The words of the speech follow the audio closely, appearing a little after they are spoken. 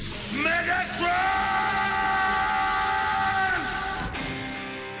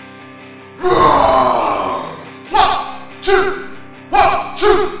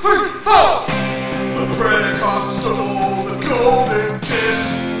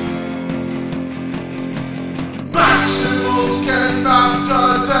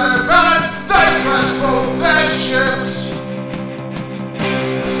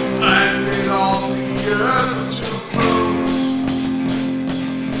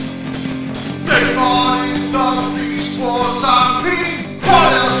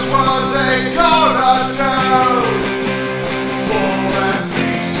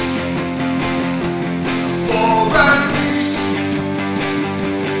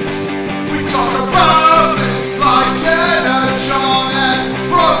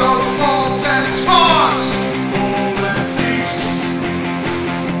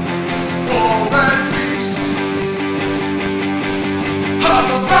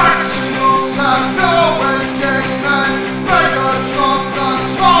Maximals have no endgame and Megatron's not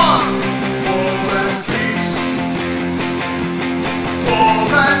strong. War and peace. War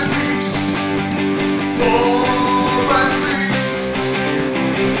and peace. War and peace.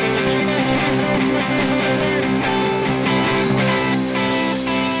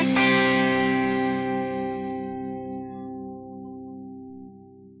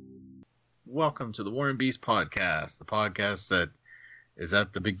 Welcome to the War and Beast podcast, the podcast that is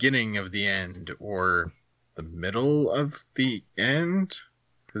at the beginning of the end or the middle of the end.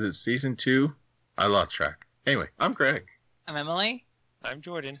 Is it season 2? I lost track. Anyway, I'm Greg. I'm Emily. I'm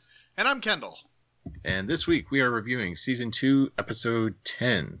Jordan. And I'm Kendall. And this week we are reviewing season 2, episode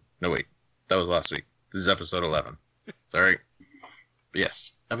 10. No, wait. That was last week. This is episode 11. Sorry.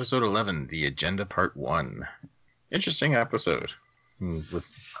 Yes. Episode 11, The Agenda Part 1. Interesting episode.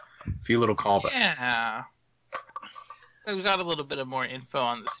 With a few little callbacks. Yeah. We got a little bit of more info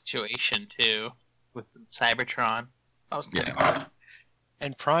on the situation, too, with Cybertron. That was kind of fun.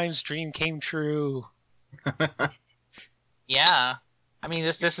 And Prime's dream came true. Yeah. I mean,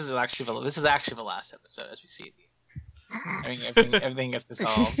 this is actually the last episode as we see it. I mean, everything gets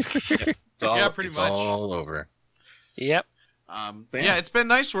resolved. It's all, pretty it's much. all over. Yep. Yeah, it's been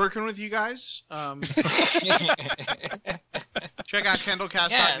nice working with you guys. Check out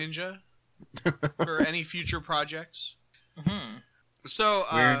KendallCast.ninja for any future projects. Mm-hmm. So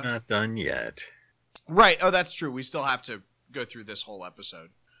We're not done yet. right. Oh, that's true. We still have to go through this whole episode.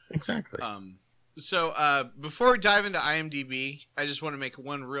 Exactly. So before we dive into IMDb, I just want to make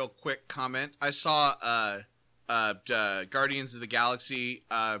one real quick comment. I saw Guardians of the Galaxy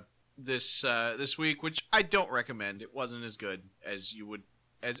this week, which I don't recommend. It wasn't as good as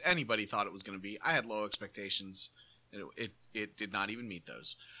anybody thought it was going to be. I had low expectations, and it did not even meet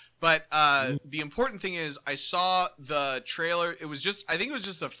those. But the important thing is, I saw the trailer. I think it was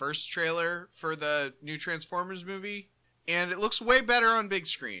just the first trailer for the new Transformers movie, and it looks way better on big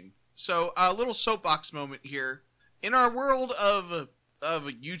screen. So a little soapbox moment here. In our world of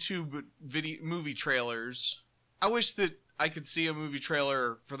YouTube movie trailers, I wish that I could see a movie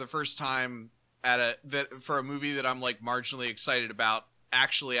trailer for the first time for a movie that I'm like marginally excited about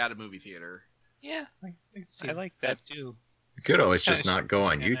actually at a movie theater. Yeah. I like that too. You could always just not go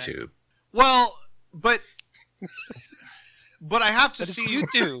on YouTube. Well, but I have to see You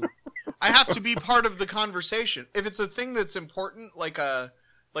do. I have to be part of the conversation. If it's a thing that's important, like a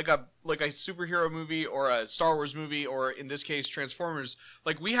superhero movie or a Star Wars movie, or in this case Transformers,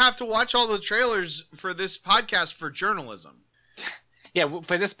 like we have to watch all the trailers for this podcast for journalism. Yeah,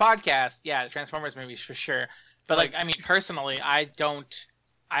 for this podcast, yeah, the Transformers movies for sure. But like, I mean, personally, I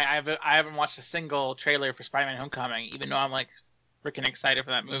haven't watched a single trailer for Spider-Man: Homecoming, even though I'm like freaking excited for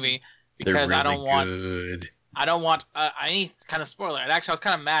that movie, because They're really I don't want any kind of spoiler. And actually, I was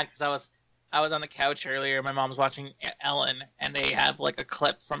kind of mad because I was on the couch earlier. My mom was watching Ellen, and they have like a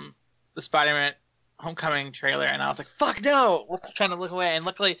clip from the Spider-Man Homecoming trailer, and I was like, "Fuck no!" Trying to look away, and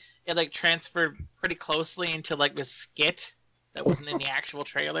luckily it like transferred pretty closely into like this skit that wasn't in the actual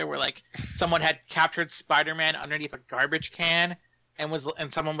trailer, where like someone had captured Spider-Man underneath a garbage can,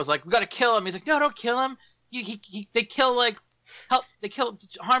 and someone was like, "We gotta kill him." He's like, "No, don't kill him. They kill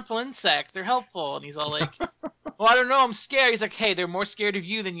harmful insects. They're helpful." And he's all like, "Well, I don't know. I'm scared." He's like, "Hey, they're more scared of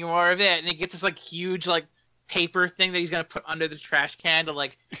you than you are of it." And he gets this like huge like paper thing that he's gonna put under the trash can to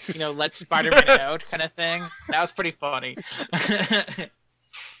like, let Spider-Man out kind of thing. That was pretty funny.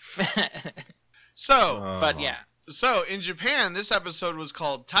 But yeah. So in Japan, this episode was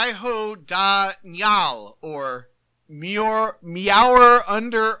called Taiho da Nyal, or Meower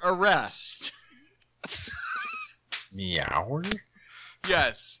Under Arrest. Meow?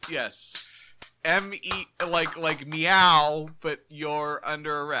 Yes. like meow, but you're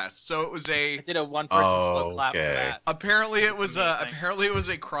under arrest. So it was I did a one-person slow clap for that. apparently it was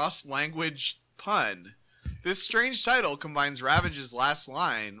a cross-language pun. This strange title combines Ravage's last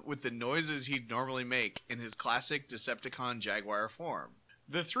line with the noises he'd normally make in his classic Decepticon Jaguar form.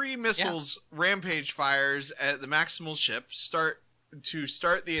 The 3 missiles Rampage fires at the Maximal ship start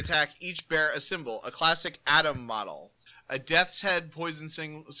the attack. Each bear a symbol, a classic Atom model, a Death's Head poison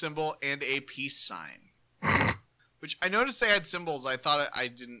symbol, and a peace sign. Which I noticed they had symbols. I thought I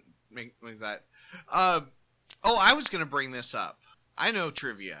didn't make that. I was going to bring this up. I know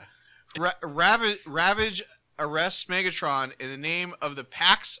trivia. Ravage arrests Megatron in the name of the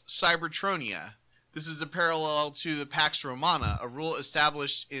Pax Cybertronia. This is a parallel to the Pax Romana, a rule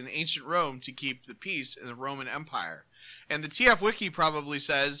established in ancient Rome to keep the peace in the Roman Empire. And the TF Wiki probably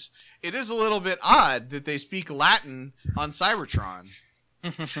says, it is a little bit odd that they speak Latin on Cybertron.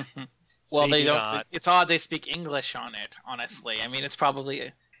 Well, they Maybe don't. not. It's odd they speak English on it. Honestly, I mean, it's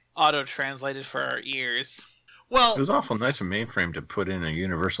probably auto-translated for our ears. Well, It was awful nice of Mainframe to put in a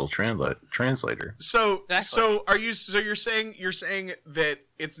universal translator. so Exactly. you're saying that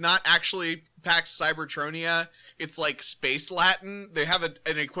it's not actually Pax Cybertronia, it's like Space Latin? They have an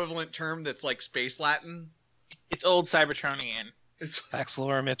equivalent term that's like Space Latin? It's old Cybertronian. Pax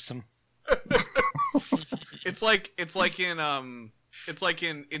Lorem Ipsum. It's like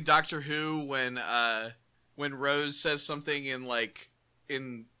in Doctor Who when Rose says something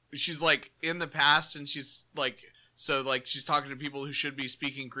she's like in the past and she's like she's talking to people who should be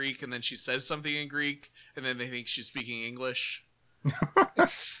speaking Greek and then she says something in Greek and then they think she's speaking English.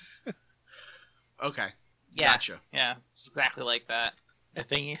 Okay. Yeah. Gotcha. Yeah, it's exactly like that. The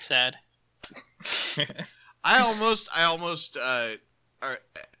thing you said. I almost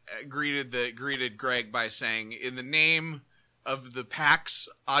greeted Greg by saying, in the name of the Pax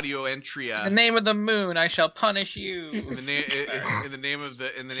Audio Entria, In the name of the moon, I shall punish you. in the name of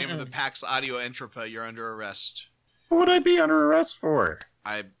the Pax Audio Entropa, you're under arrest. What would I be under arrest for?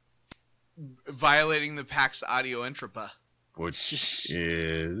 Violating the Pax Audio Entropa, Which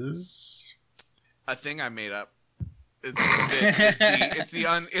is... a thing I made up. It's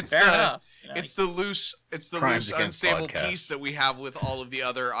Fair enough. the loose Crimes Against unstable Podcasts. piece that we have with all of the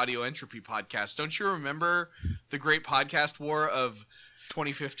other Audio Entropy podcasts. Don't you remember the great podcast war of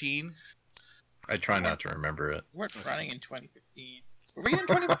 2015? I try not to remember it. We weren't running in 2015. Were we in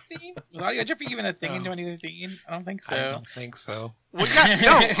 2015? Was Audio Entropy even a thing in No. 2015? I don't think so. I don't think so. Well, yeah,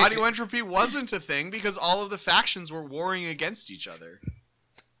 no, Audio Entropy wasn't a thing because all of the factions were warring against each other.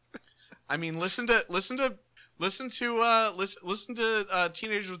 I mean, listen to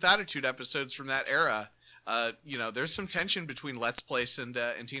Teenagers with Attitude episodes from that era. There's some tension between Let's Place and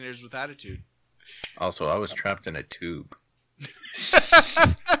Teenagers with Attitude. Also, I was trapped in a tube.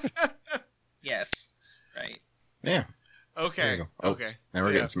 Yes. Right. Yeah, There Okay. you go. Oh. Okay. now we're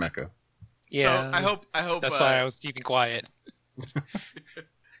Yeah. getting some echo. Yeah, So I hope that's why I was keeping quiet.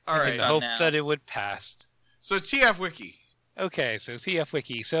 all In right. Done hopes now. that it would pass. So TF Wiki. Okay, so TF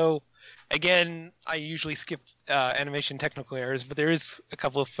Wiki. So, again, I usually skip animation technical errors, but there is a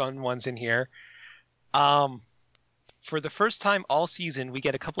couple of fun ones in here. For the first time all season, we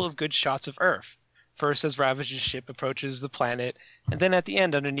get a couple of good shots of Earth. First, as Ravage's ship approaches the planet, and then at the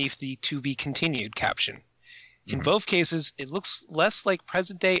end underneath the "To Be Continued" caption. In Mhm. both cases, it looks less like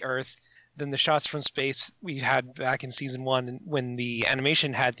present-day Earth than the shots from space we had back in Season 1 when the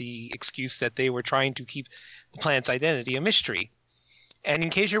animation had the excuse that they were trying to keep the planet's identity a mystery. And in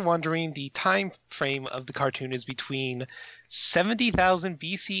case you're wondering, the time frame of the cartoon is between 70,000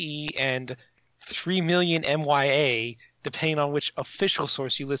 BCE and 3 million MYA, depending on which official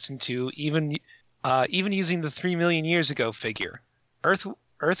source you listen to, even using the 3 million years ago figure. Earth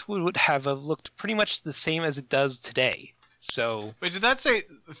would have looked pretty much the same as it does today. So, Wait, did that say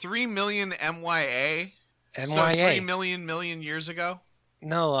 3 million MYA? So 3 MYA. million years ago?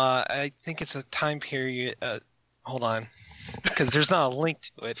 No, I think it's a time period. Hold on. Because there's not a link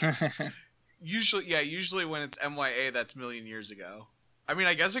to it. Usually when it's MYA, that's million years ago. I mean,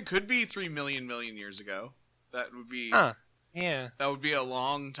 I guess it could be 3 million years ago. That would be Huh. Yeah. that would be a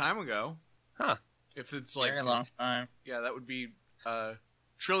long time ago. Huh. If it's like Very long time. yeah, that would be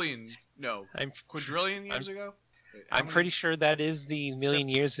quadrillion years ago. Wait, how I'm many? pretty sure that is the million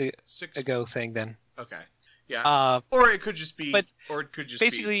years 6. ago thing then. Okay. Yeah. Or or it could just be. but Or it could just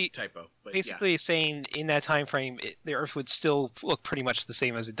basically- be typo. But basically saying in that time frame, the Earth would still look pretty much the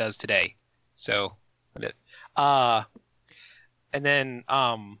same as it does today. So, and then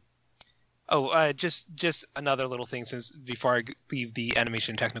just another little thing since before I leave the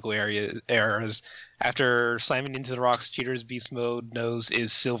animation technical errors. After slamming into the rocks, Cheater's beast mode nose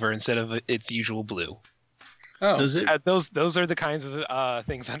is silver instead of its usual blue. Oh. Does it? Those are the kinds of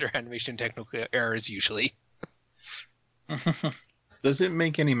things under animation technical errors usually. Does it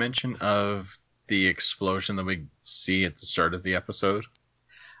make any mention of the explosion that we see at the start of the episode?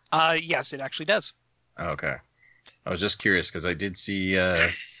 Yes, it actually does. Okay, I was just curious because I did see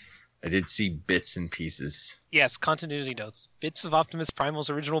bits and pieces. Yes, continuity notes. Bits of Optimus Primal's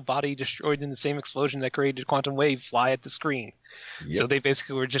original body destroyed in the same explosion that created Quantum Wave fly at the screen. Yep. So they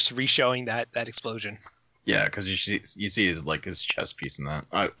basically were just re-showing that explosion. Yeah, because you see his chest piece in that.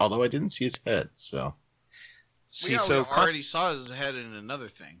 Although I didn't see his head, so See, we so already saw his head in another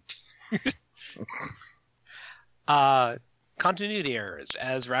thing. continuity errors.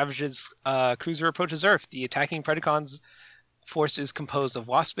 As Ravage's cruiser approaches Earth, the attacking Predacons force is composed of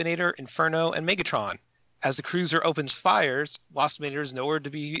Waspinator, Inferno, and Megatron. As the cruiser opens fires, Waspinator is nowhere to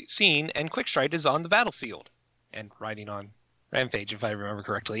be seen, and Quickstrike is on the battlefield and riding on Rampage, if I remember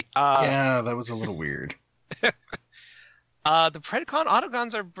correctly. yeah, that was a little weird. The Predacon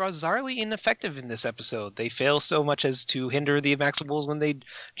Autogons are bizarrely ineffective in this episode. They fail so much as to hinder the Maximals when they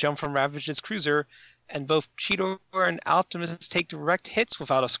jump from Ravage's cruiser, and both Cheetor and Optimus take direct hits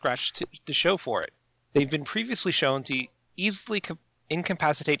without a scratch to show for it. They've been previously shown to easily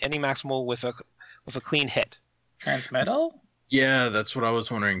incapacitate any Maximal with a clean hit. Transmetal? Yeah, that's what I was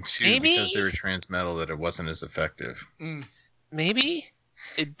wondering too. Maybe? Because they were transmetal, that it wasn't as effective. Maybe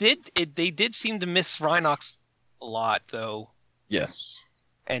they did seem to miss Rhinox a lot though, Yes.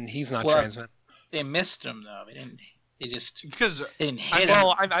 and he's not Well, transmetal. They missed him though. They didn't. They just Because they didn't hit him.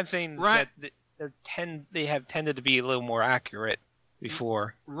 Well, I'm saying Right. that they have tended to be a little more accurate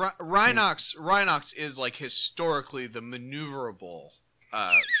before. Rhinox is like historically the maneuverable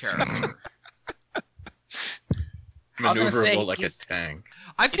character. I was gonna say, Maneuverable like a he's- tank.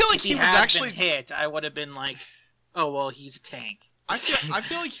 I feel like if he was had actually. been hit, I would have been like, oh well, he's a tank. I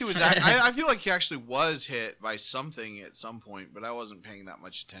feel like he was. I feel like he actually was hit by something at some point, but I wasn't paying that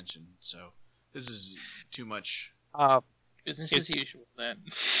much attention. So this is too much. Business It's- as usual. Then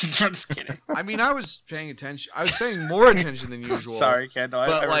I'm just kidding. I mean, I was paying attention. I was paying more attention than usual. Sorry, Kendall.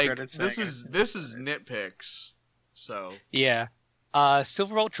 but I like regretted saying this is nitpicks. So Yeah.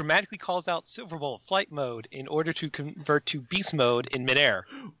 Silverbolt dramatically calls out Silverbolt flight mode in order to convert to beast mode in midair.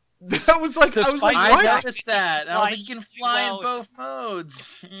 that was like I was like, I what? noticed that. I was like, you can fly in Well- both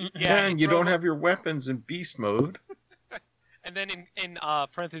modes. Yeah, Man, you don't have your weapons in beast mode. And then in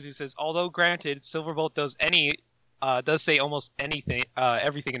parentheses it says, although granted, Silverbolt does say almost anything,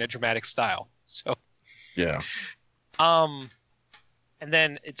 everything in a dramatic style. So, Yeah. and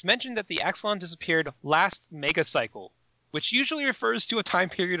then it's mentioned that the Axelon disappeared last mega cycle, which usually refers to a time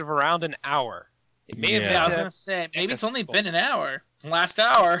period of around an hour. It may have Yeah. been Yeah, I was to- gonna say maybe it's only cycle. been an hour. Last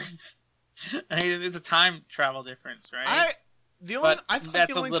hour. I mean, it's a time travel difference, right? I But thought that's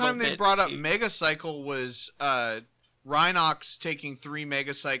the a only little time they bit brought up cheap. Mega Cycle was Rhinox taking 3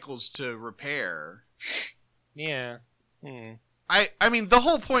 Mega Cycles to repair. Yeah. I mean the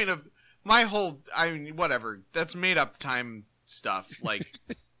whole point of whatever, that's made up time stuff. Like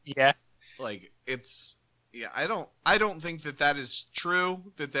Yeah. like it's I don't think that is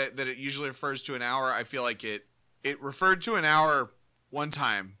true, that it usually refers to an hour. I feel like it referred to an hour one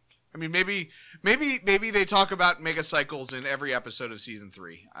time. I mean, maybe they talk about mega cycles in every episode of season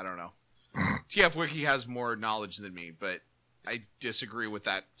 3. I don't know. TF Wiki has more knowledge than me, but I disagree with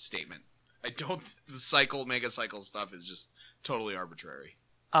that statement. I don't. The mega cycle stuff is just totally arbitrary.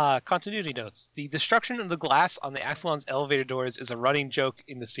 Continuity notes. The destruction of the glass on the Axelon's elevator doors is a running joke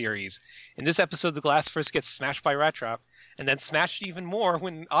in the series. In this episode, the glass first gets smashed by Rat Trap, and then smashed even more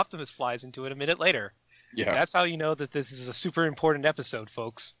when Optimus flies into it a minute later. Yeah. That's how you know that this is a super important episode,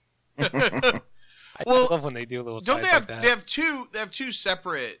 folks. I Well, love when they do little Don't sides they have? like that. They have two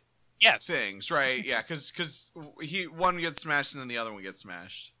separate Yes. things, right? Yeah, because one gets smashed and then the other one gets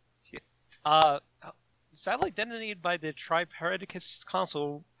smashed. Satellite detonated by the Triparadicus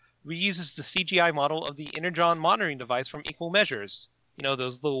console reuses the CGI model of the Energon monitoring device from Equal Measures. You know,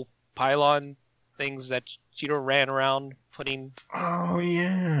 those little pylon things that Cheetor ran around putting. Oh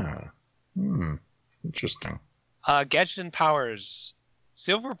yeah. Interesting. Gadget and powers.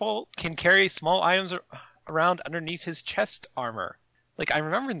 Silverbolt can carry small items around underneath his chest armor. Like, I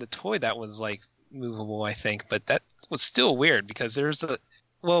remember in the toy that was, like, movable, I think, but that was still weird because there's a...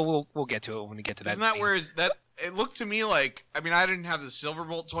 Well, we'll get to it when we get to that. Isn't that scene. where is that? It looked to me like, I mean, I didn't have the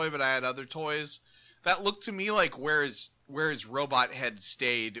Silverbolt toy, but I had other toys. That looked to me like where his robot head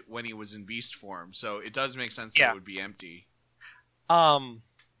stayed when he was in beast form. So it does make sense that Yeah. it would be empty.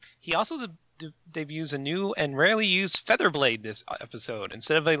 He also debuts a new and rarely used feather blade this episode.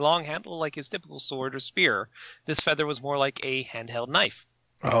 Instead of a long handle like his typical sword or spear, this feather was more like a handheld knife.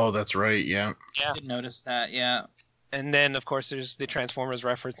 Oh, that's right. Yeah. I did notice that. Yeah. And then, of course, there's the Transformers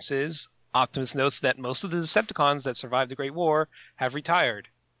references. Optimus notes that most of the Decepticons that survived the Great War have retired,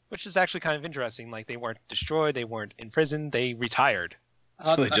 which is actually kind of interesting. Like, they weren't destroyed, they weren't in prison, they retired.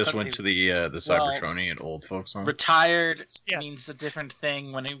 So they I just thought went to the Cybertronian old folks home. Retired Yes. means a different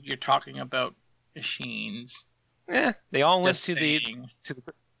thing when you're talking about machines. They all went Just to saying.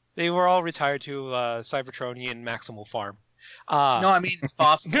 they were all retired to Cybertronian Maximal Farm. No, I mean it's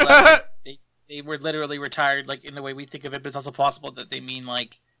possible that they were literally retired, like in the way we think of it, but it's also possible that they mean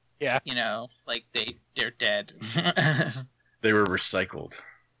like, Yeah. you know, like they're dead. They were recycled.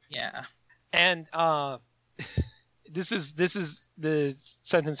 Yeah. And this is the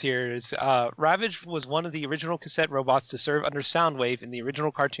sentence here is Ravage was one of the original cassette robots to serve under Soundwave in the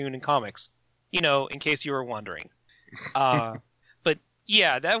original cartoon and comics. You know, in case you were wondering. But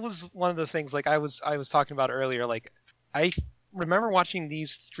yeah, that was one of the things like I was talking about earlier. Like I remember watching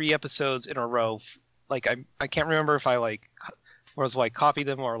these 3 episodes in a row like I can't remember if I like was like copied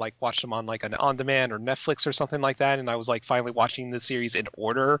them or like watched them on like an on demand or Netflix or something like that, and I was like finally watching the series in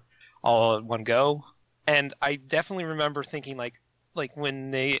order all at one go. And I definitely remember thinking like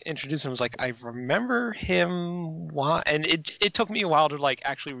when they introduced him, I was like, I remember him. Why? And it took me a while to like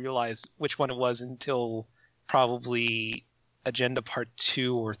actually realize which one it was until probably Agenda Part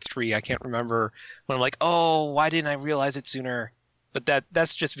 2 or 3. I can't remember when I'm like, oh, why didn't I realize it sooner? But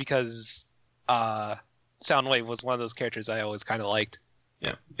that's just because Soundwave was one of those characters I always kind of liked.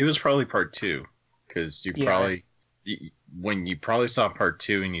 Yeah, it was probably Part 2 because when you probably saw Part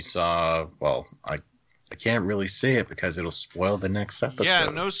 2 and you saw, well, I can't really say it because it'll spoil the next episode. Yeah,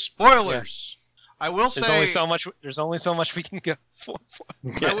 no spoilers. I will say there's only so much we can go for.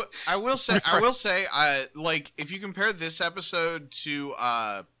 Yeah. I will say, like if you compare this episode to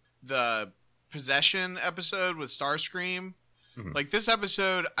the Possession episode with Starscream, Mhm. like this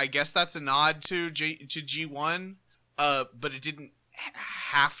episode, I guess that's a nod to G1, but it didn't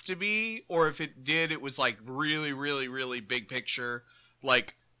have to be, or if it did, it was like really, really, really big picture.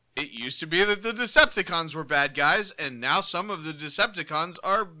 Like it used to be that the Decepticons were bad guys, and now some of the Decepticons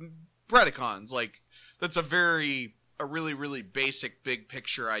are Predacons. Like that's a really, really basic big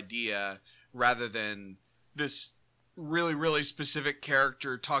picture idea, rather than this really, really specific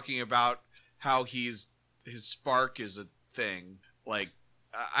character talking about how his spark is a thing. Like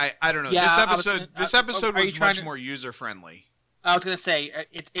I don't know. Yeah, this episode are you was trying much to- more user friendly. I was gonna say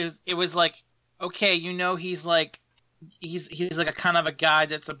it was like, okay, he's like a kind of a guy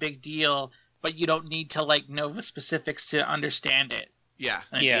that's a big deal, but you don't need to like know the specifics to understand it. Yeah.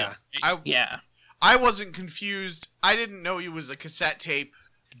 Like, Yeah. I wasn't confused. I didn't know he was a cassette tape,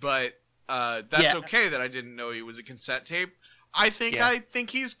 but that's Yeah. okay that I didn't know he was a cassette tape. I think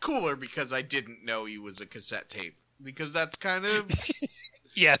he's cooler because I didn't know he was a cassette tape. Because that's kind of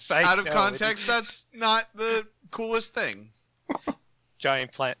Yes, out of context. That's not the coolest thing.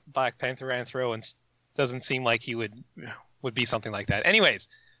 Giant Black Panther anthro and doesn't seem like he would be something like that. Anyways,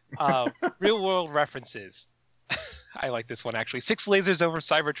 real world references. I like this one actually. 6 lasers over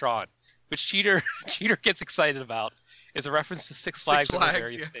Cybertron, which Cheater gets excited about, is a reference to Six Flags over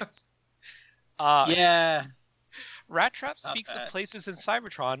various states. Yeah. Rat Trap Not speaks bad. of places in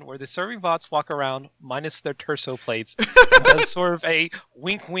Cybertron where the serving bots walk around minus their torso plates and does sort of a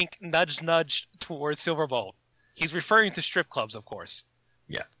wink wink nudge nudge towards Silverbolt. He's referring to strip clubs, of course.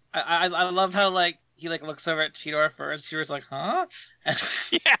 I love how like he like looks over at Cheetor first. Cheetor's like, huh? And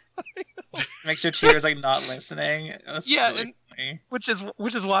Yeah. make sure Cheetor's like not listening. It was Yeah, really and- funny. Which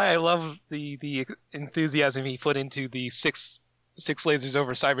is why I love the enthusiasm he put into the six lasers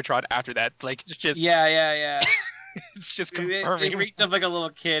over Cybertron after that. Like it's just Yeah. it's just It confirming. reeked of like a little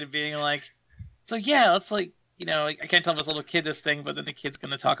kid being like, so yeah, let's like, like, I can't tell this little kid this thing, but then the kid's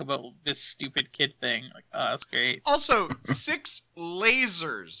gonna talk about this stupid kid thing. Like, oh, that's great. Also, 6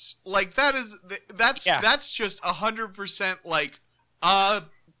 lasers. Like that's just 100% like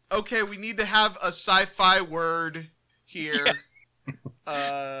okay, we need to have a sci-fi word here.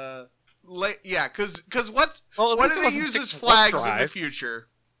 Cuz what Well, at what least do it they wasn't use six as flags warp in the drive. future?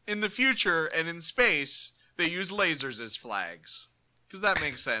 In the future and in space, they use lasers as flags. Cuz that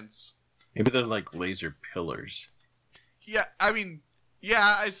makes sense. Maybe they're like laser pillars. Yeah, I mean,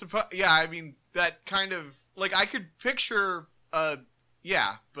 yeah, I suppose. Yeah, I mean that kind of like I could picture.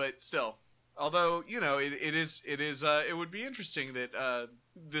 Yeah, but still, although it would be interesting that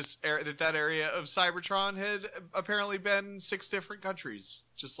that area of Cybertron had apparently been 6 different countries,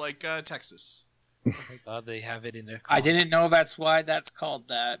 just like Texas. Oh my god, they have it in there. I didn't know that's why that's called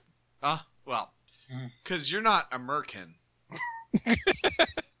that. Well, Mm. because you're not American.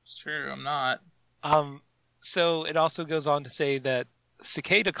 It's true, I'm not. So it also goes on to say that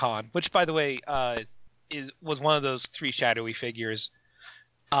CicadaCon, which by the way was one of those 3 shadowy figures,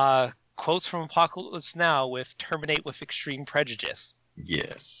 quotes from Apocalypse Now with "terminate with extreme prejudice,"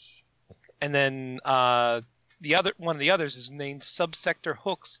 Yes. and then one of the others is named Subsector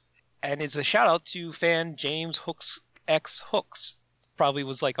Hooks, and is a shout out to fan James Hooks X Hooks. Probably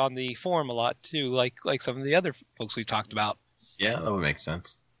was like on the forum a lot too, like some of the other folks we've talked about. Yeah, that would make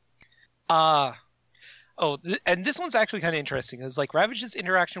sense. And this one's actually kind of interesting. It's like Ravage's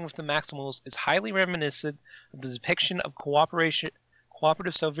interaction with the Maximals is highly reminiscent of the depiction of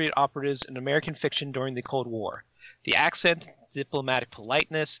cooperative Soviet operatives in American fiction during the Cold War. The accent, diplomatic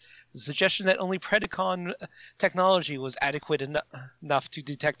politeness, the suggestion that only Predacon technology was adequate enough to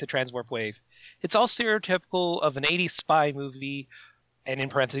detect the transwarp wave. It's all stereotypical of an 80s spy movie, and in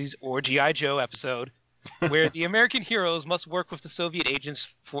parentheses, or G.I. Joe episode, where the American heroes must work with the Soviet agents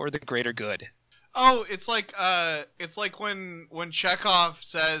for the greater good. Oh, it's like when Chekhov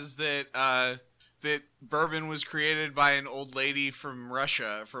says that that bourbon was created by an old lady from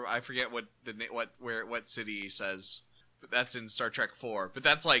Russia. From I forget what city he says, but that's in Star Trek 4. But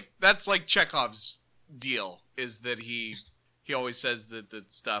that's like Chekhov's deal, is that he always says that the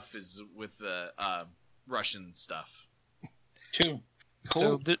stuff is with the Russian stuff. True.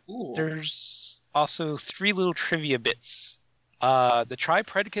 So there's also 3 little trivia bits. The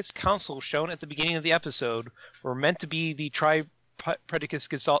Tri-Predicus Council shown at the beginning of the episode were meant to be the Tri-Predicus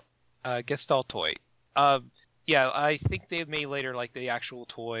Gestalt toy. Yeah, I think they made later like the actual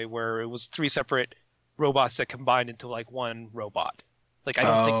toy where it was 3 separate robots that combined into like one robot. Like I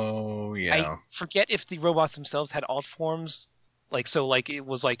don't think. I forget if the robots themselves had alt forms. Like so, like it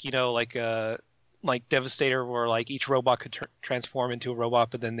was like like Devastator, where like each robot could transform into a robot,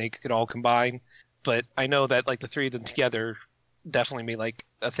 but then they could all combine. But I know that like the 3 of them together definitely made like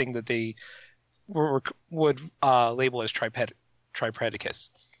a thing that they would label as Tri-Predicus.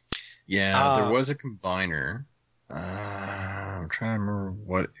 Yeah, there was a combiner. I'm trying to remember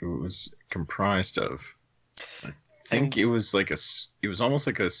what it was comprised of. I think it was like it was almost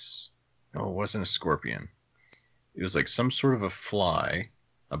like no, it wasn't a scorpion. It was like some sort of a fly,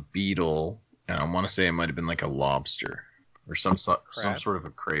 a beetle, and I want to say it might have been like a lobster or some sort of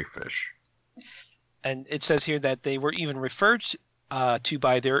a crayfish. And it says here that they were even referred to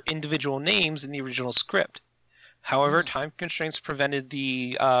by their individual names in the original script. However, time constraints prevented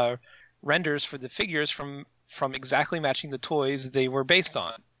the renders for the figures from exactly matching the toys they were based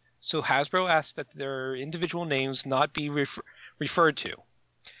on. So Hasbro asked that their individual names not be referred to,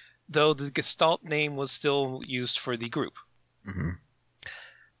 though the Gestalt name was still used for the group. Mm-hmm.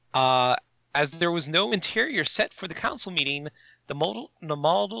 As there was no interior set for the council meeting, the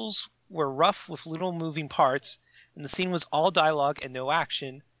models were rough with little moving parts, and the scene was all dialogue and no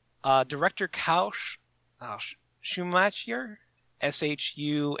action. Director Cal Schumacher, Schumiatcher, is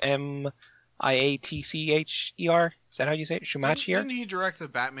that how you say it? Schumacher? Didn't he direct the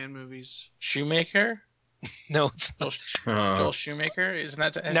Batman movies? Shoemaker? No, it's not. Joel Shoemaker? Isn't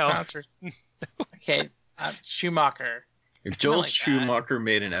that No. Okay, Schumacher. If Joel like that. Schumacher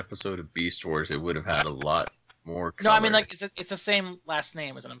made an episode of Beast Wars, it would have had a lot more color. No, I mean like it's the same last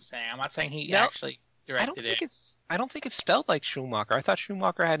name is what I'm saying. I'm not saying he actually directed it. I don't think it's spelled like Schumacher. I thought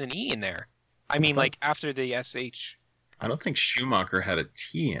Schumacher had an E in there. I mean, like after the SH. I don't think Schumacher had a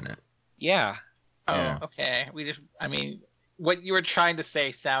T in it. Yeah. Oh, Yeah. okay. What you were trying to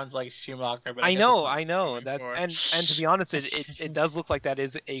say sounds like Schumacher, but I guess know. it's not That's anymore. and to be honest, it does look like that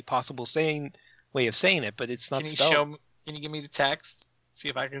is a possible way of saying it, but it's not spelled. Can you give me the text? See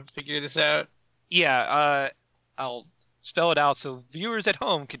if I can figure this out. Yeah, I'll spell it out so viewers at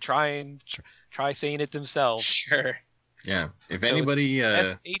home can try saying it themselves. Sure. Yeah. If So it's anybody,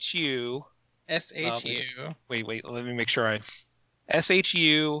 SHU. SHU. Wait. Let me make sure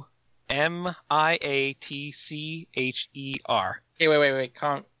SHUMIATCHER. Okay, wait.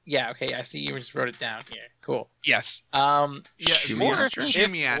 Yeah, okay. I see you just wrote it down here. Cool. Yes. Yeah, Schumacher?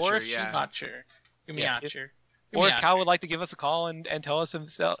 Schumacher, yeah. Schumacher. Or if Cal would like to give us a call and tell us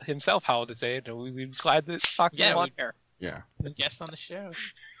himself how to say it, we'd be glad to talk to him on air. yeah. The guest on the show.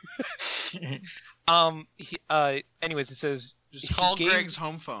 Anyways, it says Just call Greg's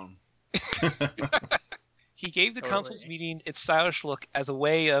home phone. he gave the Totally. council's meeting its stylish look as a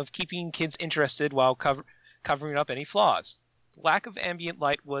way of keeping kids interested while covering up any flaws. The lack of ambient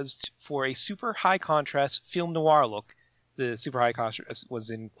light was for a super high contrast film noir look. The super high contrast was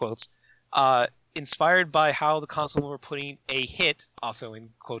in quotes. Inspired by how the console were putting a hit, also in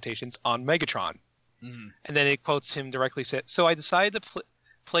quotations, on Megatron. Mm-hmm. And then it quotes him directly, said, so I decided to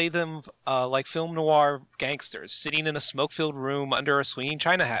play them like film noir gangsters, sitting in a smoke-filled room under a swinging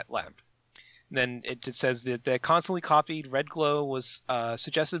China hat lamp. And then it just says that the constantly copied red glow was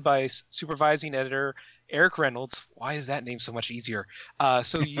suggested by supervising editor Eric Reynolds. Why is that name so much easier?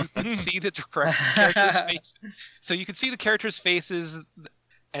 So you could see the characters' faces. So you could see the characters' faces.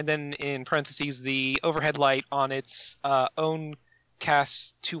 And then in parentheses, the overhead light on its own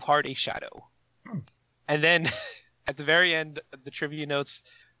casts too hard a shadow. And then at the very end, the trivia notes,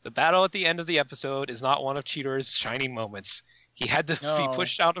 the battle at the end of the episode is not one of Cheetor's shining moments. He had to be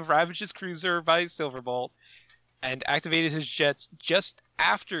pushed out of Ravage's cruiser by Silverbolt and activated his jets just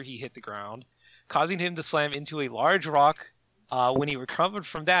after he hit the ground, causing him to slam into a large rock. When he recovered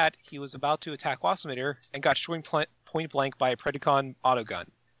from that, he was about to attack Waspinator and got shot point blank by a Predacon autogun.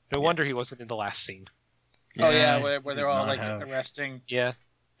 No wonder he wasn't in the last scene. Where they're all like have. arresting Yeah,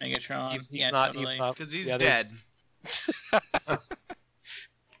 Megatron. he's Yeah, not. totally. He's not Because he's yeah, dead.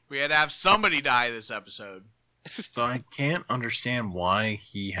 We had to have somebody die this episode. So I can't understand why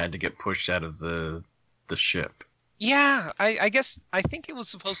he had to get pushed out of the ship. Yeah, I guess I think it was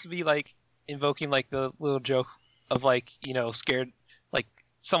supposed to be like invoking like the little joke of like, scared, like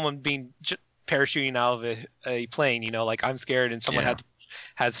someone being parachuting out of a plane, like I'm scared and someone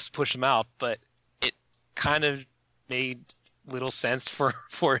has pushed them out, but it kind of made little sense for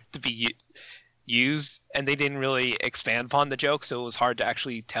it to be used, and they didn't really expand upon the joke, so it was hard to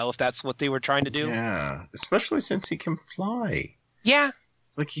actually tell if that's what they were trying to do. Yeah, especially since he can fly. Yeah.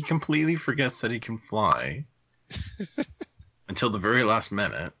 It's like he completely forgets that he can fly until the very last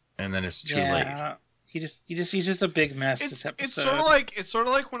minute, and then it's too late. He's just a big mess. This episode. It's sort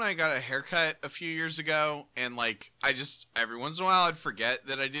of like when I got a haircut a few years ago, and like I just every once in a while I'd forget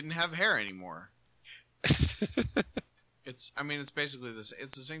that I didn't have hair anymore. It's basically this.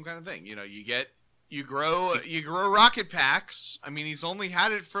 It's the same kind of thing. You grow rocket packs. I mean, he's only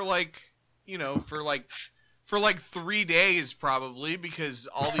had it for like 3 days probably, because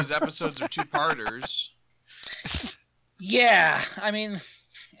all these episodes are 2-parters. Yeah, I mean,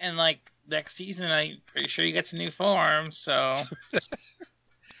 and like next season, I'm pretty sure he gets a new form. So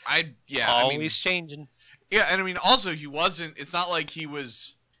always changing. Yeah, and I mean, also he wasn't. It's not like he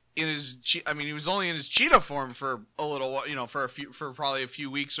was in his. He was only in his cheetah form for a little while. For probably a few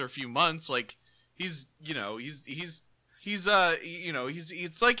weeks or a few months. Like it's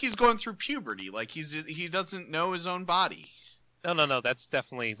like he's going through puberty. Like he doesn't know his own body. No, that's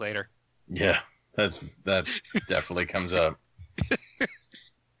definitely later. Yeah, that definitely comes up.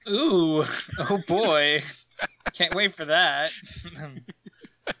 Ooh, oh boy, can't wait for that.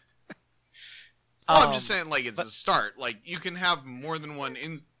 I'm just saying, like, it's a start. Like, you can have more than one.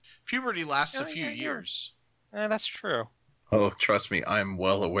 Puberty lasts a few years. That's true. Oh, trust me, I'm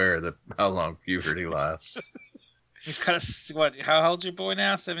well aware that how long puberty lasts. He's kind of what? How old's your boy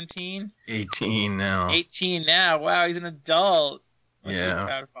now? 17? 18 now. 18 now. Wow, he's an adult. Must be a Yeah.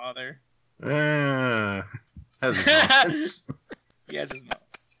 proud father. Has his moments. He has his moment.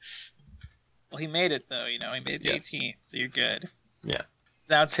 Well, he made it though. He made it to Yes. 18, so you're good. Yeah.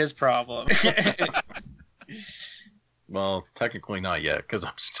 That's his problem. Well, technically not yet, because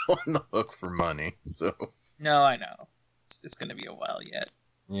I'm still on the hook for money. So No, I know. It's going to be a while yet.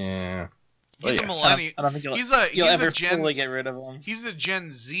 yeah. He's Well, a yes. millennial. I don't think you'll He's ever a Gen. fully get rid of him. He's a Gen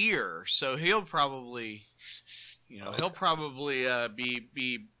Zer, so he'll probably,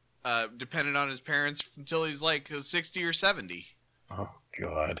 be dependent on his parents until he's like 60 or 70. Oh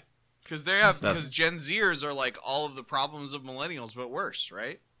God. Because Gen Zers are like all of the problems of millennials, but worse,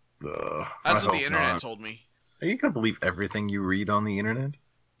 right? Ugh, That's I what the hope internet not. told me. Are you gonna believe everything you read on the internet?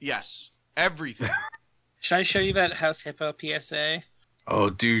 Yes, everything. Should I show you that House Hippo PSA? Oh,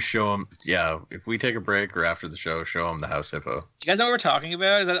 do show him. Yeah, if we take a break or after the show, show him the house hippo. Do you guys know what we're talking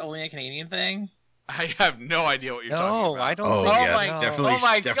about? Is that only a Canadian thing? I have no idea what you're talking No, about. I don't. Oh, think yes, so. definitely. Oh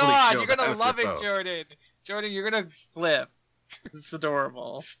my definitely god, show you're the gonna house love hippo. it, Jordan. Jordan, you're gonna flip. It's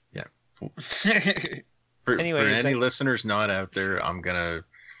adorable. Yeah. Oh, For Anyways, any I- listeners not out there,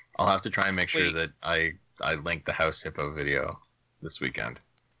 I'll have to try and make sure Wait. that I link the house hippo video this weekend.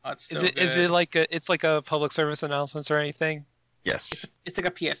 it's so Is good. it like a public service announcement or anything? Yes. It's like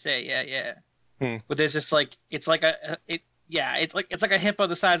a PSA, yeah. Hmm. But there's just like it's like a hippo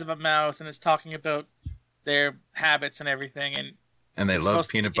the size of a mouse, and it's talking about their habits and everything, and And they it's love supposed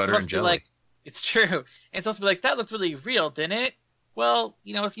to- peanut it's butter and supposed to be jelly. like, it's true. And it's supposed to be like, that looked really real, didn't it? Well,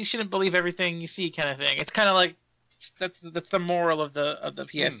 you shouldn't believe everything you see, kind of thing. It's kind of like that's the moral of the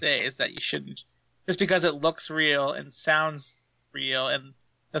PSA is that you shouldn't, just because it looks real and sounds real and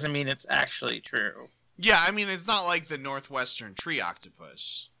doesn't mean it's actually true. Yeah, I mean, it's not like the northwestern tree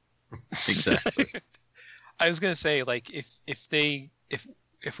octopus. Exactly. I was gonna say, like,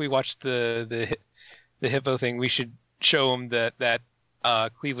 if we watch the hippo thing, we should show them that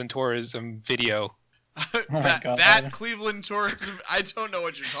Cleveland tourism video. my God. That Cleveland tourism, I don't know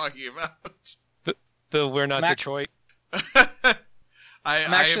what you're talking about. The We're Not Mac- Detroit. I I'm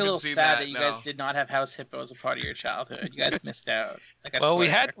actually a haven't little seen sad that, that you no. guys did not have House Hippo as a part of your childhood. You guys missed out. Like, I Well, we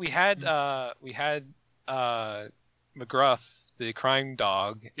swear. had McGruff, the crime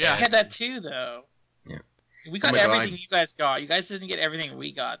dog. Yeah. We had that too, though. Yeah. We got Oh my God. everything you guys got. You guys didn't get everything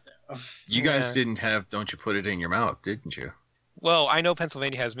we got, though. You guys Yeah. didn't have "Don't You Put It in Your Mouth," didn't you? Well, I know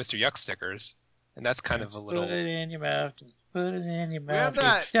Pennsylvania has Mr. Yuck stickers, and that's kind of a little. Put it in your mouth. Put it in your mouth. have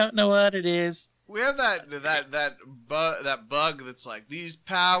that. You don't know what it is. We have that bug that's like, these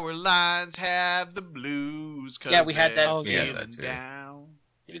power lines have the blues. 'Cause Yeah, we had that they're too. feeling Yeah, that too. down.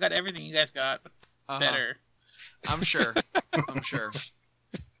 We got everything you guys got, but Uh-huh. better. I'm sure. I'm sure.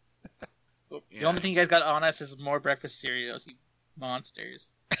 The Yeah. only thing you guys got on us is more breakfast cereals, you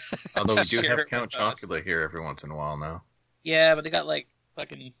monsters. Although we do Share have it Count with us. Chocula here every once in a while now. Yeah, but they got like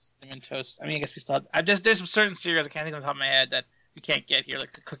fucking cinnamon toast. I mean, I guess we still have, there's some certain cereals I can't think of on the top of my head that we can't get here,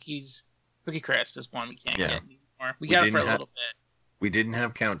 like cookies Cookie Crisp is one we can't Yeah. get anymore. We We got it for a didn't little bit. We didn't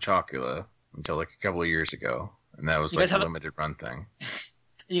have Count Chocula until like a couple of years ago, and that was You like guys a have a- limited run thing.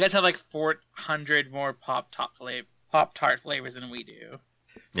 You guys have like 400 more Pop Tart flavors than we do.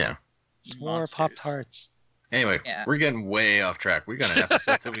 Yeah. More Monsters. Pop Tarts. Anyway, Yeah. we're getting way off track. We got an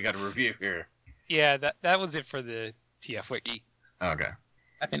episode that we got to review here. Yeah, that was it for the TF Wiki. Okay.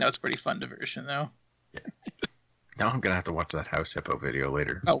 I think that was a pretty fun diversion, though. Now I'm gonna have to watch that House Hippo video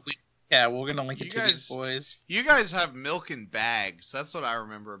later. Oh, we're gonna link it You to guys- these boys. You guys have milk in bags. That's what I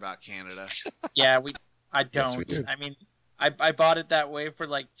remember about Canada. Yeah, I Yes, don't. we do. I mean, I bought it that way for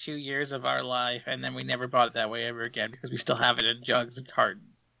like 2 years of our life, and then we never bought it that way ever again because we still have it in jugs and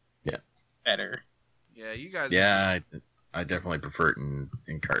cartons. Yeah. Better. Yeah, you guys. Yeah, I definitely prefer it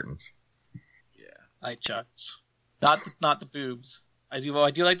in cartons. Yeah. I like jugs. Not the boobs. I do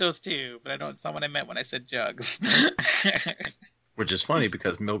like those too, but I know it's not what I meant when I said jugs. Which is funny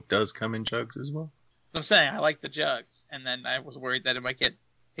because milk does come in jugs as well. I'm saying I like the jugs, and then I was worried that it might get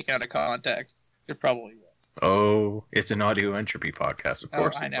taken out of context. It probably will. Oh, it's an audio entropy podcast, of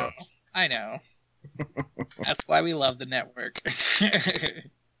course. I it know. will. I know. That's why we love the network.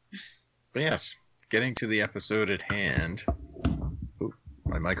 But yes, getting to the episode at hand. Ooh,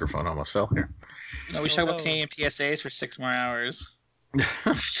 my microphone almost fell here. We should talk about no. Canadian PSAs for 6 more hours.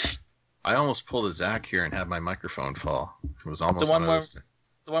 I almost pulled a Zach here and had my microphone fall. It was almost one one of where- those.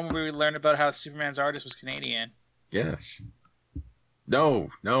 The one where we learned about how Superman's artist was Canadian. Yes. No.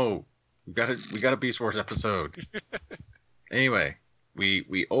 We got a Beast Wars episode. Anyway,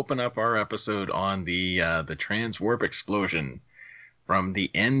 we open up our episode on the transwarp explosion from the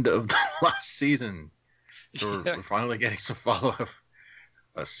end of the last season. So we're finally getting some follow up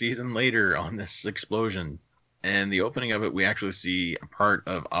a season later on this explosion. And the opening of it, we actually see a part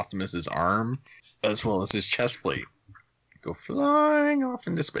of Optimus's arm as well as his chest plate go flying off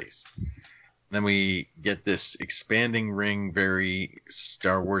into space. Then we get this expanding ring, very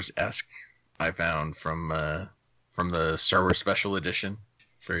Star Wars-esque, I found from the Star Wars Special Edition.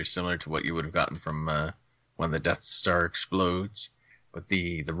 Very similar to what you would have gotten from when the Death Star explodes. But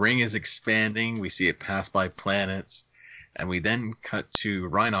the ring is expanding. We see it pass by planets. And we then cut to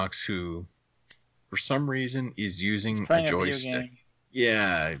Rhinox, who, for some reason, is using He's a playing a video joystick. game.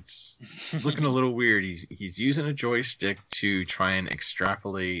 Yeah, it's looking a little weird. He's using a joystick to try and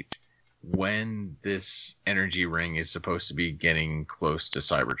extrapolate when this energy ring is supposed to be getting close to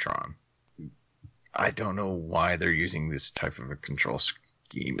Cybertron. I don't know why they're using this type of a control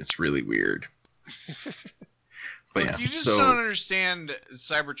scheme. It's really weird. But Look, yeah, you just so don't understand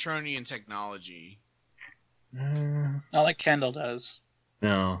Cybertronian technology. Not like Kendall does.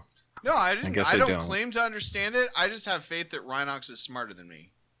 no, No, I didn't. guess I I don't don't. claim to understand it. I just have faith that Rhinox is smarter than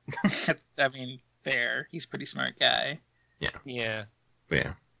me. I mean, fair. He's a pretty smart guy. Yeah. but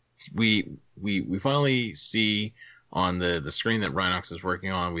yeah, we finally see on the screen that Rhinox is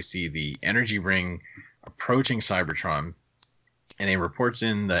working on. We see the energy ring approaching Cybertron, and it reports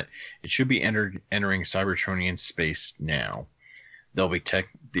in that it should be entering Cybertronian space now. They'll be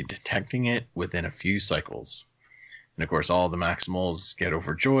detecting it within a few cycles. And of course, all the Maximals get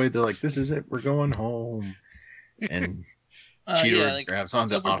overjoyed. They're like, "This is it. We're going home." And Cheetor grabs onto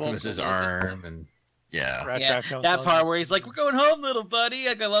Silver Bolt Optimus's goes a little bit arm, and yeah, Rat Yeah, Trap comes that on. part where he's like, "We're going home, little buddy."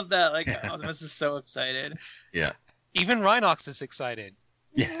 Like, I love that. Like, Optimus is so excited. Even Rhinox is excited.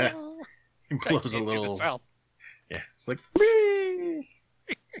 yeah, he I blows a can't do the little. sound. Yeah, it's like, "Whee!"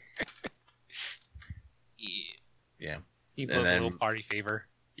 yeah. He And blows a then- little party favor.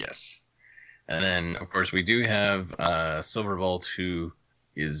 Yes. And then, of course, we do have Silverbolt, who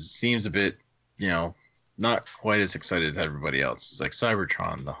seems a bit, not quite as excited as everybody else. He's like,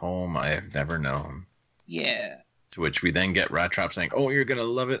 "Cybertron, the home I have never known." Yeah. To which we then get Rat Trap saying, "Oh, you're going to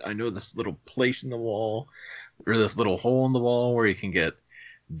love it. I know this little place in the wall, or this little hole in the wall where you can get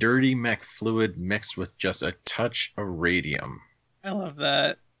dirty mech fluid mixed with just a touch of radium." I love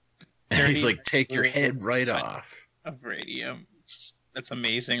that. And he's Dirty like, "Take your fluid. head right off." Of radium. That's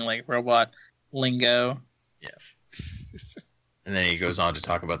amazing. Like robot lingo. And then he goes on to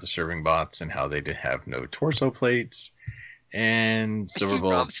talk about the serving bots and how they did have no torso plates. And He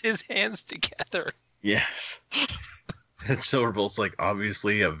Silverbolt, rubs his hands together. yes. And Silverbolt's like,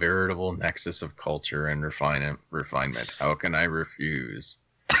 obviously a veritable nexus of culture and refinement. How can I refuse?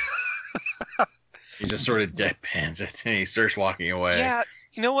 He just sort of deadpans it and he starts walking away. Yeah,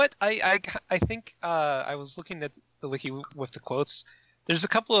 you know what? I think I was looking at the wiki with the quotes. There's a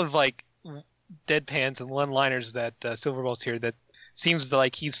couple of like deadpans and one-liners that Silverbolt's here that seems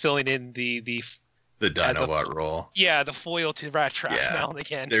like he's filling in the The as a- Dinobot role. the foil to Rat Trap Yeah. now and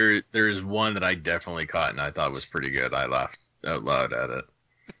again. There's one that I definitely caught and I thought was pretty good. I laughed out loud at it.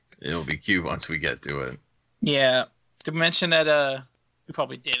 It'll be cute once we get to it. Yeah. To mention that, we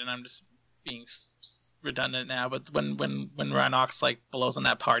probably did, and I'm just being redundant now. But when Rhinox like blows on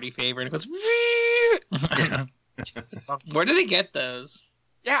that party favor and it goes, Yeah. where do they get those?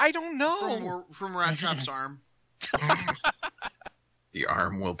 Yeah, I don't know. From Rat Trap's arm. The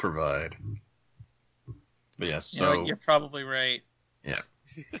arm will provide. But yes, You know so what? You're probably right.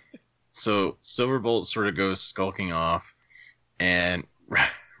 so Silverbolt sort of goes skulking off, and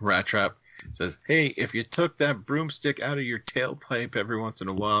Rat Trap says, "Hey, if you took that broomstick out of your tailpipe every once in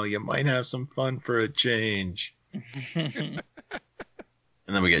a while, you might have some fun for a change." And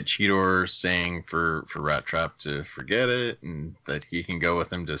then we get Cheetor saying for Rat Trap to forget it, and that he can go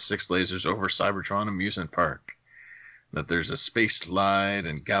with him to Six Lasers over Cybertron Amusement Park. That there's a space slide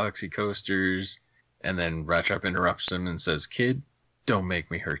and galaxy coasters, and then Rat Trap interrupts him and says, "Kid, don't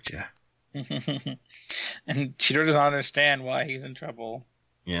make me hurt you." And Cheetor does not understand why he's in trouble.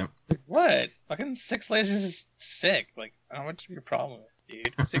 Yeah. What? Fucking Six Lasers is sick. Like, how much of your problem is,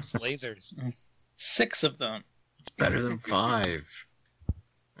 dude? 6 lasers. 6 of them. It's better than 5.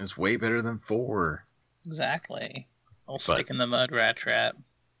 It's way better than 4. Exactly. I'll stick in the mud, Rat Trap.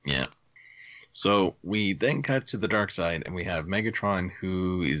 Yeah. So we then cut to the dark side, and we have Megatron,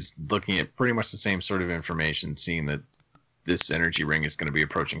 who is looking at pretty much the same sort of information, seeing that this energy ring is going to be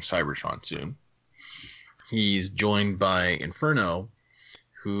approaching Cybertron soon. He's joined by Inferno,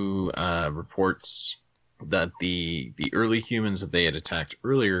 who reports that the early humans that they had attacked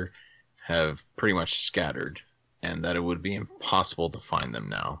earlier have pretty much scattered, and that it would be impossible to find them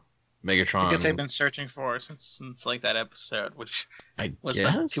now. Megatron... Because they've been searching for it since like that episode, which I was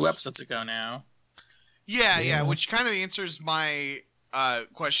guess? like 2 episodes ago now. Yeah, which kind of answers my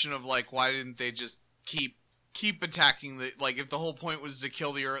question of like, why didn't they just keep attacking the, like, if the whole point was to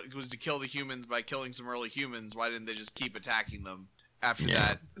kill the humans by killing some early humans, why didn't they just keep attacking them after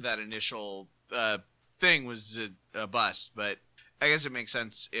that initial thing was a bust? But I guess it makes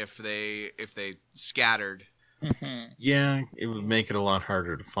sense if they scattered. Mm-hmm. Yeah, it would make it a lot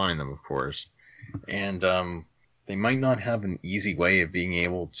harder to find them, of course. And they might not have an easy way of being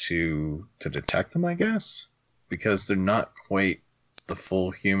able to detect them, I guess, because they're not quite the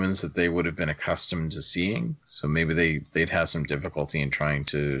full humans that they would have been accustomed to seeing. So maybe they'd have some difficulty in trying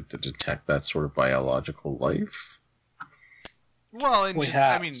to detect that sort of biological life. Well, and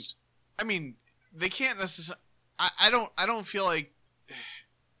Perhaps. I mean, they can't necessarily. I don't feel like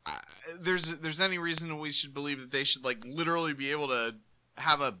there's any reason we should believe that they should like literally be able to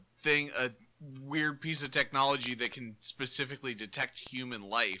have a weird piece of technology that can specifically detect human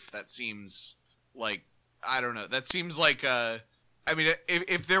life. That seems like, I don't know. That seems like I mean,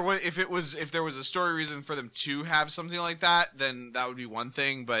 if there was a story reason for them to have something like that, then that would be one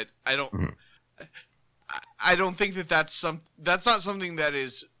thing. But I don't. Mm-hmm. I don't think that's not something that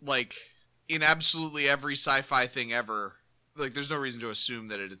is like in absolutely every sci-fi thing ever. Like, there's no reason to assume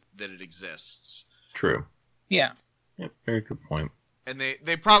that it exists. True. Yeah. Yeah, very good point. And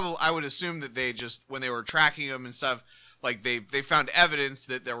they probably, I would assume that they just, when they were tracking them and stuff, like they found evidence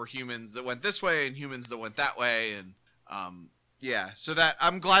that there were humans that went this way and humans that went that way, and yeah. So that,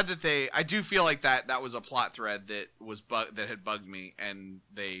 I'm glad that I do feel like that was a plot thread that that had bugged me, and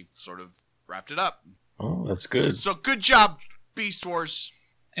they sort of wrapped it up. Oh, that's good. So good job, Beast Wars.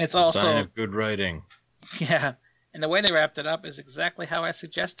 It's A sign also of good writing. yeah, and the way they wrapped it up is exactly how I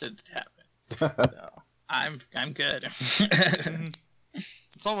suggested it happen. So I'm good.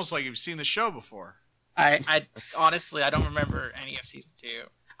 It's almost like you've seen the show before. I honestly, I don't remember any of season 2,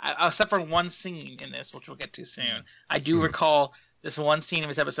 except for one scene in this, which we'll get to soon. I do recall this one scene in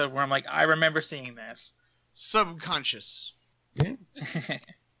this episode where I'm like, I remember seeing this. Subconscious. Yeah.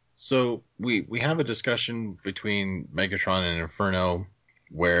 So we have a discussion between Megatron and Inferno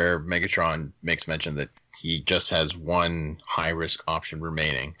where Megatron makes mention that he just has one high-risk option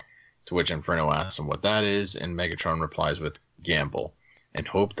remaining, to which Inferno asks him what that is, and Megatron replies with gamble and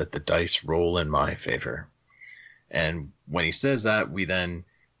hope that the dice roll in my favor. And when he says that, we then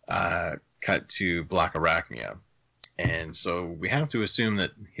cut to Black Arachnia. And so we have to assume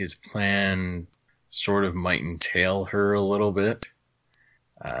that his plan sort of might entail her a little bit.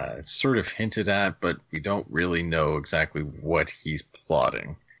 It's sort of hinted at, but we don't really know exactly what he's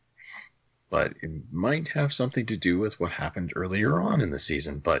plotting. But it might have something to do with what happened earlier on in the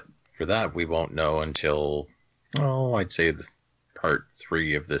season. But for that, we won't know until, I'd say the part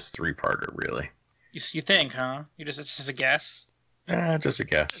 3 of this 3-parter, really. You think, huh? It's just a guess? Just a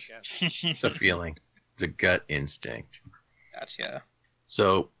guess. It's a feeling. It's a gut instinct. Gotcha.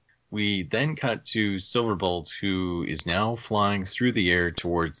 So we then cut to Silverbolt, who is now flying through the air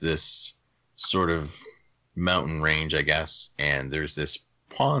towards this sort of mountain range, I guess. And there's this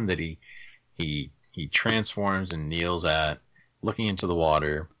pond that he transforms and kneels at, looking into the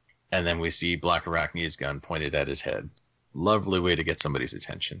water, and then we see Black Arachnia's gun pointed at his head. Lovely way to get somebody's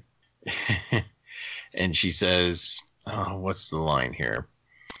attention. And she says, oh, what's the line here?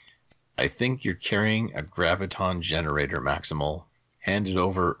 I think you're carrying a graviton generator, Maximal. Hand it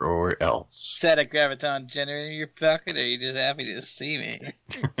over or else. Is that a graviton generator in your pocket, or are you just happy to see me?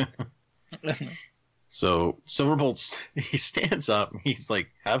 So Silverbolt, he stands up. He's like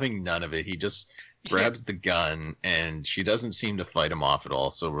having none of it. He just grabs the gun, and she doesn't seem to fight him off at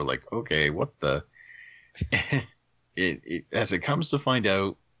all. So we're like, okay, what the? And as it comes to find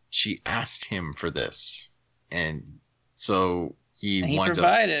out, she asked him for this, and so he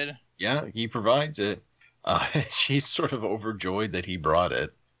provided. Yeah, he provides it. She's sort of overjoyed that he brought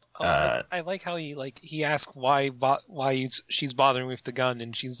it. I like how he asked why she's bothering with the gun,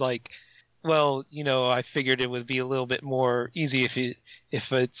 and she's like, well, I figured it would be a little bit more easy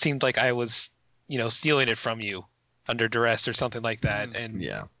if it seemed like I was, stealing it from you under duress or something like that. And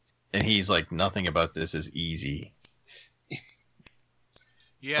yeah, and he's like, nothing about this is easy.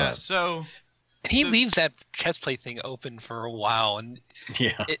 Yeah, so he leaves that chest plate thing open for a while, and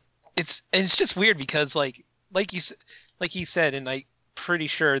yeah, it's just weird because like he said, and I'm pretty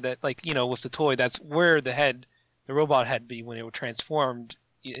sure that with the toy, that's where the robot head be when it was transformed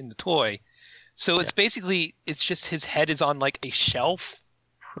in the toy. So it's basically just his head is on like a shelf.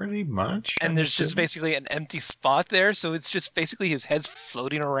 Pretty much. And there's just basically an empty spot there, so it's just basically his head's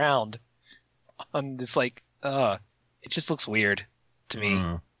floating around on this it just looks weird to me.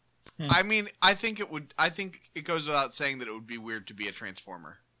 I mean, I think it goes without saying that it would be weird to be a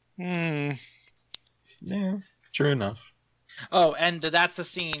Transformer. Yeah, true enough. Oh, and that's the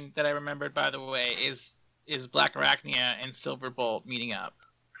scene that I remembered, by the way, is Black Arachnia and Silverbolt meeting up.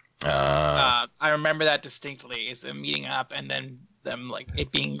 I remember that distinctly. Is them meeting up and then them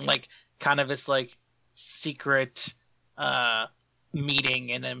it being kind of this secret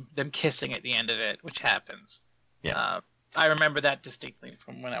meeting and then them kissing at the end of it, which happens. Yeah. I remember that distinctly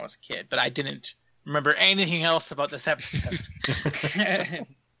from when I was a kid, but I didn't remember anything else about this episode.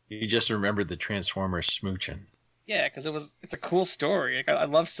 You just remembered the Transformers smooching. Yeah, because it's a cool story. I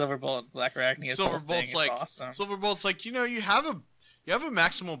love Silverbolt and Black Arachnia. Silverbolt's awesome. Silverbolt's you have a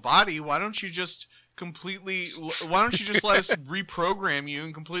maximal body. Why don't you just let us reprogram you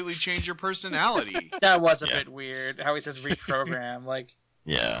and completely change your personality? That was a bit weird. How he says reprogram,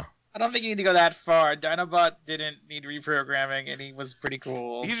 Yeah. I don't think you need to go that far. Dinobot didn't need reprogramming, and he was pretty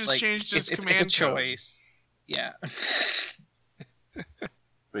cool. He just changed his command It's a choice. Yeah.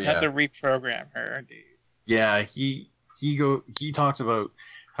 But have to reprogram her, dude. Yeah, he talks about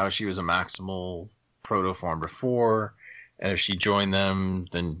how she was a maximal protoform before, and if she joined them,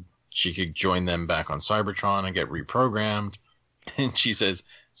 then she could join them back on Cybertron and get reprogrammed. And she says,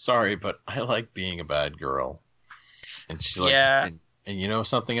 "Sorry, but I like being a bad girl." And she's like, yeah. And you know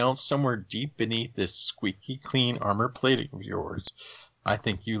something else? Somewhere deep beneath this squeaky clean armor plating of yours, I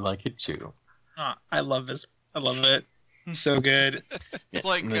think you like it too. Oh, I love this. I love it. So good. It's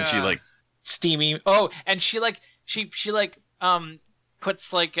and then she steamy. Oh, and she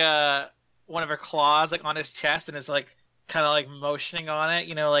puts one of her claws on his chest and is kind of motioning on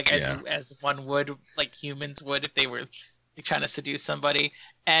it, as one would, humans would if they were trying to seduce somebody.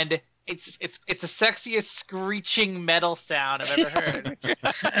 And it's the sexiest screeching metal sound I've ever heard.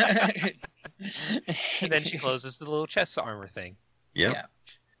 And then she closes the little chest armor thing. Yep. Yeah.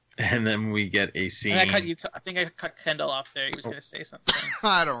 And then we get a scene. And I think I cut Kendall off there. He was going to say something.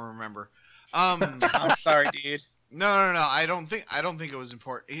 I don't remember. I'm sorry, dude. No. I don't think it was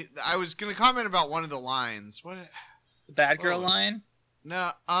important. I was going to comment about one of the lines. What? The bad girl line?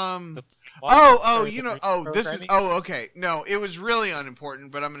 No. This is. Okay. No, it was really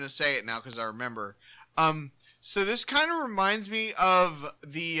unimportant, but I'm going to say it now because I remember. So this kind of reminds me of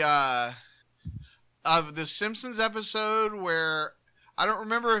the Simpsons episode where I don't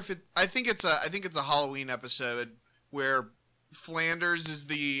remember if it. I think it's a Halloween episode where Flanders is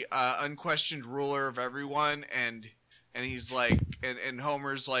the unquestioned ruler of everyone, and he's and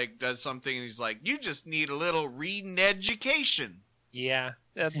Homer's does something, and he's like, "You just need a little reading education." Yeah,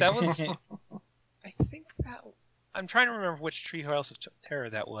 that was. I think that. I'm trying to remember which Treehouse of Terror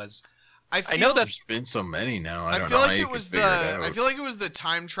that was. I know there's been so many now. I feel like it was the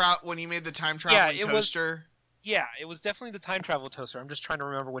time travel when he made the time traveling toaster. Yeah, it was definitely the time travel toaster. I'm just trying to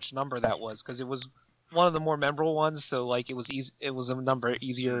remember which number that was because it was one of the more memorable ones. So it was easy. It was a number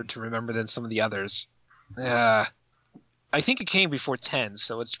easier to remember than some of the others. I think it came before 10,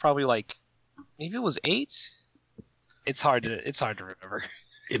 so it's probably maybe it was 8. It's hard to remember.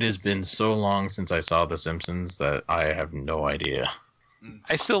 It has been so long since I saw The Simpsons that I have no idea.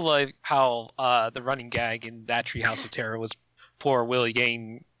 I still like how the running gag in that Treehouse of Terror was poor Willie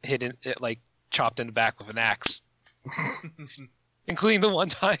getting chopped in the back with an axe, including the one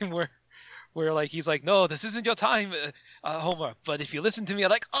time where like he's like, "No, this isn't your time, Homer. But if you listen to me," I'm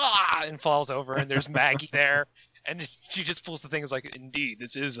like, "Ah!" and falls over, and there's Maggie there, and she just pulls the thing. Is like, "Indeed,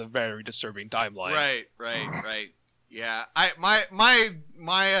 this is a very disturbing timeline." Right. Yeah,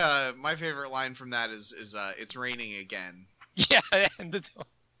 my favorite line from that is "It's raining again." Yeah, and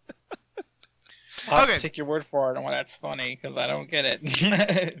I'll have Okay. to take your word for it on why that's funny, because I don't get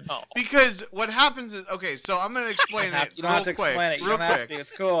it. oh, Because what happens is, okay, so I'm going to explain it You don't have to real quick. explain it. You Real don't have quick. to.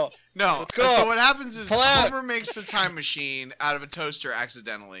 It's cool. No, It's cool. so what happens is Pull out. Homer makes a time machine out of a toaster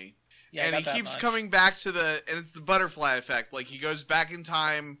accidentally. Yeah, And not he that keeps much. coming back to and it's the butterfly effect. Like, he goes back in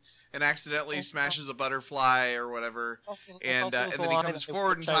time and accidentally smashes a butterfly or whatever, and then he comes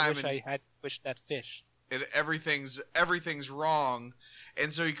forward in time and- I had wished that fish. and everything's wrong.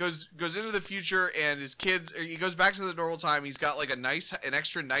 And so he goes into the future, and he goes back to the normal time. He's got like an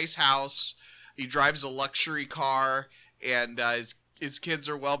extra nice house. He drives a luxury car, and his kids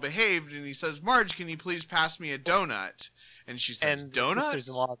are well behaved. And he says, "Marge, can you please pass me a donut?" And she says, And "Donut?"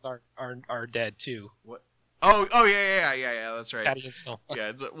 sisters-in-law are dead too. Oh yeah, that's right. Patty and Snow. Yeah,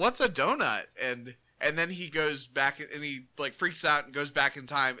 it's what's a donut? And then he goes back and he like freaks out and goes back in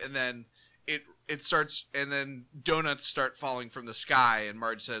time, and then it starts, and then donuts start falling from the sky, and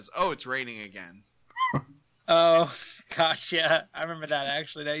Marge says, "Oh, it's raining again." Oh, gosh, yeah. I remember that,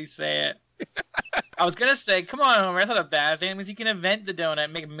 actually, now you say it. I was going to say, come on, Homer, that's not a bad thing. It means you can invent the donut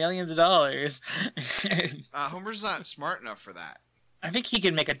and make millions of dollars. Homer's not smart enough for that. I think he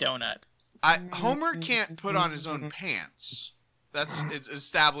can make a donut. Homer can't put on his own pants. It's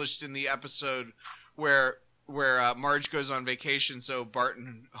established in the episode where Marge goes on vacation, so Bart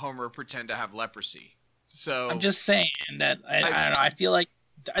and Homer pretend to have leprosy. So I'm just saying that, I don't know, I feel like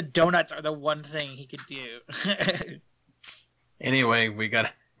donuts are the one thing he could do. Anyway, we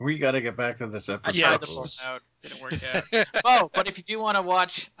gotta get back to this I episode. tried to pull it out. Didn't work out. Oh, but if you do want to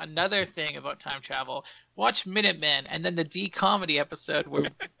watch another thing about time travel, watch Minutemen and then the D comedy episode where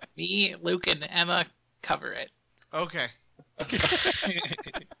me, Luke, and Emma cover it. okay.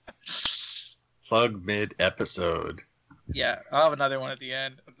 Plug mid episode. Yeah, I'll have another one at the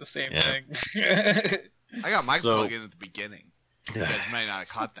end of the same Yeah. thing. I got my So- plug in at the beginning. You guys might not have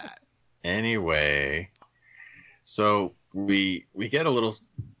caught that. Anyway, so we get a little.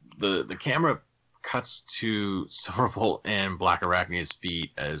 The camera cuts to Silverbolt and Black Arachnia's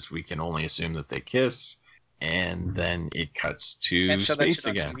feet as we can only assume that they kiss, and then it cuts to Can't show that space shit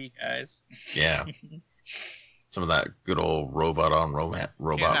on again. TV, guys. Yeah, some of that good old robot on robot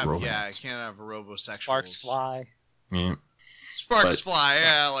Can't romance. have a robosexual. Sparks fly. Yeah. Sparks But- fly.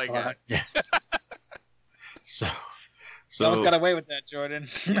 Yeah, I like it. So Someone's got away with that, Jordan.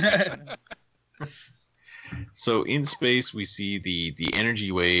 So in space, we see the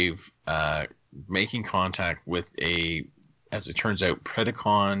energy wave making contact with as it turns out,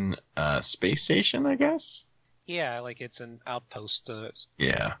 Predacon space station, I guess. Yeah, like it's an outpost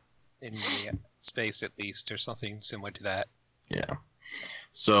Yeah, in the space at least, or something similar to that. yeah.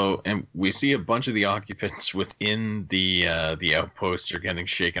 So, and we see a bunch of the occupants within the outpost are getting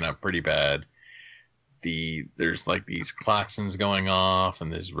shaken up pretty bad. There's like these klaxons going off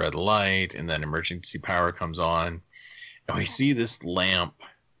and this red light, and then emergency power comes on, and we see this lamp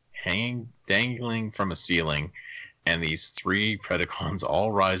dangling from a ceiling, and these 3 Predacons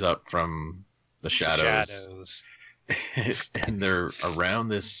all rise up from the shadows. And they're around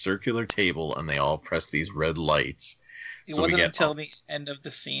this circular table, and they all press these red lights. It So we wasn't get- until the end of the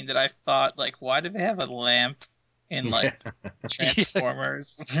scene that I thought, like, why do they have a lamp in, like,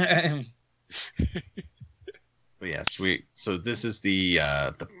 Transformers? But yes, so this is the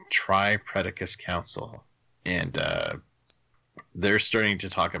Tri-Predicus Council, and they're starting to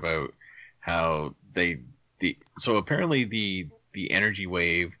talk about how so apparently the energy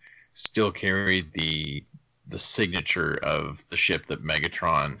wave still carried the signature of the ship that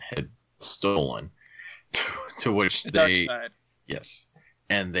Megatron had stolen, to which The dark they side. yes,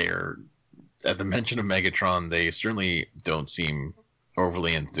 and they're at the mention of Megatron, they certainly don't seem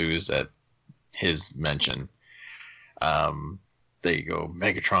overly enthused at his mention. They go,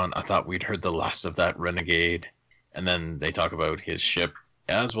 Megatron, I thought we'd heard the last of that renegade. And then they talk about his ship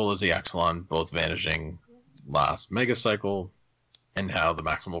as well as the Axelon both vanishing last megacycle, and how the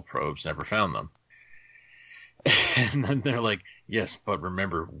Maximal probes never found them. And then they're like, yes, but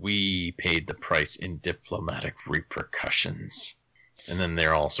remember, we paid the price in diplomatic repercussions. And then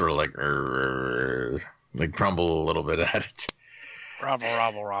they're all sort of like grumble a little bit at it.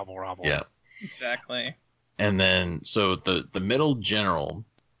 Robble. Yeah. Exactly. And then, so the middle general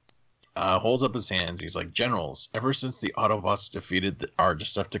holds up his hands. He's like, Generals, ever since the Autobots defeated our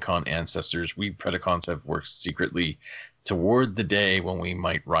Decepticon ancestors, we Predacons have worked secretly toward the day when we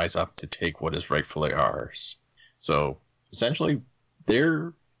might rise up to take what is rightfully ours. So, essentially,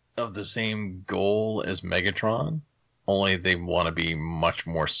 they're of the same goal as Megatron, only they want to be much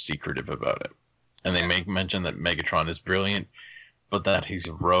more secretive about it. And they make mention that Megatron is brilliant, but that he's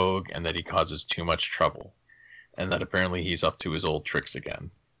a rogue and that he causes too much trouble. And that apparently he's up to his old tricks again.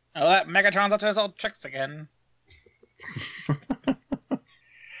 Oh, that Megatron's up to his old tricks again.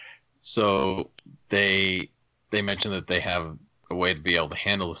 So they mention that they have a way to be able to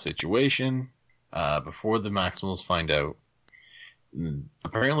handle the situation before the Maximals find out.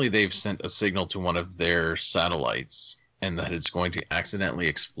 Apparently they've sent a signal to one of their satellites and that it's going to accidentally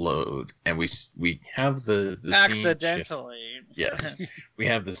explode. And we have the Accidentally. Scene shift. Yes. We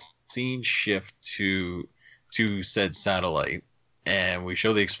have the scene shift to said satellite. And we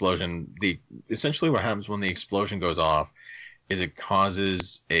show the explosion. Essentially what happens when the explosion goes off is it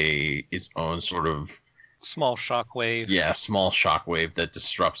causes its own sort of small shockwave. Yeah, small shockwave that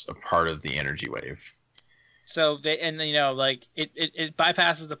disrupts a part of the energy wave. So it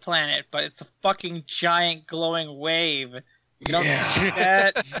bypasses the planet, but it's a fucking giant glowing wave. You don't see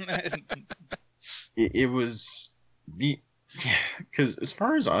that? It was because as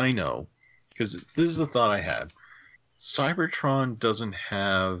far as I know, because this is the thought I had. Cybertron doesn't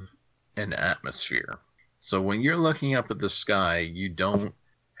have an atmosphere. So when you're looking up at the sky, you don't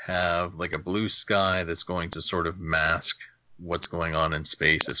have like a blue sky that's going to sort of mask what's going on in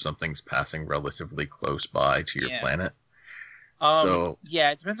space if something's passing relatively close by to your planet.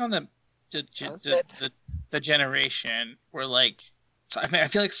 It depends on the generation. Where I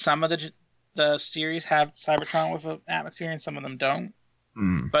feel like some of the series have Cybertron with an atmosphere and some of them don't.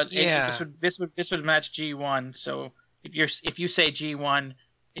 But this would match G1. So if you say G1,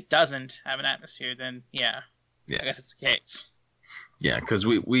 it doesn't have an atmosphere, then I guess it's the case. Yeah, because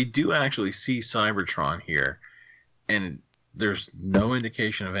we do actually see Cybertron here, and there's no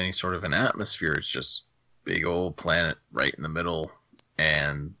indication of any sort of an atmosphere. It's just big old planet right in the middle,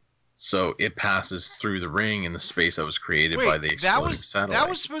 and so it passes through the ring in the space that was created by the exploding satellite. That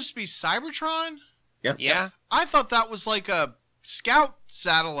was supposed to be Cybertron? Yep. Yeah. I thought that was like a scout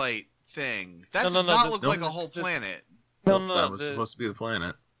satellite thing. That does not look like a whole planet. That was supposed to be the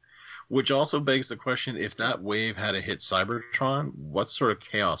planet. Which also begs the question, if that wave had hit Cybertron, what sort of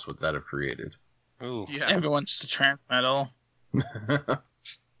chaos would that have created? Ooh. Yeah. Everyone's just transmetal.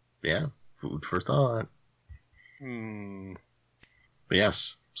 Yeah, food for thought. But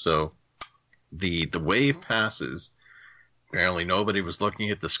yes, so the wave passes. Apparently nobody was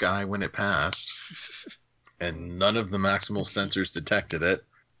looking at the sky when it passed. And none of the maximal sensors detected it,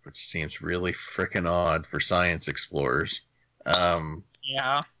 which seems really frickin' odd for science explorers.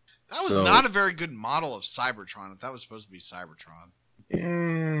 Yeah. That was not a very good model of Cybertron, if that was supposed to be Cybertron.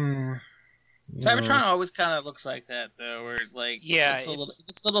 Cybertron always kind of looks like that, though, where it's a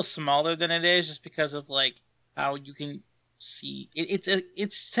little smaller than it is, just because of how you can see it's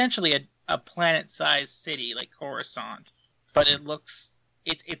essentially a planet-sized city like Coruscant, but it looks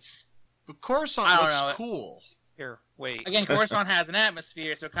But Coruscant looks cool. Here, wait. Again, Coruscant has an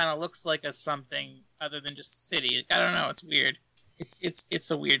atmosphere, so it kind of looks like a something other than just a city. I don't know. It's weird.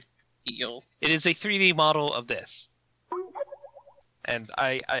 It's a weird deal. It is a 3D model of this, and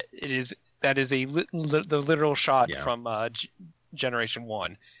that is the literal shot from Generation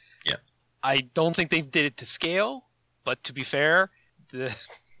 1. Yeah. I don't think they did it to scale, but to be fair, the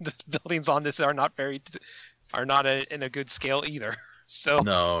buildings on this are not in a good scale either. So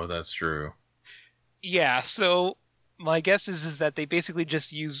no, that's true. Yeah, so my guess is that they basically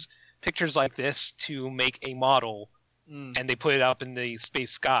just use pictures like this to make a model, and they put it up in the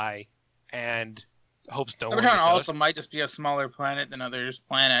space sky, and hopes no one. Cybertron also might just be a smaller planet than other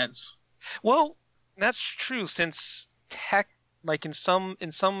planets. Well, that's true, since in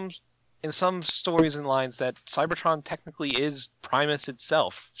some stories and lines that Cybertron technically is Primus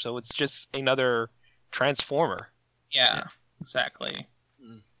itself, so it's just another transformer. Yeah. Exactly.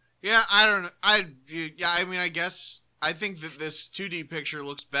 Yeah, I don't know. I guess I think that this 2D picture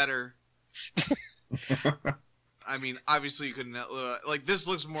looks better. I mean, obviously you couldn't this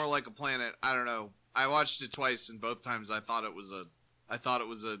looks more like a planet. I don't know. I watched it twice, and both times I thought it was a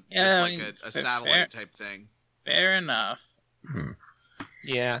satellite type thing. Fair enough.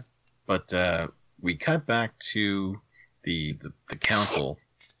 Yeah. But we cut back to the council,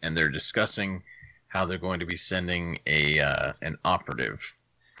 and they're discussing how they're going to be sending an operative,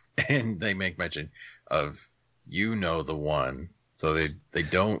 and they make mention of the one. So they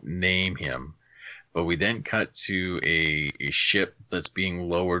don't name him, But we then cut to a ship that's being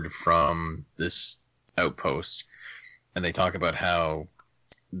lowered from this outpost, and they talk about how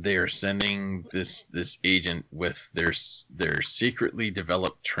they're sending this agent with their secretly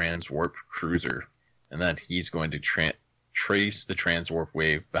developed transwarp cruiser, and that he's going to trace the transwarp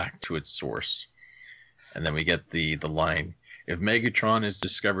wave back to its source. And then we get the line, if Megatron is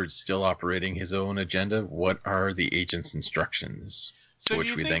discovered still operating his own agenda, what are the agent's instructions? So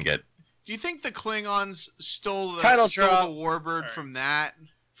Which we then get. Do you think the Klingons stole the Title stole drop. the Warbird from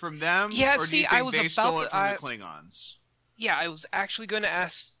them? Yeah, or do see, you think I was they about stole to- it from I- the Klingons? Yeah, I was actually going to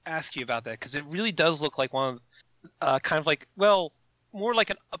ask you about that because it really does look like one of kind of like, well, more like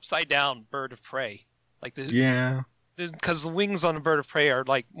an upside down bird of prey. Like the Yeah. because the wings on a bird of prey are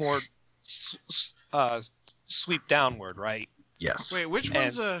like more sweep downward, right? Yes. Wait, which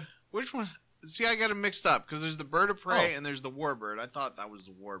one? See, I got them mixed up because there's the bird of prey and there's the Warbird. I thought that was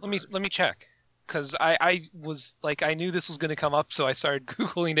the Warbird. Let me check because I was like I knew this was going to come up, so I started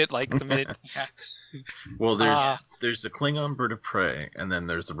googling it like the minute. Well, there's the Klingon bird of prey, and then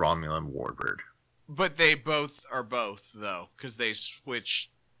there's the Romulan warbird. But they both are both though, because they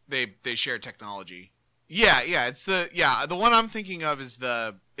switch. They share technology. Yeah. It's the one I'm thinking of is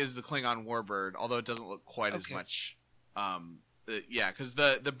the Klingon Warbird, although it doesn't look quite as much. Because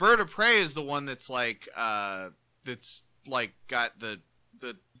the bird of prey is the one that's like got the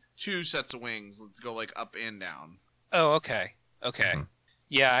two sets of wings that go like up and down. Oh, okay. Mhm.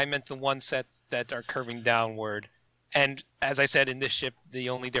 Yeah, I meant the one sets that are curving downward. And as I said, in this ship, the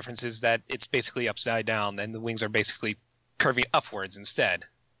only difference is that it's basically upside down, and the wings are basically curving upwards instead.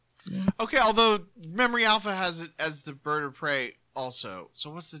 Okay, although Memory Alpha has it as the bird of prey also. So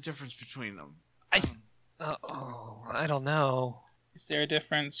what's the difference between them? I don't know. Is there a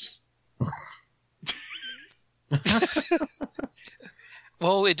difference?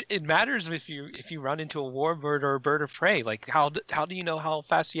 Well, it matters if you run into a warbird or a bird of prey. Like how do you know how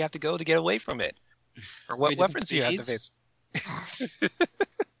fast you have to go to get away from it, or what Wait, weapons different you have to face? speeds?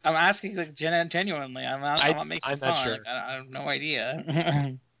 I'm asking like genuinely. I'm not making I'm fun. not sure. Like, I have no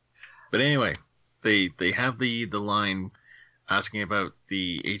idea. But anyway, they have the line asking about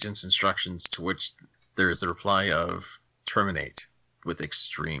the agent's instructions, to which there is the reply of terminate with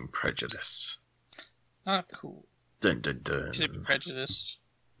extreme prejudice. Not cool. Dun dun dun. Should be prejudiced.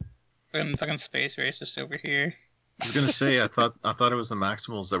 Fucking space racist over here. I was gonna say I thought it was the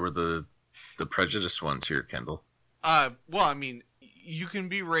Maximals that were the prejudiced ones here, Kendall. Well, I mean, you can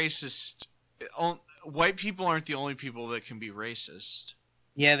be racist. White people aren't the only people that can be racist.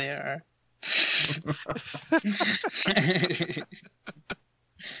 Yeah, they are.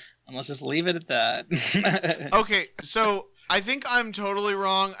 Let's just leave it at that. Okay, so I think I'm totally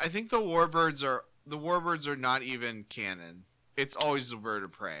wrong. I think the Warbirds are not even canon. It's always the bird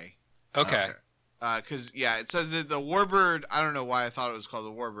of prey. Okay. Because it says that the Warbird. I don't know why I thought it was called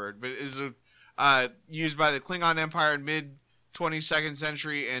the Warbird, but is used by the Klingon Empire in mid 22nd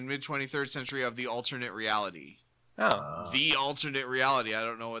century and mid 23rd century of the alternate reality. Oh. The alternate reality. I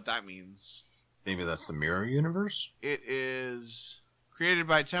don't know what that means. Maybe that's the mirror universe. It is created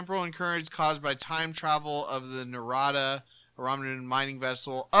by temporal incurrence caused by time travel of the Narada, a Romulan mining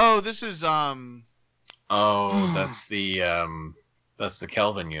vessel. Oh, this is Oh, that's the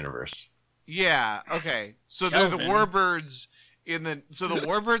Kelvin universe. Yeah. Okay. So they're the Kelvin. Warbirds in the. So the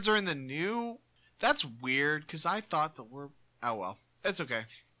Warbirds are in the new. That's weird because I thought the War. Oh well, it's okay.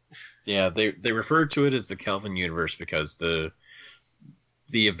 Yeah, they referred to it as the Kelvin universe because the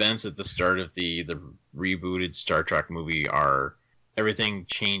events at the start of the rebooted Star Trek movie are everything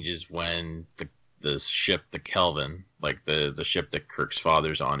changes when the ship, the Kelvin, like the ship that Kirk's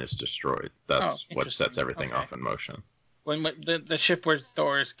father's on, is destroyed. That's what sets interesting. everything Okay. off in motion. when the ship where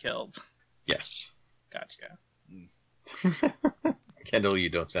Thor is killed. Yes. Gotcha. Kendall, you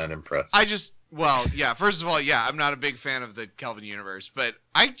don't sound impressed. First of all, I'm not a big fan of the Kelvin universe, but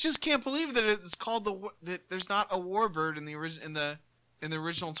I just can't believe that it's called that there's not a Warbird in the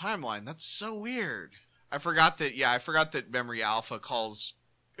original timeline. That's so weird. I forgot that Memory Alpha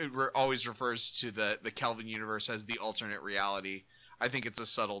always refers to the Kelvin universe as the alternate reality. I think it's a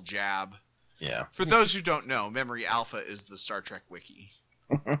subtle jab. Yeah. For those who don't know, Memory Alpha is the Star Trek wiki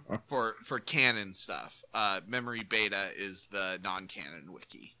for canon stuff. Memory Beta is the non-canon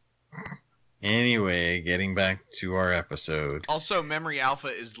wiki. Anyway, getting back to our episode. Also, Memory Alpha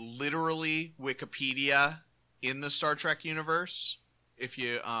is literally Wikipedia in the Star Trek universe. If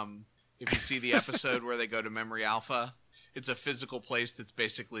you see the episode where they go to Memory Alpha, it's a physical place that's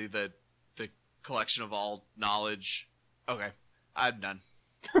basically the collection of all knowledge. Okay, I'm done.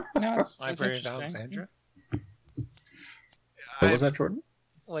 No, it's Library of interesting. Alexandria. What was that, Jordan?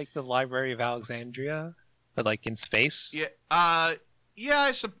 like the Library of Alexandria, but like in space? Yeah.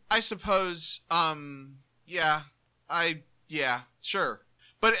 Yeah. I suppose. Yeah. Sure.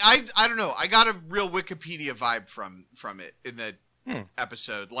 But I don't know. I got a real Wikipedia vibe from it in the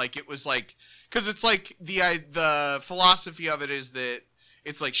episode. Like it was like, because it's like the philosophy of it is that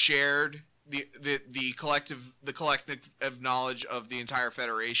it's like shared. The collective knowledge of the entire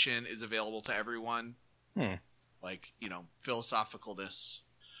Federation is available to everyone. Like, philosophicalness.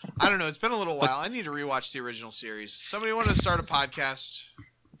 I don't know. It's been a little while. I need to rewatch the original series. Somebody want to start a podcast?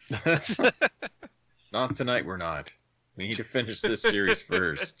 Not tonight. We're not. We need to finish this series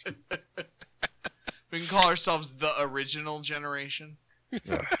first. We can call ourselves the original generation.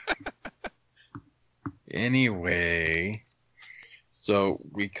 Anyway, so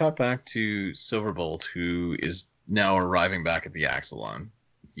we cut back to Silverbolt, who is now arriving back at the Axelon.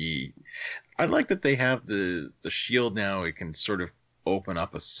 I like that they have the shield now. It can sort of open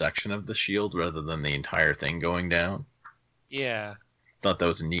up a section of the shield rather than the entire thing going down. Yeah. Thought that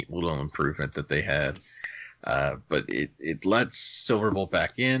was a neat little improvement that they had. But it lets Silverbolt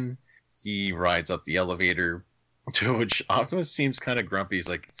back in. He rides up the elevator, to which Optimus seems kind of grumpy. He's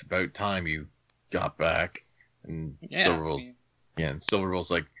like, "It's about time you got back." And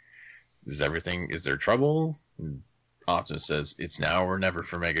Silverbolt's like, "Is there trouble?" And Optimus says, "It's now or never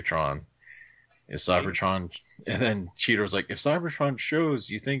for Megatron. If Cybertron," and then Cheetor's like, "If Cybertron shows,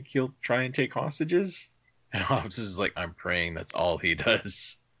 you think he'll try and take hostages?" And Optimus is like, "I'm praying that's all he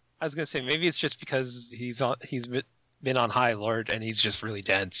does." I was gonna say maybe it's just because he's been on High Alert and he's just really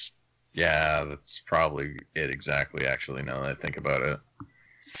dense. Yeah, that's probably it exactly, actually, now that I think about it.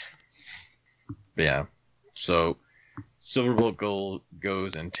 But yeah, so Silverbolt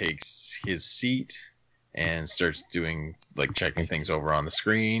goes and takes his seat and starts doing, like, checking things over on the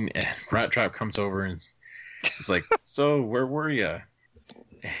screen, and Rat Trap comes over and it's like, "So, where were you?"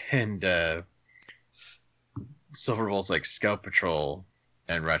 And Silverbolt's like, "Scout Patrol."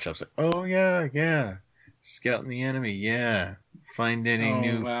 And Rat Trap's like, "Oh, yeah. Scouting the enemy, yeah. Find any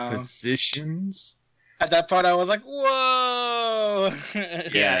new positions?" At that part, I was like, "Whoa!"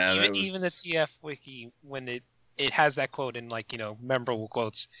 Yeah, even the TF wiki, when it has that quote in, like, memorable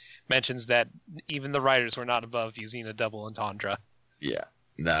quotes, mentions that even the writers were not above using a double entendre. Yeah,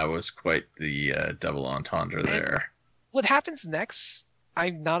 that was quite the double entendre there. What happens next,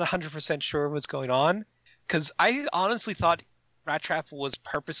 I'm not 100% sure what's going on, because I honestly thought Rat Trap was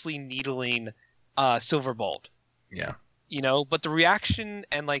purposely needling Silverbolt. Yeah. But the reaction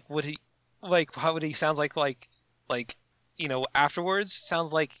and how he sounds like afterwards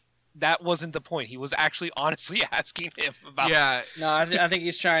sounds like that wasn't the point. He was actually honestly asking him about. Yeah. No, I think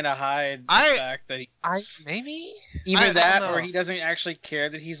he's trying to hide the fact that maybe either that or he doesn't actually care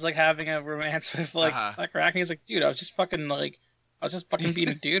that he's like having a romance with like Rack. He's like, "Dude, I was just fucking being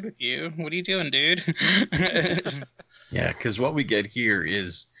a dude with you. What are you doing, dude?" Yeah, because what we get here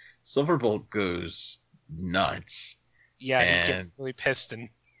is Silverbolt goes nuts. Yeah, he gets really pissed and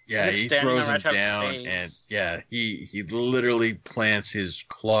he throws him down, and he literally plants his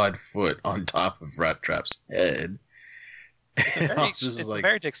clawed foot on top of Rat Trap's head. It's a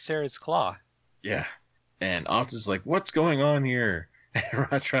very dexterous claw. Yeah, and Optimus is like, "What's going on here?" And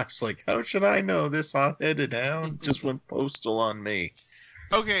Rat Trap's like, "How should I know? This hot-headed hound just went postal on me."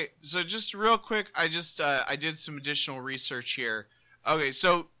 Okay, so just real quick, I did some additional research here. Okay,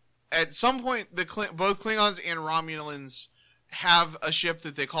 so at some point, both Klingons and Romulans have a ship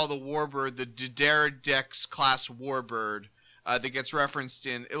that they call the Warbird, the D'Deridex class Warbird, that gets referenced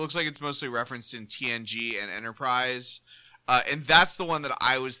in. It looks like it's mostly referenced in TNG and Enterprise, and that's the one that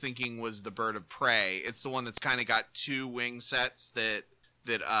I was thinking was the Bird of Prey. It's the one that's kind of got two wing sets that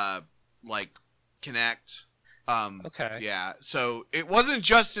connect. Okay. Yeah. So it wasn't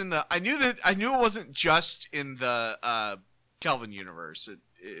just in the. I knew it wasn't just in the Kelvin universe.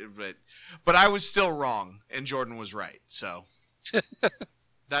 But I was still wrong, and Jordan was right. So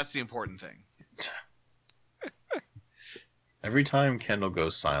that's the important thing. Every time Kendall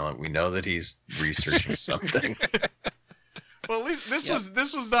goes silent, we know that he's researching something. Well, at least this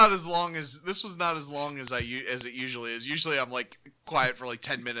was not as long as it usually is. Usually, I'm like quiet for like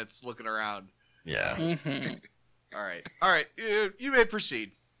 10 minutes looking around. Yeah. Mm-hmm. All right. You may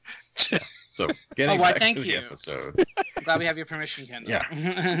proceed. So, getting back thank to the you. episode. I'm glad we have your permission, Kendall.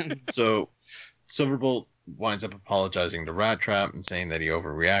 Yeah. So, Silverbolt winds up apologizing to Rat Trap and saying that he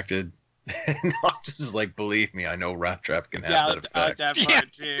overreacted. And Optimus is like, "Believe me, I know Rat Trap can have that effect." I like that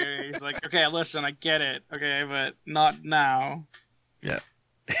part too. He's like, "Okay, listen, I get it. Okay, but not now." Yeah.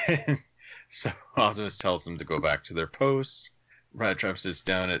 So Optimus tells them to go back to their post. Rat Trap sits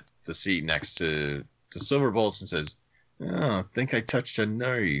down at the seat next to Silverbolt and says, Oh, I think I touched a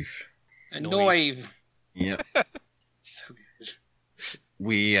nerve. A Noive. Yep. So good.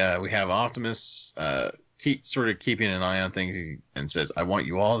 We have Optimus keeping an eye on things and says, "I want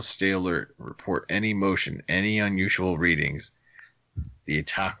you all to stay alert. Report any motion, any unusual readings. The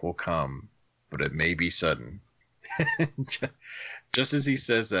attack will come, but it may be sudden." Just as he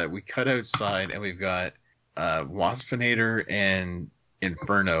says that, we cut outside and we've got Waspinator and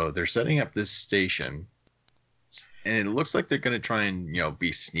Inferno. They're setting up this station, and it looks like they're going to try and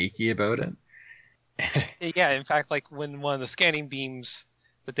be sneaky about it. Yeah, in fact, like when one of the scanning beams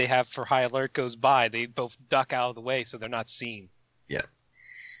that they have for high alert goes by, they both duck out of the way so they're not seen. Yeah.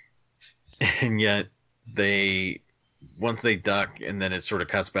 And yet once they duck, and then it sort of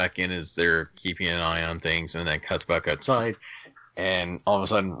cuts back in as they're keeping an eye on things, and then it cuts back outside, and all of a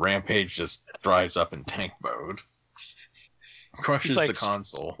sudden Rampage just drives up in tank mode, crushes like, the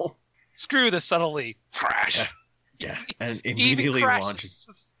console. Screw this subtly. Crash. Yeah, and He immediately even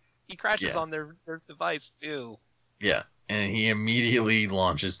launches. He crashes Yeah. on their device too. Yeah, and he immediately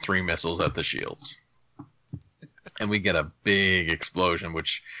launches 3 missiles at the shields. And we get a big explosion,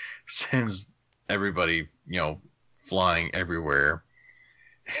 which sends everybody, flying everywhere.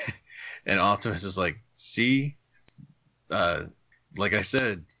 And Optimus is like, see? Like I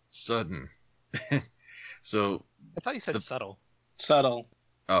said, sudden. So, I thought you said subtle. Subtle.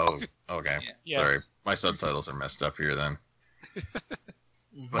 oh, okay. Yeah. Sorry. My subtitles are messed up here then.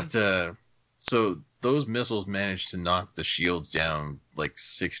 Mhm. But, so those missiles managed to knock the shields down like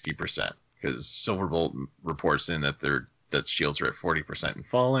 60%, because Silverbolt reports in that shields are at 40% and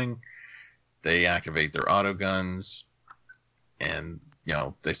falling. They activate their auto guns, and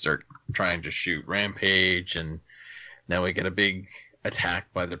they start trying to shoot Rampage, and now we get a big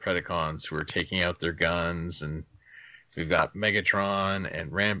attack by the Predacons who are taking out their guns, and we've got Megatron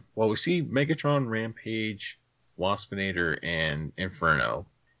and we see Megatron, Rampage, Waspinator, and Inferno.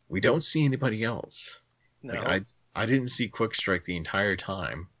 We don't see anybody else. No. Like, I didn't see Quick Strike the entire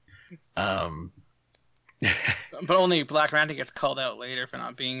time. But only Black Manta gets called out later for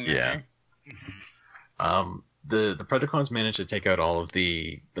not being there. The Predacons managed to take out all of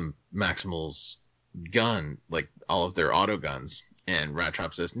the Maximal's gun, like all of their auto guns. And Rat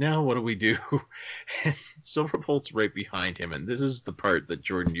Trap says, "Now what do we do?" And Silverbolt's right behind him, and this is the part that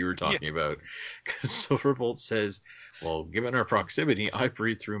Jordan you were talking about, because Silverbolt says, "Well, given our proximity, I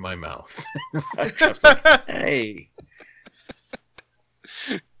breathe through my mouth." Rat Trap's like, "Hey."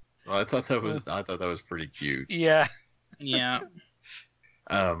 Well, I thought that was pretty cute. Yeah. Yeah.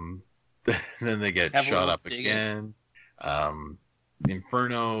 Then they get Have a shot little up dig again.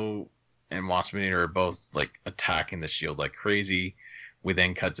 Inferno and Waspinator are both like attacking the shield like crazy. We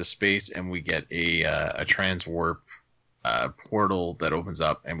then cut to space and we get a transwarp portal that opens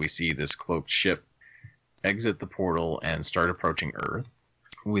up, and we see this cloaked ship exit the portal and start approaching Earth.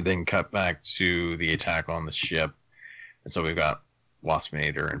 We then cut back to the attack on the ship, and so we've got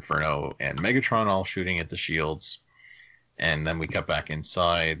Waspinator, Inferno, and Megatron all shooting at the shields. And then we cut back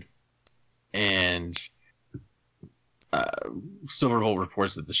inside, and Silverbolt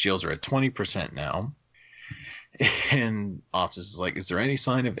reports that the shields are at 20% now. And Optus is like, "Is there any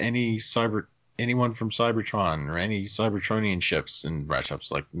sign of anyone from Cybertron or any Cybertronian ships?" And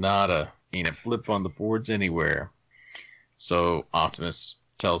Ratchet's like, "Nada. Ain't a blip on the boards anywhere." So Optimus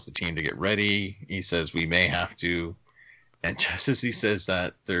tells the team to get ready. He says, "We may have to." And just as he says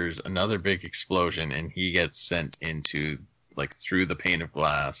that, there's another big explosion, and he gets sent into, like, through the pane of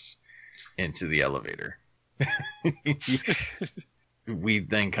glass into the elevator. We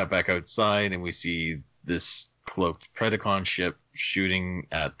then cut back outside, and we see this cloaked Predacon ship shooting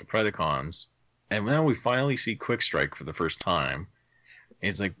at the Predacons. And now we finally see Quick Strike for the first time.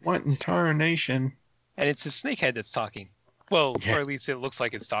 He's like, "What in tarnation?" And it's the Snakehead that's talking. Well, Yeah. or at least it looks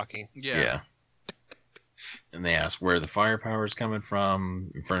like it's talking. Yeah. And they ask where the firepower is coming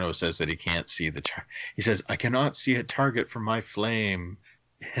from. Inferno says that he can't see he says, "I cannot see a target from my flame."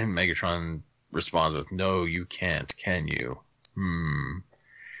 And Megatron responds with, "No, you can't, can you?"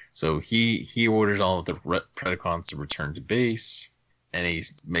 So he orders all of the Predacons to return to base, and he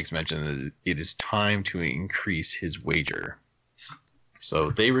makes mention that it is time to increase his wager.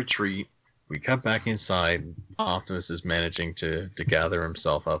 So they retreat. We cut back inside. Optimus is managing to gather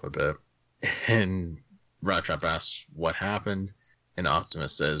himself up a bit. And Rat Trap asks what happened, and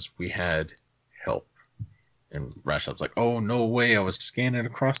Optimus says, "We had help." And Rat Trap's like, "Oh, no way, I was scanning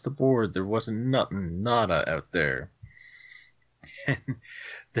across the board. There wasn't nothing, nada out there." And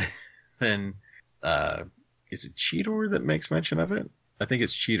then, is it Cheetor that makes mention of it? I think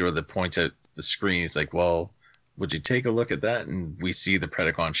it's Cheetor that points at the screen. He's like, "Well, would you take a look at that?" And we see the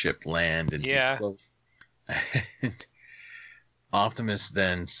Predacon ship land and Yeah. deploy. And Optimus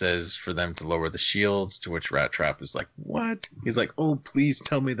then says for them to lower the shields, to which Rat Trap is like, what? He's like, oh, please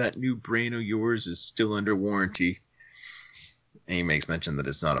tell me that new brain of yours is still under warranty. And he makes mention that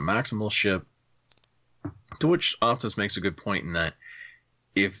it's not a Maximal ship, to which Optimus makes a good point in that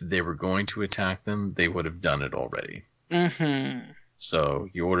if they were going to attack them, they would have done it already. Mm-hmm. So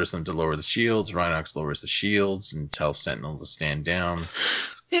he orders them to lower the shields. Rhinox lowers the shields and tells Sentinel to stand down.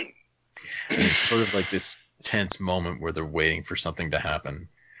 And it's sort of like this tense moment where they're waiting for something to happen.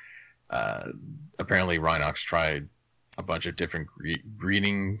 Apparently Rhinox tried a bunch of different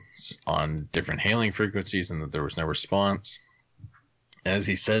greetings on different hailing frequencies and that there was no response. As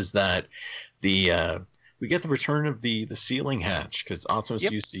he says that, we get the return of the sealing hatch, because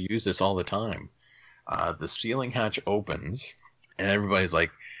Optimus used to use this all the time. The sealing hatch opens and everybody's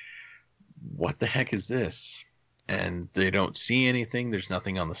like, what the heck is this? And they don't see anything. There's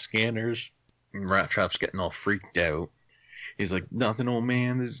nothing on the scanners. Rat Trap's getting all freaked out. He's like, nothing, old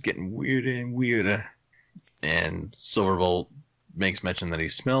man. This is getting weirder and weirder. And Silverbolt makes mention that he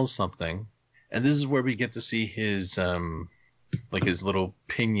smells something. And this is where we get to see his, his little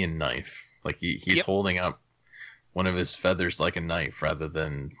pinion knife. Like he's holding up one of his feathers like a knife rather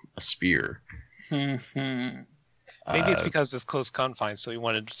than a spear. Mm-hmm. Maybe it's because it's close confines, so he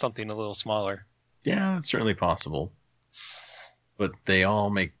wanted something a little smaller. Yeah, that's certainly possible. But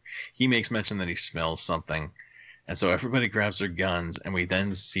he makes mention that he smells something. And so everybody grabs their guns, and we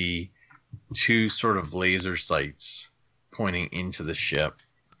then see two sort of laser sights pointing into the ship.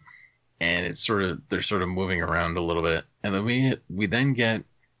 And they're sort of moving around a little bit. And then we then get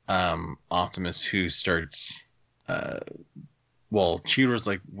Optimus, who starts Cheetor's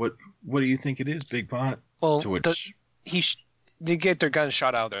like, what do you think it is, Big Bot? Well, to which they get their guns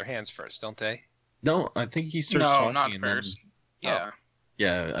shot out of their hands first, don't they? No, I think he starts talking. Not and first. Yeah.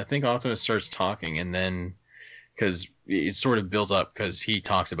 Yeah, I think Optimus starts talking, and then because it sort of builds up, because he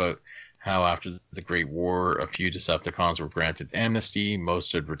talks about how after the Great War, a few Decepticons were granted amnesty,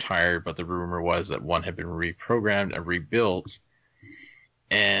 most had retired, but the rumor was that one had been reprogrammed and rebuilt,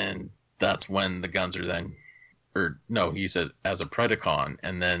 and that's when the guns are then, he says as a Predacon,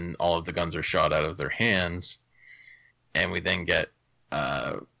 and then all of the guns are shot out of their hands, and we then get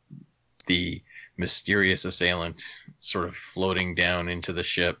the mysterious assailant sort of floating down into the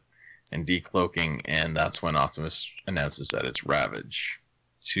ship and decloaking, and that's when Optimus announces that it's Ravage.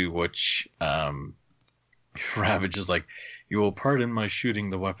 To which Ravage is like, you will pardon my shooting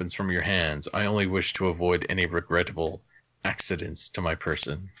the weapons from your hands. I only wish to avoid any regrettable accidents to my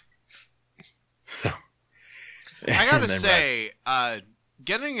person. I gotta say,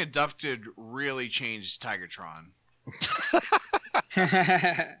 getting abducted really changed Tigertron.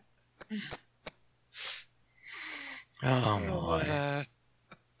 Oh boy.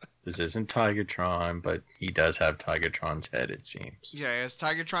 This isn't Tigertron, but he does have Tigertron's head, it seems. Yeah, he has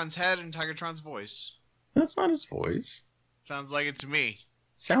Tigertron's head and Tigertron's voice. That's not his voice. Sounds like it to me.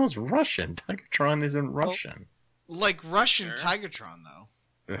 Sounds Russian. Tigertron isn't Russian. Like Russian Tigertron,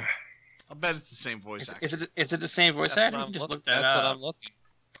 though. I'll bet it's the same voice actor. Is it the same voice actor? You just looked that up. That's what I'm looking.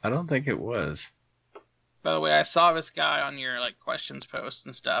 I don't think it was. By the way, I saw this guy on your questions post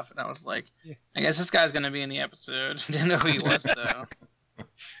and stuff, and I was like, I guess this guy's gonna be in the episode. Didn't know who he was though.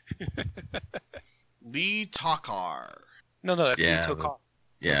 Lee Tokar. No, that's Lee Yeah, Tokar.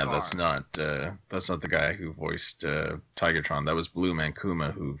 Yeah, Tokar. that's not the guy who voiced Tigertron. That was Blue Man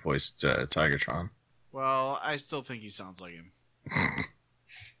Kuma who voiced Tigertron. Well, I still think he sounds like him.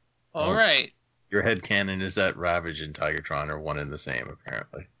 All right. Your headcanon is that Ravage and Tigertron are one and the same,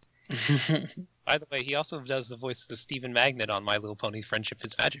 apparently. By the way, he also does the voice of Stephen Magnet on My Little Pony: Friendship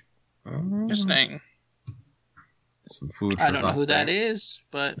is Magic. Interesting. Some food for I don't know who that day. is,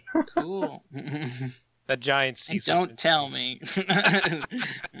 but cool. That giant sea Don't tell me.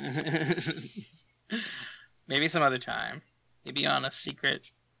 Maybe some other time. Maybe on a secret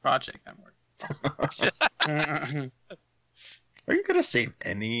project I'm working on. Are you gonna save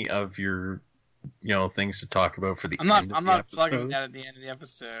any of your, things to talk about for the I'm end not of the episode? plugging that at the end of the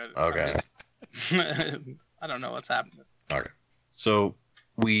episode. Okay. I don't know what's happening. Okay. So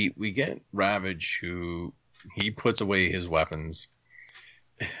we get Ravage, who he puts away his weapons.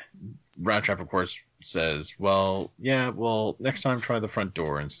 Rat Trap, of course, says, next time try the front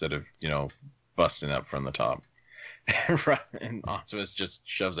door instead of, busting up from the top. And Optimus just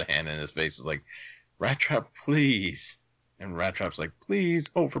shoves a hand in his face, is like, Rat Trap, please. And Rat Trap's like, please,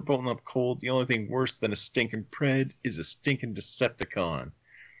 for pulling up cold. The only thing worse than a stinking pred is a stinking Decepticon.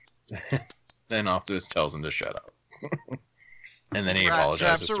 Then Optimus tells him to shut up. And then he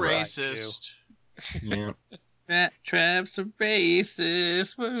apologizes to Rat Rat. Trap's a racist. Yeah. Rat Trap's a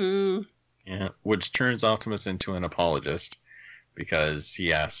racist. Woo. Yeah, which turns Optimus into an apologist, because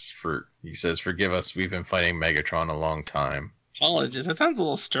he says, "Forgive us, we've been fighting Megatron a long time." Apologies. That sounds a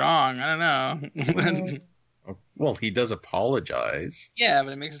little strong. I don't know. Well, he does apologize. Yeah,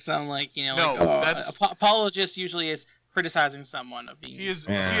 but it makes it sound like, you know, No, that's- apologist usually is criticizing someone of being. He is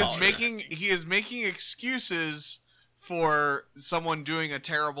apologizing. making excuses for someone doing a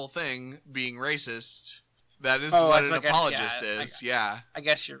terrible thing, being racist. That is what an apologist is. Yeah. I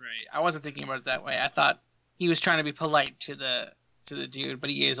guess you're right. I wasn't thinking about it that way. I thought he was trying to be polite to the dude, but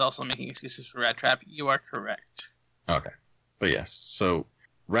he is also making excuses for Rat Trap. You are correct. Okay. But yes, so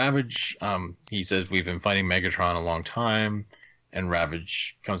Ravage, he says, "We've been fighting Megatron a long time," and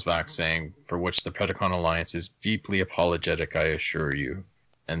Ravage comes back saying, "For which the Predacon Alliance is deeply apologetic, I assure you.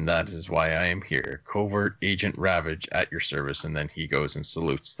 And that is why I am here. Covert Agent Ravage at your service," and then he goes and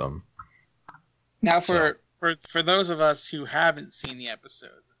salutes them. Now, for those of us who haven't seen the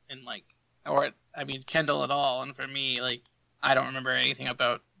episode, and Kendall at all, and for me, like, I don't remember anything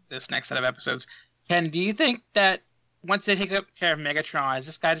about this next set of episodes. Ken, do you think that once they take care of Megatron, is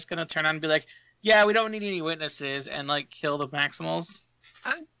this guy just going to turn on and be like, "Yeah, we don't need any witnesses," and like kill the Maximals?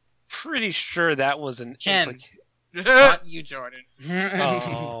 I'm pretty sure that was an Ken. Not you, Jordan.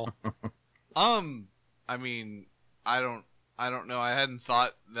 Oh. I mean, I don't know. I hadn't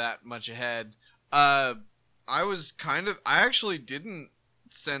thought that much ahead. I actually didn't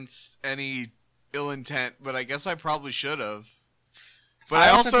sense any ill intent, but I guess I probably should have. But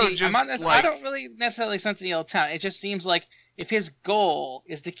I don't really necessarily sense any ill intent. It just seems like if his goal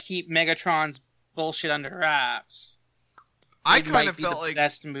is to keep Megatron's bullshit under wraps, I kind of felt like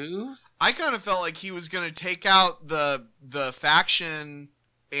best move. I kind of felt like he was going to take out the faction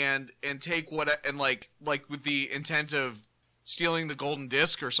and take like with the intent of stealing the golden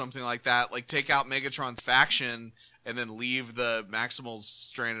disc or something like that. Like take out Megatron's faction and then leave the Maximals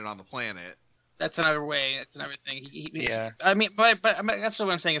stranded on the planet. That's another way. That's another thing. Yeah. I mean, but that's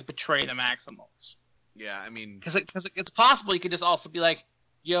what I'm saying is betray the Maximals. Yeah, I mean, because it's possible you could just also be like,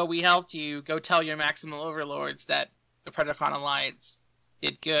 "Yo, we helped you. Go tell your Maximal overlords that the Predacon Alliance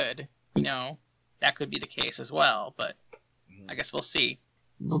did good." You know, that could be the case as well. But I guess we'll see.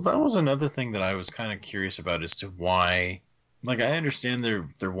 Well, that was another thing that I was kind of curious about as to why. Like, I understand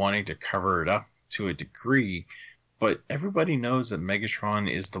they're wanting to cover it up to a degree. But everybody knows that Megatron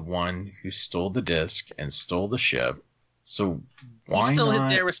is the one who stole the disc and stole the ship. So why he still not?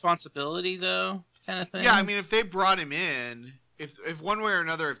 hit their responsibility, though, kind of thing. Yeah, I mean, if they brought him in, if one way or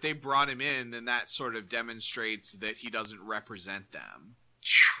another, if they brought him in, then that sort of demonstrates that he doesn't represent them.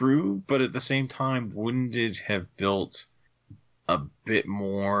 True, but at the same time, wouldn't it have built a bit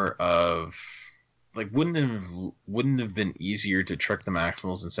more of, like, wouldn't it have been easier to trick the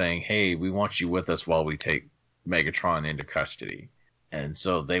Maximals and saying, "Hey, we want you with us while we take Megatron into custody," and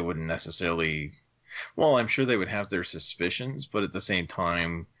so they wouldn't necessarily. Well, I'm sure they would have their suspicions, but at the same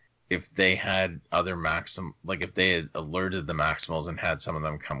time, if they had other if they had alerted the Maximals and had some of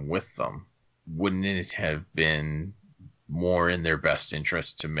them come with them, wouldn't it have been more in their best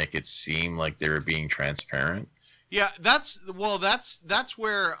interest to make it seem like they were being transparent? Yeah, that's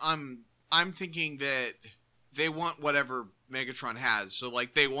where I'm thinking that they want whatever Megatron has. So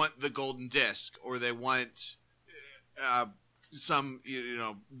like they want the golden disc, or they want some,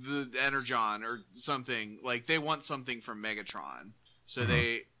 the Energon or something. Like they want something from Megatron. So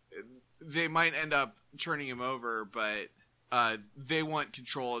they might end up turning him over, but they want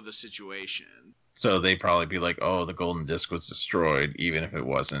control of the situation. So they'd probably be like, "Oh, the golden disc was destroyed, even if it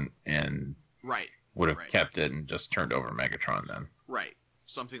wasn't," and would have kept it and just turned over Megatron then. Right.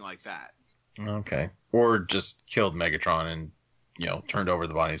 Something like that. Okay. Or just killed Megatron and, turned over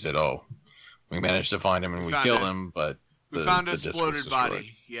the body and said, "Oh, we managed to find him and we killed him, but we found an exploded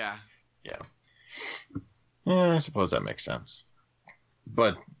body." Yeah. Yeah. I suppose that makes sense.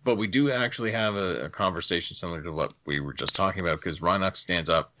 But we do actually have a conversation similar to what we were just talking about, because Rhinox stands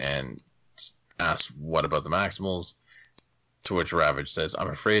up and asks, "What about the Maximals?" To which Ravage says, "I'm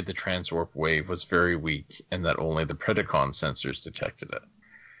afraid the transwarp wave was very weak and that only the Predacon sensors detected it."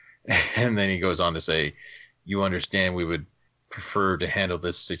 And then he goes on to say, "You understand we would prefer to handle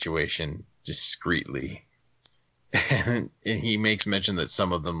this situation discreetly." And he makes mention that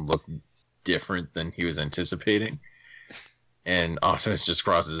some of them look different than he was anticipating. And Optimus just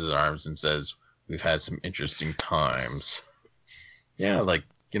crosses his arms and says, "We've had some interesting times." Yeah, like,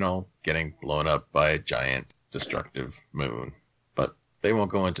 getting blown up by a giant destructive moon. But they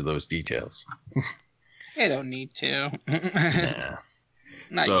won't go into those details. They don't need to. Yeah.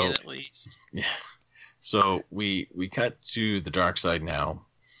 Not yet, at least. Yeah. So we cut to the dark side now,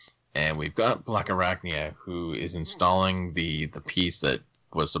 and we've got Black Arachnia, who is installing the piece that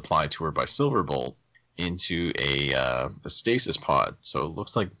was supplied to her by Silverbolt into a stasis pod. So it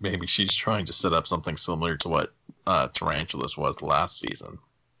looks like maybe she's trying to set up something similar to what Tarantulas was last season.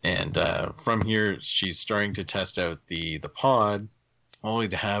 And from here, she's starting to test out the pod, only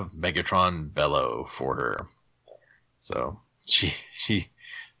to have Megatron bellow for her. So she's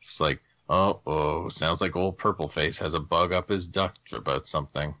like, oh, sounds like old Purple Face has a bug up his duct about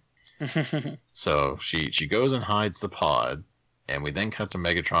something. So she goes and hides the pod, and we then cut to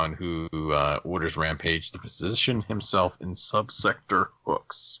Megatron, who orders Rampage to position himself in subsector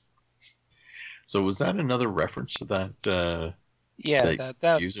hooks. So was that another reference to that? That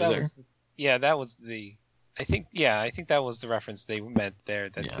user that there? was that was the I think that was the reference they meant there.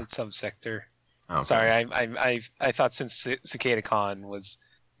 That Yeah. the subsector. Okay. Sorry, I thought since Cicada Con was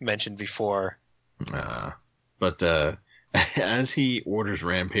mentioned before. But as he orders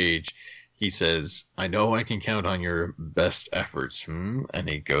Rampage, he says, "I know I can count on your best efforts." And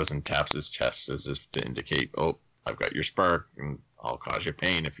he goes and taps his chest as if to indicate, "Oh, I've got your spark, and I'll cause you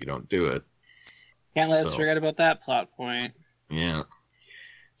pain if you don't do it." Can't let us So- forget about that plot point. Yeah.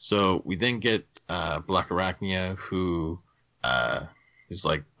 So we then get Black Arachnia, who is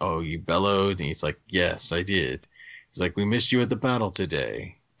like, "Oh, you bellowed?" And he's like, "Yes, I did." He's like, "We missed you at the battle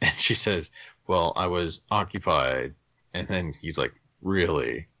today." And she says, "Well, I was occupied." And then he's like,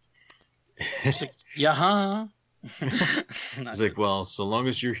 "Really?" Yeah, huh? He's like, "Well, so long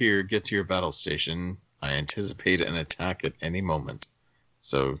as you're here, get to your battle station. I anticipate an attack at any moment."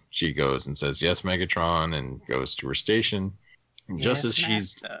 So she goes and says, "Yes, Megatron," and goes to her station. And just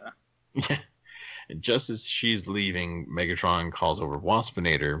as she's leaving, Megatron calls over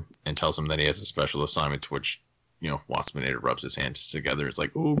Waspinator and tells him that he has a special assignment, to which, Waspinator rubs his hands together. It's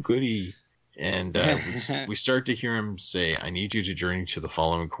like, "Oh, goody." And we start to hear him say, "I need you to journey to the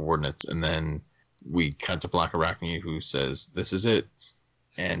following coordinates." And then we cut to Black Arachne, who says, "This is it."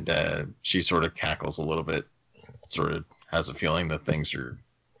 And she sort of cackles a little bit, sort of has a feeling that things are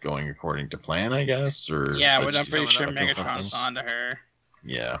going according to plan, I guess. Or Yeah, that but I'm she's pretty sure expecting Megatron's something. onto her.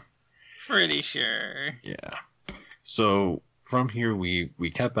 Yeah. Pretty sure. Yeah. So from here, we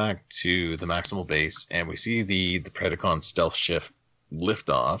cut back to the Maximal base, and we see the Predacon stealth ship lift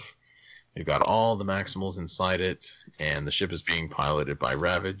off. We've got all the Maximals inside it, and the ship is being piloted by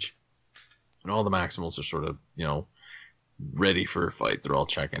Ravage. And all the Maximals are sort of, ready for a fight. They're all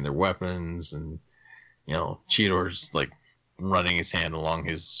checking their weapons, and, Cheetor's like running his hand along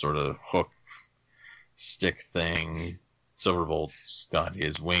his sort of hook stick thing. Silverbolt's got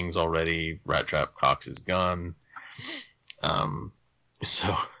his wings already. Rat Trap cocks his gun.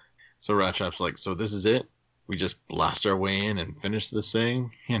 So Rat Trap's like, "So this is it? We just blast our way in and finish this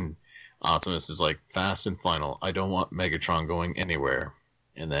thing?" And Optimus is like, "Fast and final. I don't want Megatron going anywhere."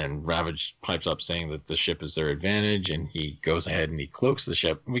 And then Ravage pipes up saying that the ship is their advantage, and he goes ahead and he cloaks the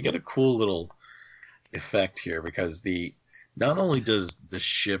ship. And we get a cool little effect here, because not only does the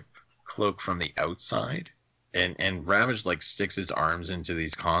ship cloak from the outside, and Ravage like sticks his arms into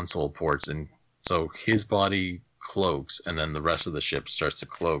these console ports, and so his body cloaks, and then the rest of the ship starts to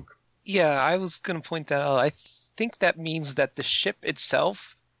cloak. Yeah, I was going to point that out. I think that means that the ship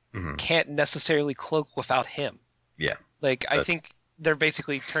itself Mhm. can't necessarily cloak without him. Yeah. Like, I That's- think they're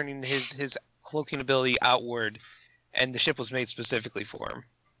basically turning his cloaking ability outward, and the ship was made specifically for him.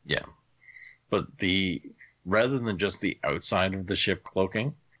 Yeah. But rather than just the outside of the ship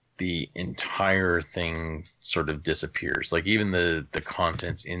cloaking, the entire thing sort of disappears. Like even the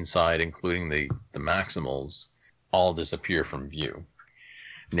contents inside, including the Maximals, all disappear from view.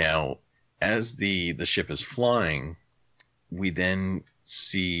 Now, as the ship is flying, we then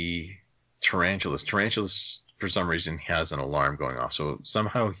see Tarantulas. Tarantulas, for some reason, has an alarm going off. So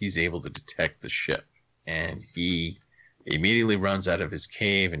somehow he's able to detect the ship. And he immediately runs out of his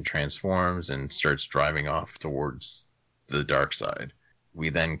cave and transforms and starts driving off towards the dark side. We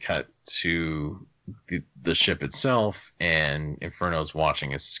then cut to the ship itself, and Inferno's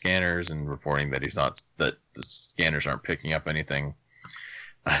watching his scanners and reporting that that the scanners aren't picking up anything.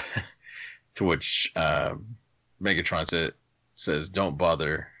 To which Megatron says, "Don't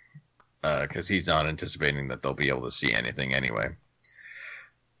bother," because he's not anticipating that they'll be able to see anything anyway.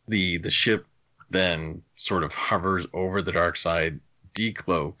 The ship then sort of hovers over the dark side,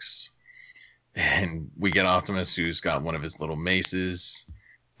 decloaks, and we get Optimus, who's got one of his little maces,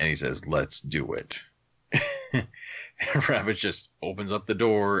 and he says, "Let's do it." And Ravage just opens up the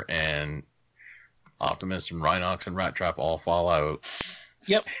door, and Optimus and Rhinox and Rat Trap all fall out.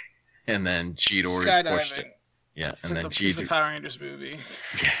 Yep. And then Cheetor is pushed. Skydiving. Yeah, It's and then the Cheetor. Power Rangers movie.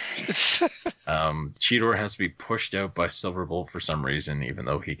 Cheetor has to be pushed out by Silverbolt for some reason, even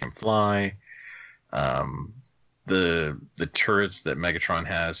though he can fly. the turrets that Megatron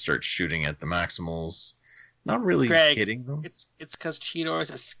has start shooting at the Maximals, not really Greg, hitting them. It's because Cheetor is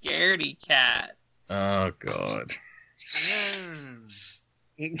a scaredy cat. Oh god.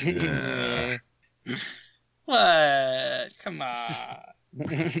 Yeah. What? Come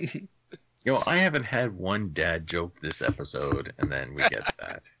on. I haven't had one dad joke this episode, and then we get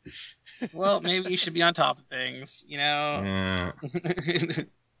that. Well, maybe you should be on top of things, you know?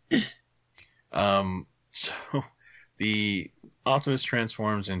 So the Optimus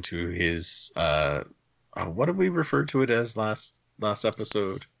transforms into his what did we refer to it as last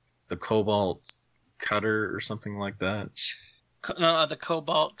episode? The Cobalt Cutter or something like that. No, the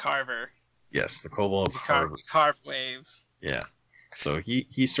Cobalt Carver. Yes, the Cobalt Carver. Carve waves. Yeah. So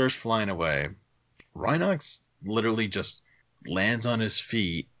he starts flying away. Rhinox literally just lands on his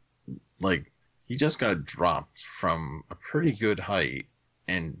feet, like he just got dropped from a pretty good height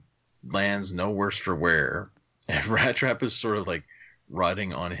and lands no worse for wear. And Rat Trap is sort of like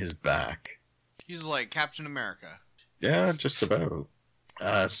riding on his back. He's like Captain America. Yeah, just about.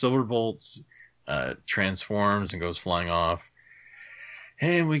 Silverbolt transforms and goes flying off.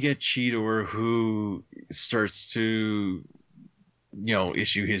 And we get Cheetor, who starts to,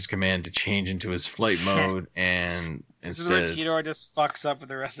 issue his command to change into his flight mode, and This is where instead, Cheetor just fucks up with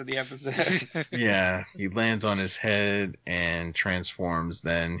the rest of the episode. yeah, he lands on his head and transforms.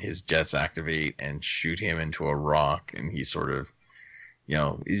 Then his jets activate and shoot him into a rock, and he sort of,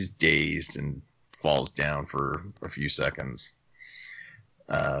 is dazed and falls down for a few seconds.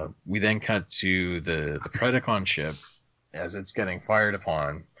 We then cut to the Predacon ship as it's getting fired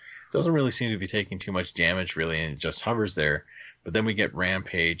upon. Doesn't really seem to be taking too much damage, really, and it just hovers there. But then we get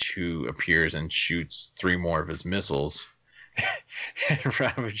Rampage, who appears and shoots 3 more of his missiles. And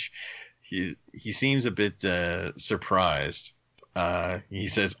Ravage, he seems a bit surprised. He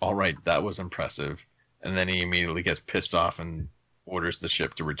says, "All right, that was impressive," and then he immediately gets pissed off and orders the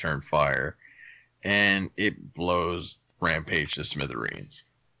ship to return fire, and it blows Rampage to smithereens.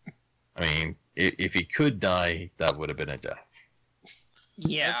 I mean, if he could die, that would have been a death.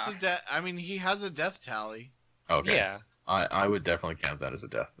 Yeah. That's he has a death tally. Okay. Yeah. I would definitely count that as a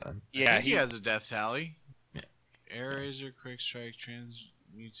death then. I Yeah, think he has a death tally. Yeah. Air Razor, Quick Strike,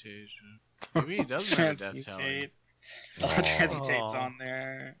 Transmutation. Maybe he doesn't have a death tally. Transmutate. Oh, Transmutate's on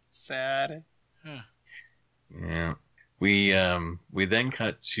there. Sad. Huh. Yeah. We then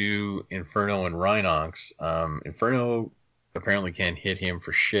cut to Inferno and Rhinox. Inferno apparently can't hit him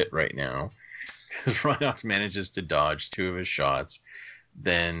for shit right now, because Rhinox manages to dodge 2 of his shots.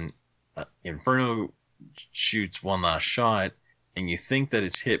 Then Inferno shoots one last shot, and you think that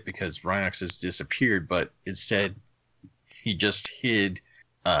it's hit because Rhinox has disappeared, but instead he just hid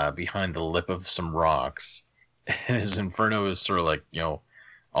behind the lip of some rocks. And as Inferno is sort of like,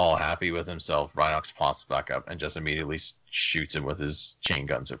 all happy with himself, Rhinox pops back up and just immediately shoots him with his chain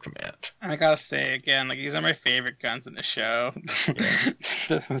guns of command. I gotta say again, these are my favorite guns in the show.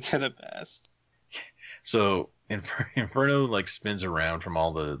 They're the best. So Inferno spins around from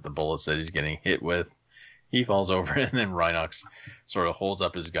all the bullets that he's getting hit with. He falls over, and then Rhinox sort of holds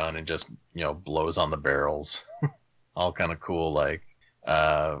up his gun and just blows on the barrels. All kind of cool.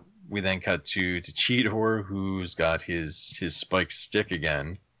 We then cut to Cheetor, who's got his spiked stick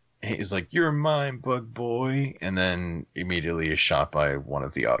again. He's like, "You're mine, Bug Boy," and then immediately is shot by one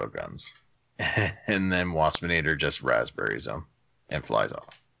of the autoguns. And then Waspinator just raspberries him and flies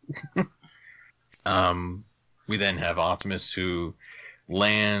off. We then have Optimus, who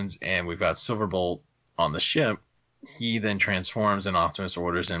lands, and we've got Silverbolt on the ship. He then transforms, and Optimus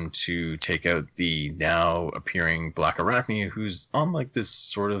orders him to take out the now appearing Black Arachnia, who's on this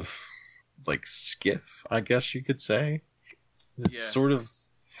sort of skiff, I guess you could say. It's sort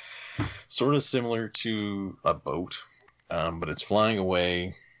of similar to a boat, but it's flying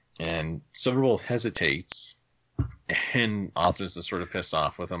away, and Silverbolt hesitates, and Optimus is sort of pissed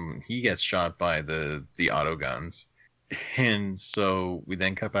off with him. He gets shot by the autoguns, and so we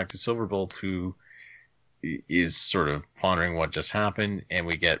then cut back to Silverbolt, who is sort of pondering what just happened, and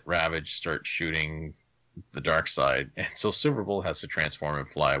we get Ravage start shooting the dark side, and so Silverbolt has to transform and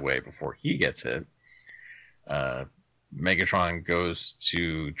fly away before he gets hit. Megatron goes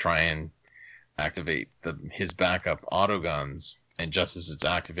to try and activate his backup autoguns, and just as it's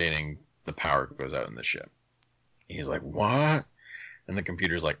activating, the power goes out in the ship. He's like, "What?" And the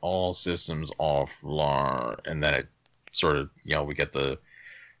computer's like, "All systems offline," and then it sort of, we get the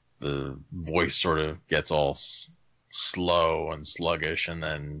voice sort of gets all slow and sluggish, and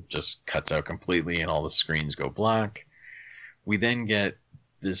then just cuts out completely, and all the screens go black. We then get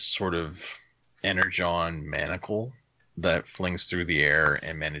this sort of Energon manacle that flings through the air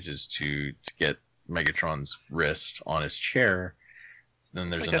and manages to get Megatron's wrist on his chair. Then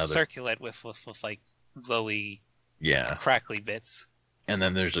there's It's like another a circlet with like glowy, yeah, crackly bits. and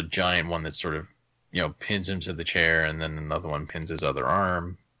then there's a giant one that sort of pins him to the chair, and then another one pins his other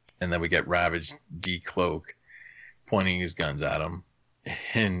arm, and then we get Ravage decloak, pointing his guns at him,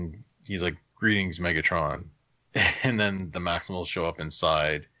 and he's like, "Greetings, Megatron," and then the Maximals show up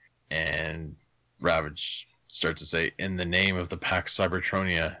inside, and Ravage starts to say, "In the name of the Pax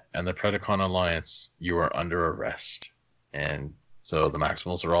Cybertronia and the Predacon Alliance, you are under arrest." And so the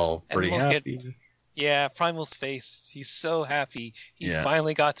Maximals are all And pretty look at- happy. Yeah, Primal's face. He's so happy. He Yeah.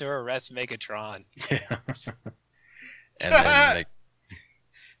 finally got to arrest Megatron. Yeah. And then like,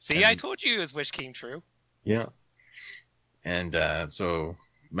 See, I And- told you his wish came true. yeah. And so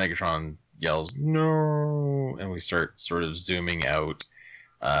Megatron yells, "No!" And we start sort of zooming out.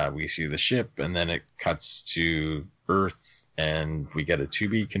 We see the ship, and then it cuts to Earth, and we get a to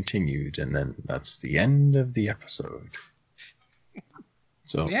be continued, and then that's the end of the episode.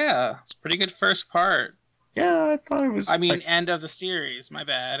 So Yeah, it's a pretty good first part. yeah, I thought it was. I mean, like, end of the series. My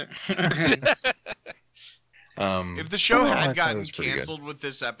bad. If the show I had thought it gotten was pretty good. canceled with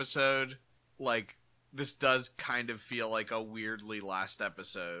this episode, like, this does kind of feel like a weirdly last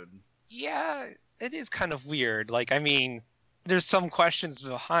episode. Yeah, it is kind of weird. Like, I mean, there's some questions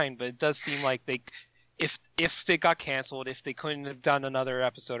behind, but it does seem like if they got canceled, if they couldn't have done another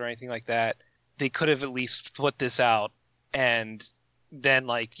episode or anything like that, they could have at least put this out and then,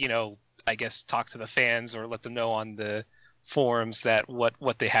 like, I guess talk to the fans or let them know on the forums that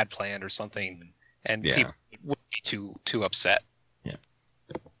what they had planned or something, and Yeah. people wouldn't be too upset.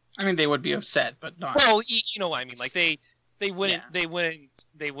 I mean, they would be upset, but not. Well, you know what I mean. Like they wouldn't Yeah.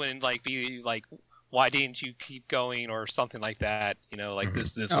 they wouldn't like be like, why didn't you keep going or something like that? Like Mhm.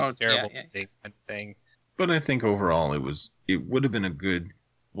 this was Oh, a terrible yeah. thing. But I think overall it would have been a good,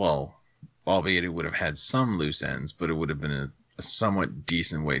 well, albeit it would have had some loose ends, but it would have been a somewhat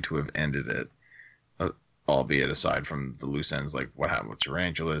decent way to have ended it, albeit aside from the loose ends, like what happened with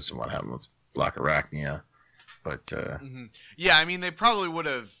Tarantulas and what happened with Black Arachnia. But Hmm. Yeah, I mean, they probably would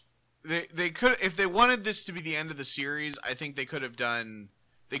have. They could, if they wanted this to be the end of the series. I think they could have done.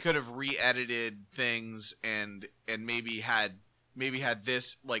 They could have re-edited things and maybe had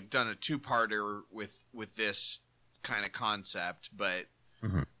this, like, done a two-parter with this kind of concept. But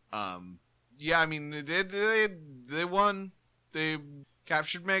Mhm. yeah, I mean, they won. They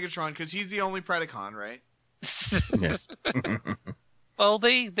captured Megatron because he's the only Predacon, right? yeah. Well,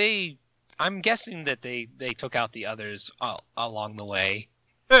 they I'm guessing that they took out the others along the way.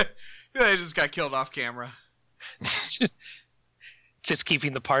 They just got killed off camera. Just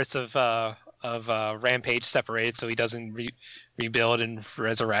keeping the parts of Rampage separated so he doesn't rebuild and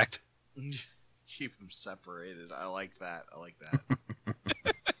resurrect. Keep them separated. I like that.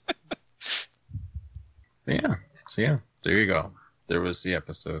 Yeah. So yeah, there you go. There was the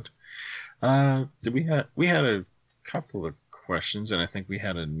episode. We had a couple of questions, and I think we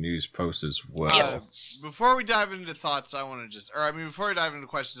had a news post as well. Yes. Before we dive into thoughts, before we dive into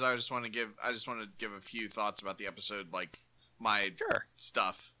questions, I just want to give a few thoughts about the episode, like my Sure.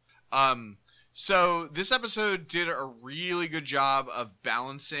 stuff. So this episode did a really good job of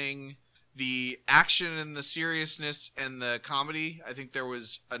balancing the action and the seriousness and the comedy. I think there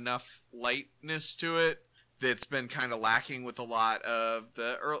was enough lightness to it that's been kind of lacking with a lot of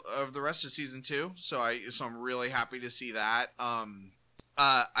the rest of season 2. So I'm really happy to see that.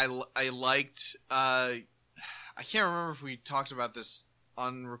 I liked. I can't remember if we talked about this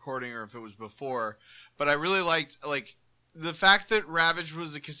on recording or if it was before, but I really liked, like, the fact that Ravage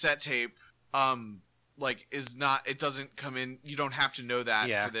was a cassette tape. Is not. It doesn't come in. You don't have to know that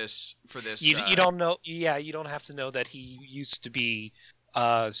Yeah. for this. You don't know. Yeah, you don't have to know that he used to be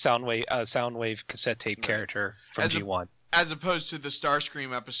Soundwave cassette tape Right. character from As a- G1. As opposed to the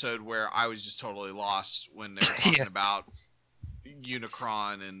Starscream episode where I was just totally lost when they were talking Yeah. about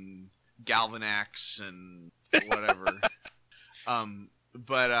Unicron and Galvanax and whatever. And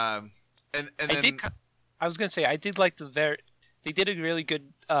then I was gonna say I did like they did a really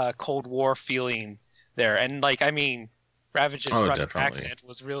good Cold War feeling there, and like I mean, Ravage's Oh, Russian definitely. accent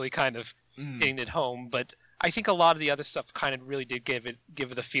was really kind of mm, hitting it home, but I think a lot of the other stuff kind of really did give it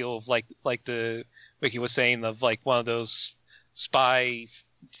the feel of like the Wiki was saying, of like one of those spy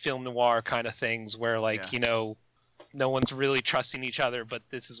film noir kind of things where like Yeah. no one's really trusting each other, but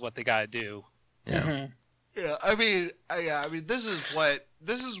this is what they gotta do. Yeah. Mhm. yeah, I mean, this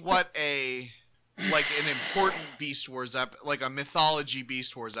is what a, like, an important Beast Wars like a mythology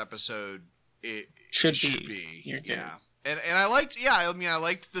Beast Wars episode it Should should be. be. You're good. Yeah. And I liked I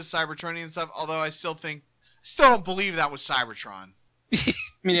liked the Cybertronian stuff, although I still don't believe that was Cybertron. I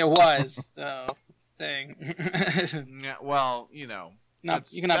mean, it was. So. thing. Yeah, well, you know, You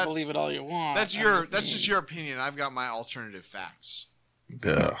cannot believe it all you want. that's just your opinion. I've got my alternative facts.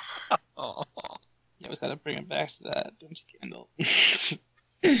 Ugh. Oh. You always gotta bring it back to that, don't you, Kendall?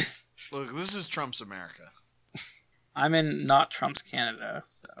 Look, this is Trump's America. I'm in not Trump's Canada,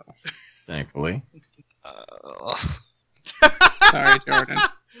 so Thankfully. sorry, Jordan.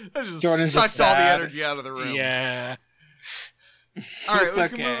 That just Jordan's sucked just all the sad. energy out of the room. Yeah. All right, It's we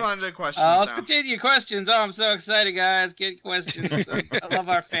okay. can move on to questions Let's now. continue questions. Oh, I'm so excited, guys. Get questions. I love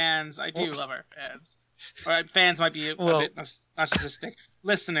our fans. I do love our fans. All right, fans might be a bit narcissistic.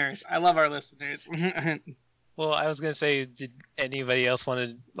 Listeners, I love our listeners. Well, I was gonna say, did anybody else want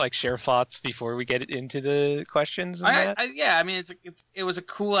to like share thoughts before we get into the questions? And that? I mean, it was a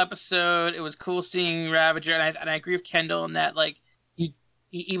cool episode. It was cool seeing Ravager, and I agree with Kendall in that like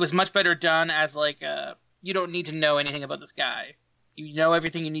he was much better done as like you don't need to know anything about this guy. You know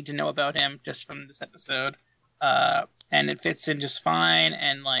everything you need to know about him just from this episode, and it fits in just fine.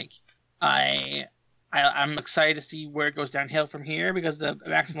 And like I'm excited to see where it goes downhill from here because the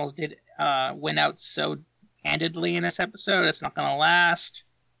Maximals did win out so handedly in this episode. It's not going to last.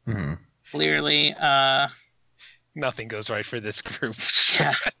 Mhm. Clearly, Nothing goes right for this group.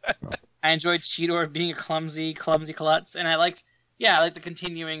 yeah. I enjoyed Cheetor being a clumsy klutz, and I liked the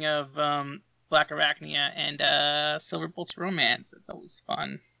continuing of Black Arachnia and Silverbolt's romance. It's always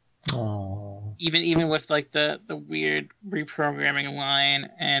fun. Aww. Even with like the weird reprogramming line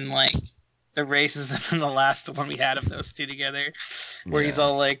and like the racism in the last one we had of those two together, where he's Yeah.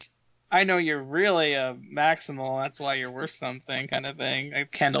 all like, I know you're really a Maximal, that's why you're worth something, kind of thing.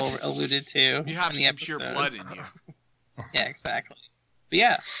 Like Kendall alluded to. You have in the some pure episode. blood in you. Yeah, exactly. But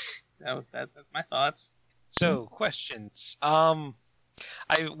yeah, that's my thoughts. So, questions. I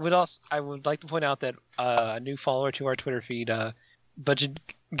would like to point out that a new follower to our Twitter feed, Budget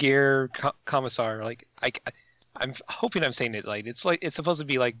Gear Commissar. Like, I'm hoping I'm saying it right. It's supposed to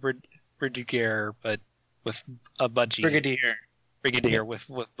be like Brigadier, but with a budgie. Brigadier with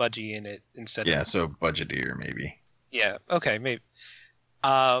budgie in it instead. Yeah, so Budgeteer maybe. Yeah. Okay. Maybe.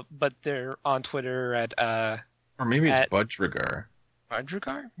 But they're on Twitter at Or maybe it's At- Budrigar.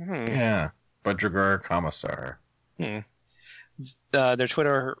 Budrigar. Yeah. Budrigar Commissar. Their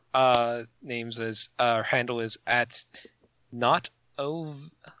Twitter handle is at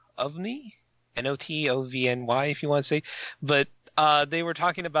notovny, NOTOVNY if you want to say. But they were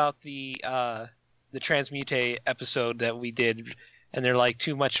talking about the Transmute episode that we did, and they're like,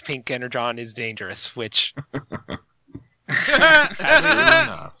 too much pink energon is dangerous, which True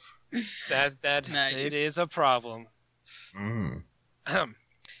enough. that Nice. it is a problem. Mm.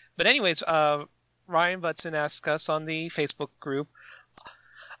 But anyways, Ryan Butson asked us on the Facebook group,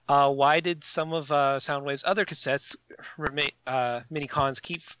 why did some of Soundwave's other cassettes, mini-cons,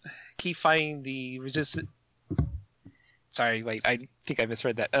 keep fighting the resistance? Sorry, wait, I think I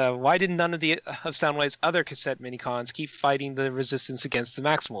misread that. Why did none of Soundwave's other cassette mini-cons keep fighting the resistance against the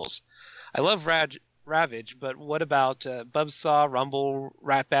Maximals? I love Ravage, but what about Buzzsaw, Rumble,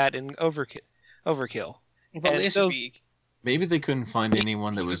 Ratbat, and Overkill? What about And Laserbeak? Maybe they couldn't find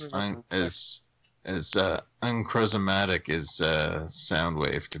anyone that was remember as unchromatic as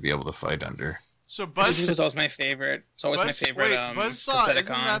Soundwave to be able to fight under. So Laserbeak Buzz, was always my favorite. It's always my favorite. Buzzsaw,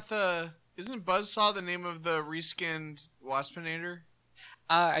 Decepticon. isn't Buzzsaw the name of the reskinned Waspinator?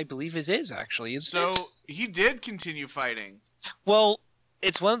 I believe it is, actually. So he did continue fighting. Well,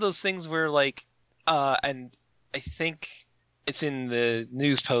 it's one of those things where, like, and I think it's in the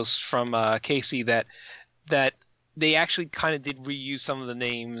news post from Casey that they actually kind of did reuse some of the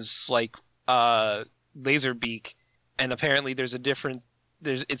names, like Laserbeak, and apparently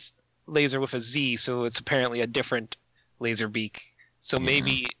it's Laser with a Z, so it's apparently a different Laserbeak. So Yeah.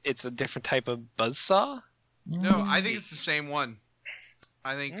 maybe it's a different type of Buzzsaw? No, I think it's the same one.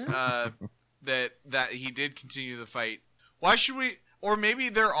 I think that he did continue the fight. Why should we? Or maybe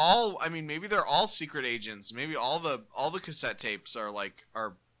they're all. I mean, maybe they're all secret agents. Maybe all the cassette tapes are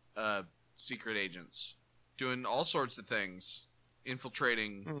secret agents doing all sorts of things,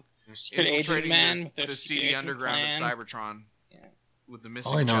 infiltrating Secret Agent Man with their the secret CD agent underground of plan. Cybertron. Yeah. With the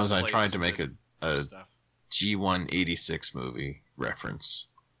missing. All I know chest is I plates tried to and make the a stuff. G186 movie reference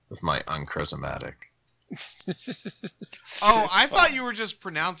with my unchromatic. Oh, I thought you were just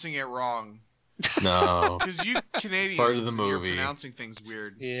pronouncing it wrong. No. Because you Canadians, part of the you're movie. pronouncing things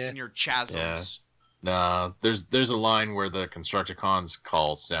weird. Yeah. In your chasms. Nah, there's a line where the Constructicons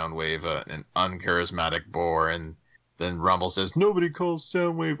call Soundwave an uncharismatic bore, and then Rumble says, nobody calls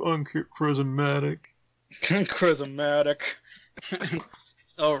Soundwave uncharismatic. Charismatic.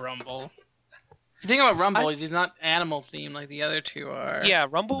 Oh, Rumble. The thing about Rumble is he's not animal themed like the other two are. Yeah,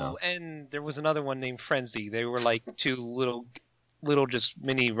 Rumble No. and there was another one named Frenzy. They were like two little just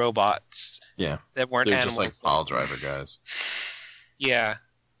mini robots Yeah, that weren't they're animals. just like pile driver guys. Yeah,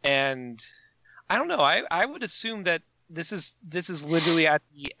 and I don't know. I would assume that this is literally at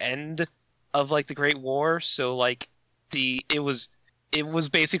the end of like the Great War. So like it was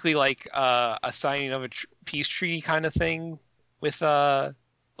basically like a signing of a peace treaty kind of thing with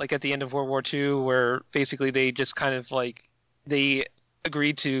like at the end of World War II, where basically they just kind of like they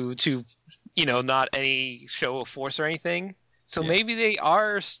agreed to not any show of force or anything. So Yeah. maybe they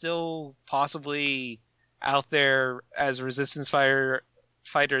are still possibly out there as resistance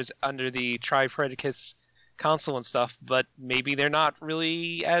fighters under the Tripredicus Council and stuff, but maybe they're not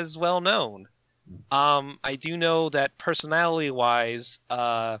really as well known. I do know that personality-wise,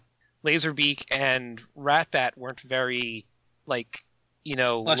 Laserbeak and Ratbat weren't very Fleshed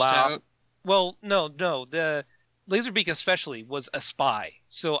loud. out. Well, no, the Laserbeak especially was a spy.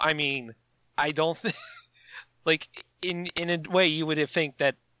 So I mean, I don't think like in a way you would think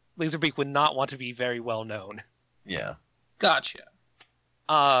that Laserbeak would not want to be very well known. Yeah. Gotcha.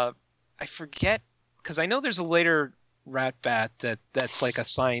 I forget because I know there's a later Ratbat that's like a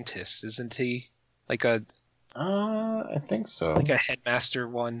scientist, isn't he? Like a I think so. like a headmaster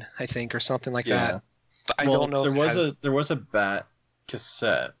one, I think, or something like Yeah. that. But I Well, don't know. There if it was has- there was a bat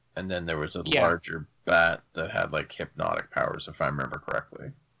cassette, and then there was a Yeah. larger bat that had like hypnotic powers, if I remember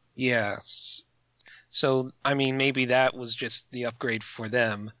correctly. Yeah. So I mean, maybe that was just the upgrade for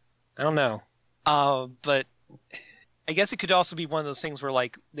them. I don't know. But I guess it could also be one of those things where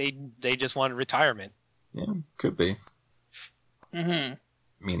like they just wanted retirement. Yeah, could be. Mm-hmm.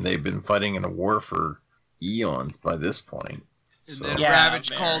 I mean, they've been fighting in a war for eons by this point. And So then Yeah,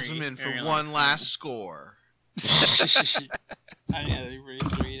 Ravage calls him in for very one likely. last score. I mean, that'd be pretty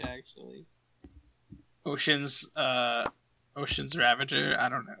sweet, actually. Ocean's Ravager. I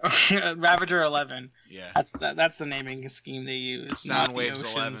don't know. Ravager 11. Yeah. That's the naming scheme they use. not the Soundwaves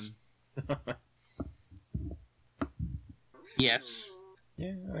 11. Oceans. Yes.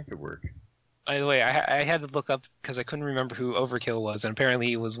 yeah, that could work. By the way, I had to look up because I couldn't remember who Overkill was, and apparently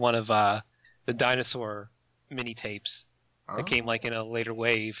he was one of the dinosaur mini tapes Oh. that came like in a later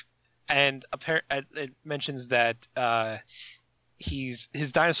wave, and it mentions that his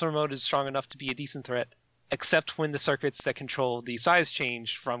dinosaur mode is strong enough to be a decent threat, except when the circuits that control the size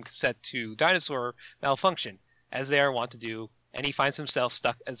change from cassette to dinosaur malfunction, as they are wont to do, and he finds himself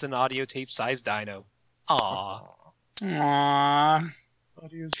stuck as an audio tape sized dino. Aww. Aww.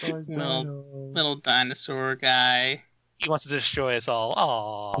 Audio size No. dino. Little dinosaur guy. He wants to destroy us all.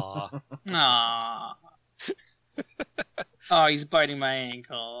 Aww. Aww. Oh, he's biting my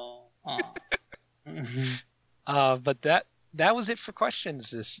ankle. Aw. But that was it for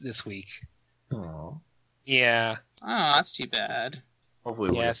questions this week. Aw. Yeah. Oh, that's too bad. Hopefully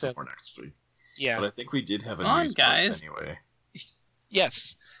we'll Yeah, get some so- more next week. Yeah. But I think we did have a Come on, news guys. post anyway.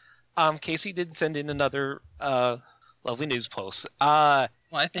 Yes. Casey did send in another lovely news post. Well,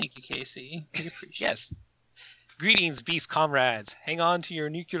 I thank you, Casey. I appreciate Yes. Greetings, beast comrades. Hang on to your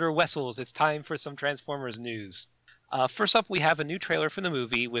nuclear vessels. It's time for some Transformers news. First up, we have a new trailer for the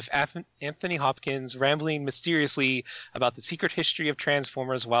movie with Anthony Hopkins rambling mysteriously about the secret history of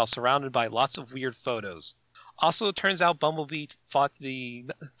Transformers while surrounded by lots of weird photos. Also, it turns out Bumblebee fought the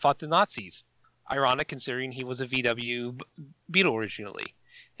Nazis. Ironic, considering he was a VW Beetle originally,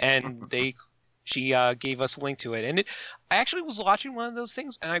 and she gave us a link to it. And I actually was watching one of those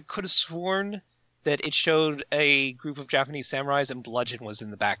things, and I could have sworn that it showed a group of Japanese samurais and Bludgeon was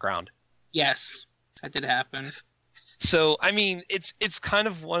in the background. Yes, that did happen. So I mean, it's kind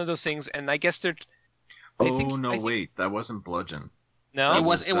of one of those things, and I guess they're. I think- Wait, that wasn't Bludgeon. No, It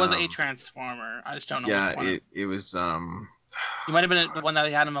was was, a um, Transformer. I just don't know. Yeah, which one. it was He might have been the one that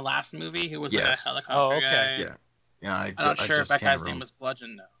we had in the last movie, who was Yes. like a helicopter Oh, okay. guy. yeah. Yeah, I'm not sure if just that can't guy's name remember. was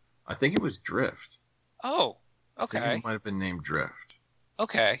Bludgeon, though. I think it was Drift. Oh, I think okay, it might have been named Drift.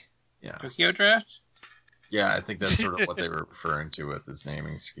 okay. Yeah. Tokyo Drift? Yeah, I think that's sort of what they were referring to with his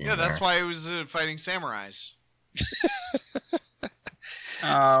naming scheme. Yeah, that's there. why he was fighting samurais.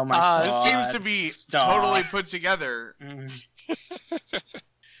 Oh my god. This seems to be Stop. totally put together. Mhm.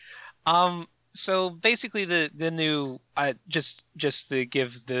 So basically, the new just to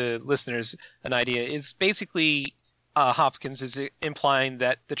give the listeners an idea is basically Hopkins is implying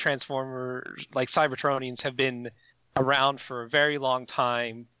that the Transformers, like Cybertronians, have been around for a very long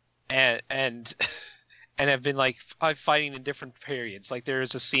time, and and have been like fighting in different periods. Like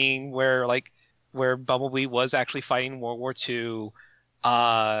there's a scene where Bumblebee was actually fighting World War II.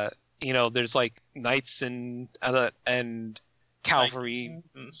 There's like knights and cavalry.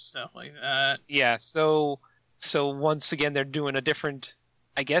 and stuff like that. Yeah, so once again they're doing a different,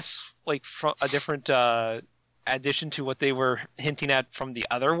 I guess, like a different addition to what they were hinting at from the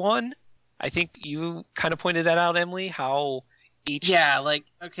other one. I think you kind of pointed that out, Emily, how each Like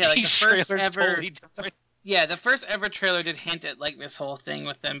the each first trailer's ever totally different. the first ever trailer did hint at like this whole thing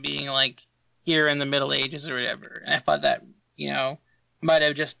with them being like here in the Middle Ages or whatever. And I thought that, might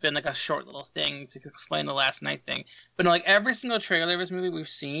have just been like a short little thing to explain the last night thing. But no, like every single trailer of this movie we've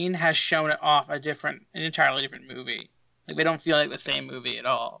seen has shown it off an entirely different movie. Like they don't feel like the same movie at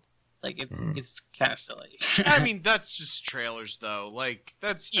all. Like it's kind of silly. I mean, that's just trailers though. Like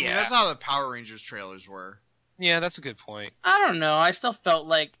that's I mean, that's how the Power Rangers trailers were. Yeah, that's a good point. I don't know. I still felt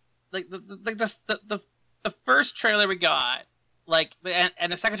like the first trailer we got,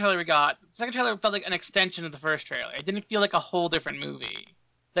 and the second trailer we got. The second trailer felt like an extension of the first trailer. It didn't feel like a whole different movie.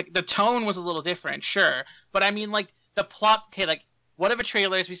 Like the tone was a little different, sure, but I mean, like the plot. Okay, like one of the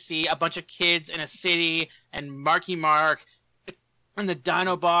trailers we see a bunch of kids in a city and Marky Mark and the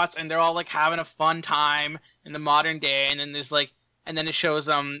Dinobots, and they're all like having a fun time in the modern day, and then and then it shows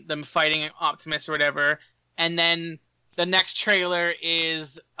them fighting Optimus or whatever. And then the next trailer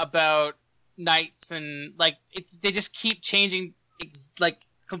is about knights and they just keep changing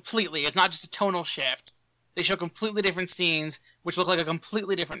completely. It's not just a tonal shift. They show completely different scenes which look like a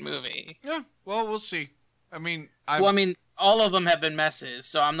completely different movie. Yeah, well, we'll see. I mean, all of them have been messes,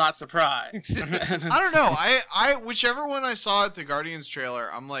 so I'm not surprised. I don't know. I whichever one I saw at the Guardians trailer,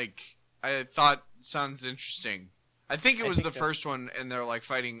 I thought sounds interesting. I think it was the first one, and they're like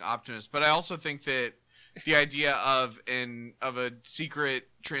fighting Optimus, but I also think that the idea of a secret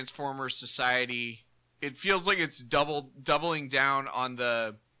Transformer society, it feels like it's doubling down on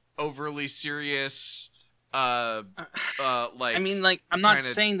the overly serious I'm not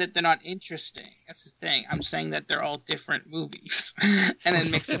saying that they're not interesting. That's the thing. I'm saying that they're all different movies. And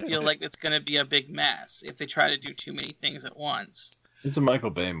it makes it feel like it's going to be a big mess if they try to do too many things at once. It's a Michael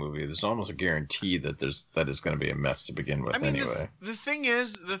Bay movie. There's almost a guarantee that it's going to be a mess to begin with. Anyway. The thing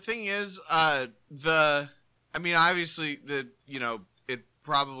is, obviously it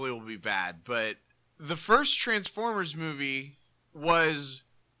probably will be bad, but the first Transformers movie was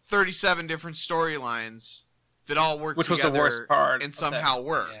 37 different storylines that all worked Which together, was the worst part, and somehow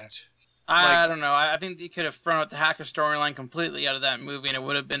worked. Yeah. I don't know. I think you could have thrown out the hacker storyline completely out of that movie, and it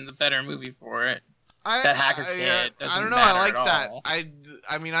would have been the better movie for it. That hacker kid. I don't know. I like that.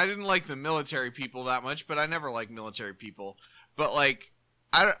 I mean, I didn't like the military people that much, but I never liked military people. But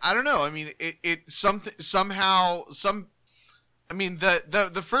I don't know. I mean,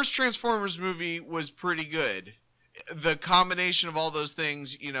 the first Transformers movie was pretty good. The combination of all those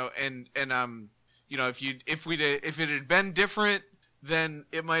things, if it had been different, then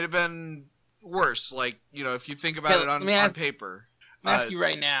it might have been worse. If you think about it on paper. Let me ask you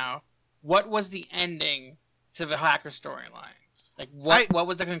right now. What was the ending to the hacker storyline? What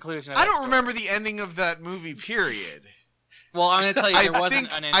was the conclusion of that story? Remember the ending of that movie, period. Well, I'm going to tell you, there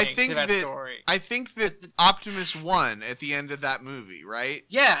wasn't an ending to that story. I think that Optimus won at the end of that movie, right?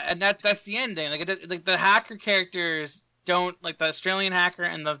 Yeah, and that's the ending. The hacker characters don't, the Australian hacker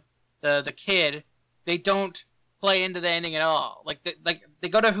and the kid, they don't play into the ending at all. They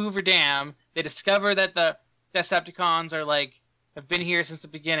go to Hoover Dam, they discover that the Decepticons are have been here since the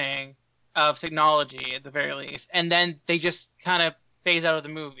beginning of technology at the very least, and then they just kind of phase out of the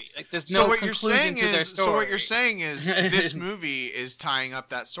movie. There's no conclusion to their story. So what you're saying is this movie is tying up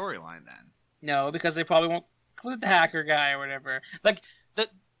that storyline then? No, because they probably won't include the hacker guy or whatever. The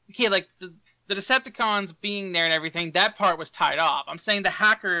Decepticons being there and everything, that part was tied off. I'm saying the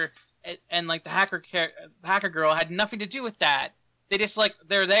hacker and the hacker girl had nothing to do with that. They just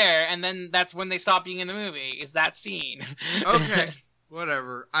they're there, and then that's when they stop being in the movie. Is that scene? Okay,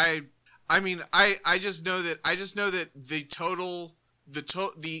 whatever. I just know that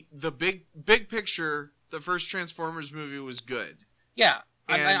the big picture, the first Transformers movie was good. Yeah,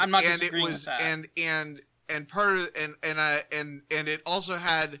 and, I'm not and disagreeing it was, with that. And part of and it also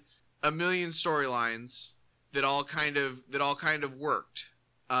had a million storylines that all kind of worked.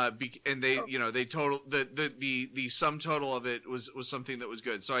 And they the sum total of it was something that was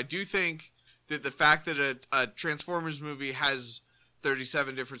good. So I do think that the fact that a Transformers movie has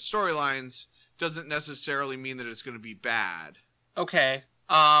 37 different storylines doesn't necessarily mean that it's going to be bad. Okay.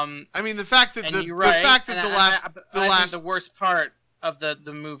 I mean, the fact that the worst part of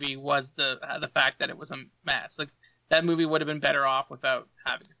the movie was the fact that it was a mess. That movie would have been better off without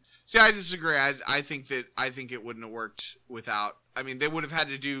having it. See, I disagree. I think it wouldn't have worked without. I mean, they would have had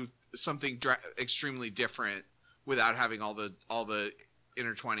to do something extremely different without having all the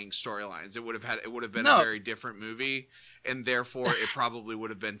intertwining storylines. It would have been No. a very different movie, and therefore it probably would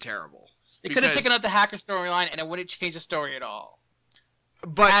have been terrible. They could have Because- taken out the hacker storyline, and it wouldn't change the story at all.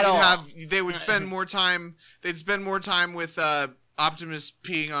 But At you'd all. they would spend more time. They'd spend more time with Optimus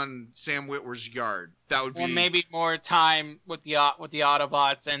peeing on Sam Witwer's yard. That would be Or maybe more time with the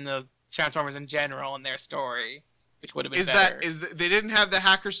Autobots and the Transformers in general in their story, which would have been better. They didn't have the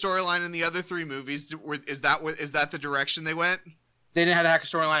hacker storyline in the other 3 movies. Is that the direction they went? They didn't have the hacker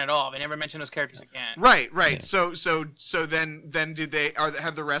storyline at all. They never mentioned those characters again. Right. Yeah. So then did they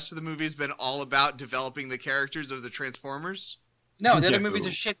have the rest of the movies been all about developing the characters of the Transformers? No, the other Yeah, movies cool.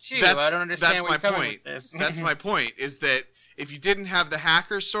 are shit too. That's- I don't understand that's where my you're coming point. with this. That's my point. Is that if you didn't have the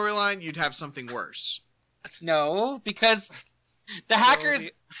hacker storyline, you'd have something worse. No, because the hackers.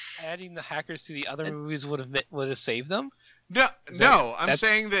 Adding the hackers to the other movies would have saved them. No, Is no. that- I'm that's-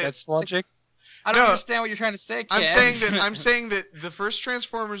 saying that that's logic. I don't No. understand what you're trying to say, Ken. I'm saying that the first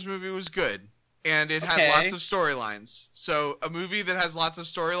Transformers movie was good, and it Okay. had lots of storylines. So a movie that has lots of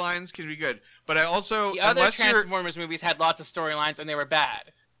storylines can be good. But I also, the other unless you're, Transformers movies had lots of storylines and they were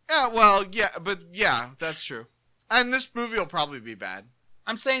bad. yeah, that's true. And this movie will probably be bad.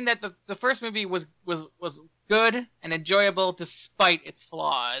 I'm saying that the first movie was good and enjoyable despite its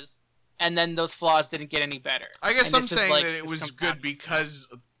flaws, and then those flaws didn't get any better. I guess And I'm this is saying like that it this was compound- good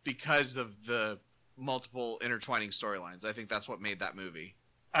because of the multiple intertwining storylines. I think that's what made that movie.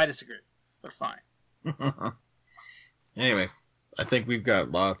 I disagree, but fine. Anyway, I think we've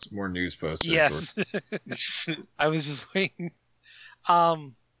got lots more news posted. Yes, I was just waiting.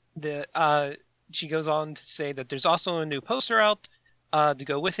 She goes on to say that there's also a new poster out to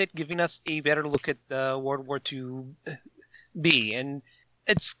go with it, giving us a better look at the World War II B, and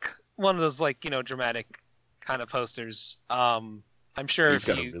it's one of those dramatic kind of posters. I'm sure He's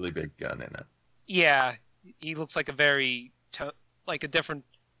if got you, a really big gun in it. yeah, he looks like a very like a different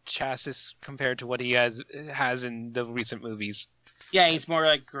chassis compared to what he has in the recent movies. Yeah, he's more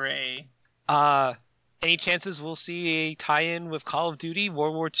like gray. Any chances we'll see a tie-in with Call of Duty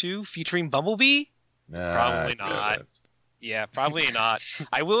World War II featuring Bumblebee? Nah, Probably I not. doubt it. Yeah, probably not.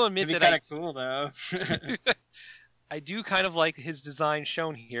 I will admit It'd be that kind of cool though. I do kind of like his design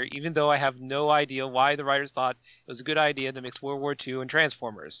shown here, even though I have no idea why the writers thought it was a good idea to mix World War II and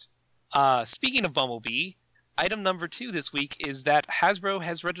Transformers. Speaking of Bumblebee, item number 2 this week is that Hasbro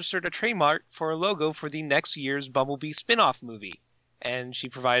has registered a trademark for a logo for the next year's Bumblebee spin-off movie, and she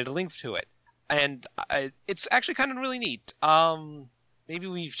provided a link to it. And it's actually kind of really neat. Maybe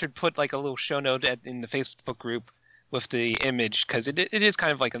we should put like a little show note in the Facebook group with the image, because it is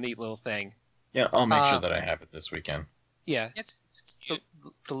kind of like a neat little thing. Yeah, I'll make sure that I have it this weekend. Yeah, It's cute.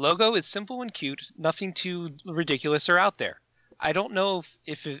 the logo is simple and cute, nothing too ridiculous or out there. I don't know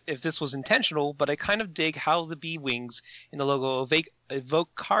if this was intentional, but I kind of dig how the bee wings in the logo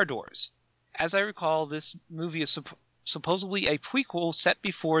evoke car doors. As I recall, this movie is supposedly a prequel set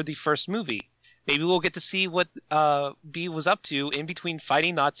before the first movie. Maybe we'll get to see what Bee was up to in between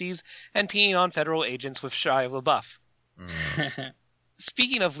fighting Nazis and peeing on federal agents with Shia LaBeouf. Mm.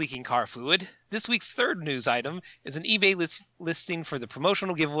 Speaking of leaking car fluid, this week's third news item is an eBay listing for the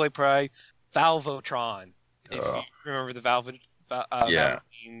promotional giveaway prize Valvotron. If Oh. you remember the Yeah.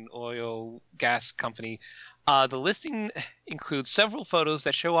 Valvoline oil gas company. The listing includes several photos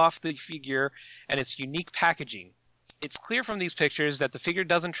that show off the figure and its unique packaging. It's clear from these pictures that the figure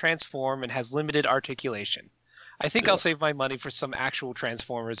doesn't transform and has limited articulation. I think I'll save my money for some actual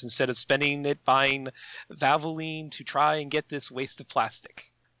Transformers instead of spending it buying Valvoline to try and get this waste of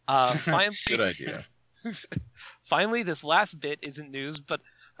plastic. Finally, Good idea. Finally, this last bit isn't news, but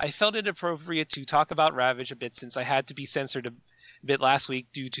I felt it appropriate to talk about Ravage a bit since I had to be censored a bit last week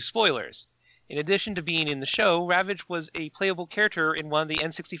due to spoilers. In addition to being in the show, Ravage was a playable character in one of the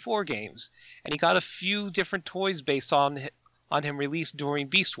N64 games, and he got a few different toys based on him released during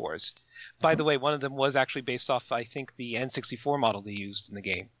Beast Wars. By the way, one of them was actually based off, I think, the N64 model they used in the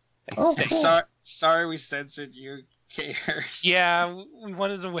game. Oh, cool. Sorry we censored you, Katers. Yeah, we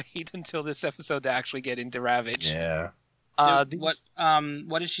wanted to wait until this episode to actually get into Ravage. Yeah. What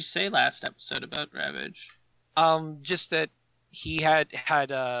did she say last episode about Ravage? Just that he had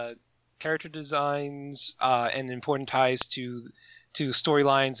character designs and important ties to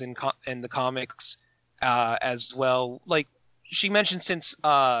storylines and the comics as well. Like she mentioned, since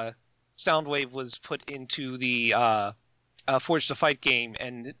Soundwave was put into the Forged to Fight game,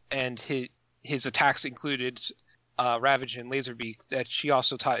 and his attacks included Ravage and Laserbeak, that she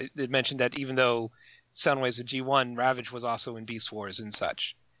also mentioned that even though Soundwave's a G1, Ravage was also in Beast Wars and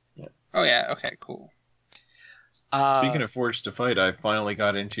such. Oh yeah, okay, cool. Speaking of Forged to Fight, I finally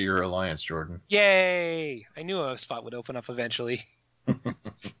got into your alliance, Jordan. Yay! I knew a spot would open up eventually.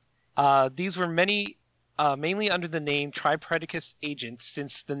 These were mainly under the name Tripredicus Agent,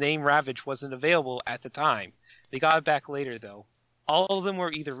 since the name Ravage wasn't available at the time. They got it back later, though. All of them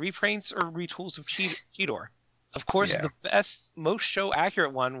were either reprints or retools of Cheetor. Of course, Yeah. the best, most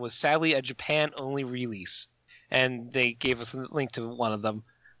show-accurate one was sadly a Japan-only release, and they gave us a link to one of them.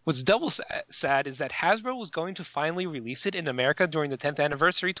 What's double sad is that Hasbro was going to finally release it in America during the 10th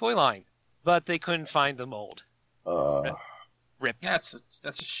anniversary toy line, but they couldn't find the mold. Rip. That's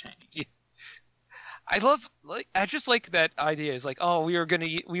a shame. I just like that idea. Is like, oh, we were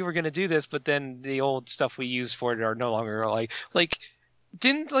gonna do this, but then the old stuff we used for it are no longer like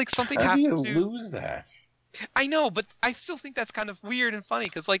didn't like something How happen do you to? lose that? I know, but I still think that's kind of weird and funny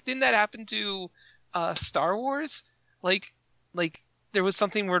because like didn't that happen to Star Wars? Like there was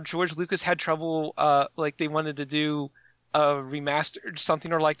something where George Lucas had trouble like they wanted to do a remastered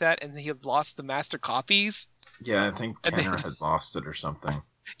something or like that, and he had lost the master copies. Yeah, I think And they- Tanner had lost it or something.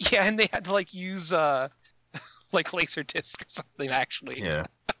 Yeah, and they had to like use like Laserdisc or something actually. Yeah.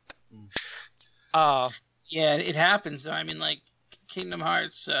 Yeah, it happens though. I mean, like Kingdom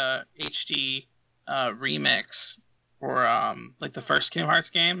Hearts HD remix or like the first Kingdom Hearts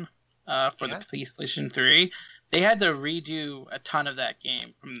game for the PlayStation 3, they had to redo a ton of that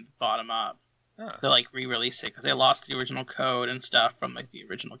game from the bottom up to like re-release it because they lost the original code and stuff from like the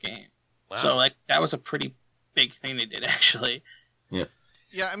original game. Wow. So like that was a pretty big thing they did actually.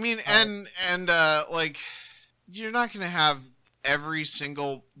 Yeah, I mean, and like, you're not going to have every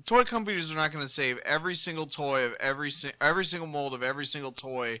single toy companies are not going to save every single toy of every single mold of every single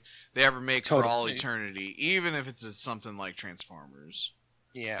toy they ever make for all Totally. eternity, even if it's something like Transformers.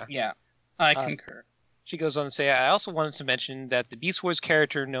 Yeah. Yeah, I concur. She goes on to say, I also wanted to mention that the Beast Wars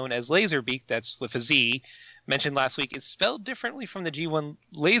character known as Laserbeak, that's with a Z, mentioned last week, is spelled differently from the G1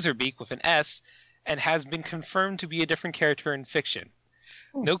 Laserbeak with an S, and has been confirmed to be a different character in fiction.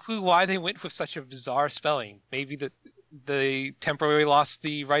 No clue why they went with such a bizarre spelling. Maybe they temporarily lost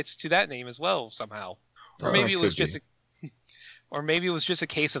the rights to that name as well somehow, or Oh, maybe that it was could just or maybe it was just a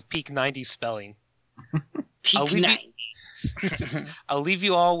case of peak '90s spelling. Peak leave you- 90s. I'll leave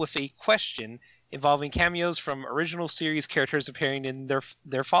you all with a question involving cameos from original series characters appearing in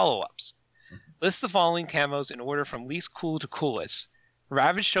their follow-ups. List the following cameos in order from least cool to coolest: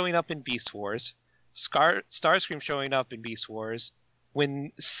 Ravage showing up in Beast Wars, Starscream showing up in Beast Wars,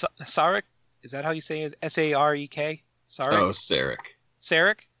 when Sarek, is that how you say it? Sarek? Sarek? Oh, Sarek.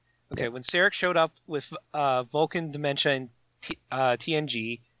 Sarek? Okay, when Sarek showed up with Vulcan Dementia and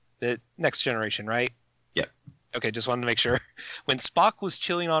TNG, the next generation, right? Yep. Okay, just wanted to make sure. When Spock was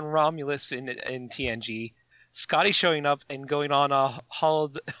chilling on Romulus in TNG, Scotty showing up and going on a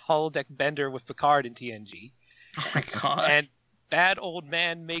holodeck bender with Picard in TNG, Oh my god. and bad old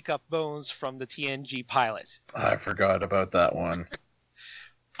man makeup Bones from the TNG pilot. I forgot about that one.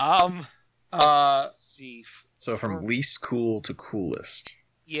 Let's see. So from least cool to coolest.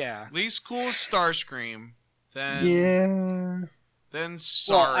 Yeah. Least cool is Starscream, then Yeah. then Well,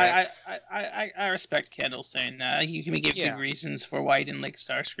 Sarek. I respect Kendall saying that. You can give Yeah. big reasons for why he didn't like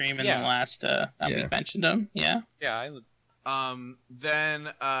Starscream in Yeah. the last that Yeah. we mentioned him. Yeah. Yeah, I would.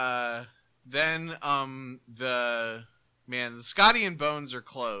 The Scotty and Bones are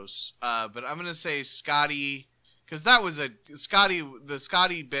close. But I'm gonna say Scotty, because that was the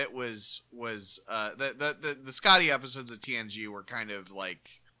Scotty bit was the Scotty episodes of TNG were kind of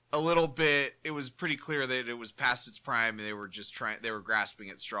like a little bit. It was pretty clear that it was past its prime, and they were grasping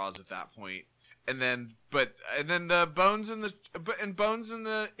at straws at that point. And then the Bones in the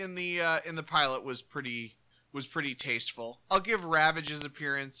pilot was pretty tasteful. I'll give Ravage's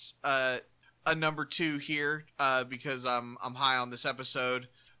appearance a number 2 here because I'm high on this episode.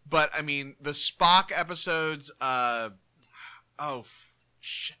 But I mean the Spock episodes.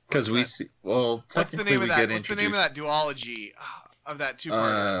 Because we see. Well, What's the technically name of we that? get What's the name of introduced. that duology of that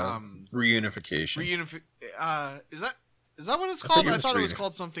 2-parter? Reunification. Is that what it's I called? think it I was thought it was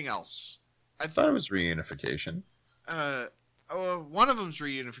called something else. I thought it was reunification. One of them's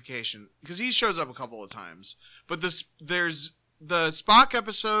reunification because he shows up a couple of times. But there's the Spock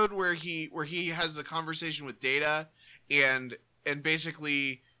episode where he has the conversation with Data, and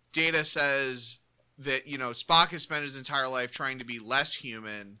basically Data says that Spock has spent his entire life trying to be less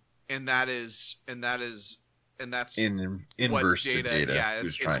human, and that's Inverse what to Data. Yeah, who's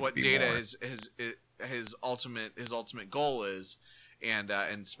it's trying what to be Data more. is his ultimate goal is, and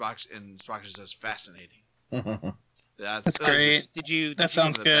Spock just says fascinating. That's great. Did you That Some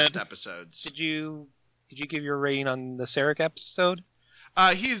sounds of the best good. episodes. did you give your rating on the Sarek episode?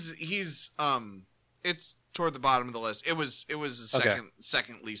 He's it's toward the bottom of the list. It was the Okay.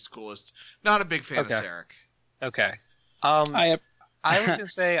 second least coolest. Not a big fan Okay. of Sarek. Okay. I I was gonna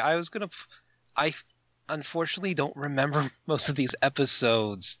say I unfortunately don't remember most of these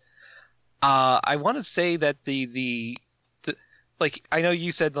episodes. I want to say that the like I know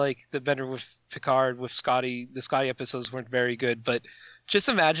you said like the Bender with Picard with Scotty, the Scotty episodes weren't very good, but just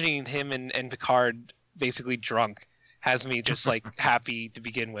imagining him and Picard basically drunk has me just like happy to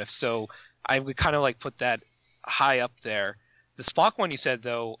begin with. So I would kind of like put that high up there. The Spock one you said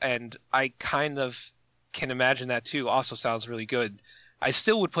though, and I kind of can imagine that too. Also sounds really good. I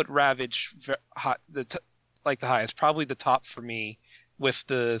still would put Ravage the highest, probably the top for me, with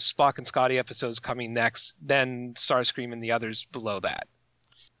the Spock and Scotty episodes coming next, then Starscream and the others below that.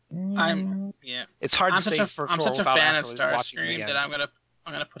 It's hard to say I'm such a fan of watching it Starscream again. that I'm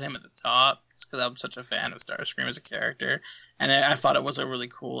gonna put him at the top because I'm such a fan of Starscream as a character, and I thought it was a really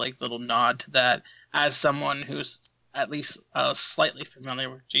cool like little nod to that. As someone who's at least slightly familiar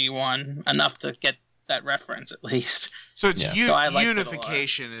with G1 enough to get that reference at least. So it's So I liked it a lot.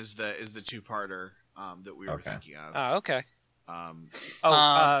 Unification is the two-parter that we were thinking of. Oh, okay.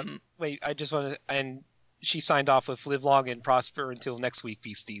 Wait, I just want to, and she signed off with "Live long and prosper until next week,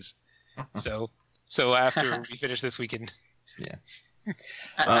 beasties." So after we finish this weekend,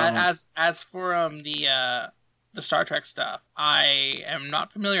 As for the Star Trek stuff, I am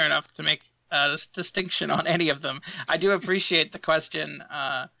not familiar enough to make this distinction on any of them. I do appreciate the question,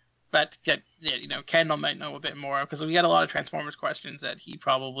 but Kendall might know a bit more because we got a lot of Transformers questions that he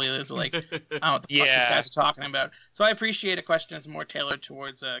probably is like, I don't know what the fuck these guys are talking about. So I appreciate a question that's more tailored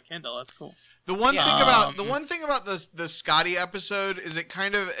towards Kendall. That's cool. The one thing about the Scotty episode is it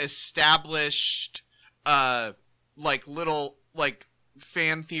kind of established like little like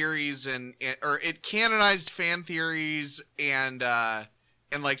fan theories or it canonized fan theories and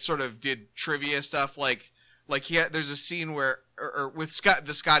like sort of did trivia stuff like there's a scene where or with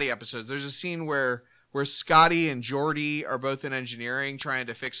the Scotty episodes there's a scene where Scotty and Geordi are both in engineering trying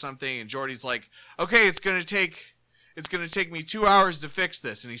to fix something and Geordi's like, okay, it's gonna take me 2 hours to fix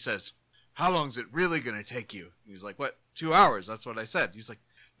this, and he says, how long is it really gonna take you? And he's like, what, 2 hours? That's what I said. He's like,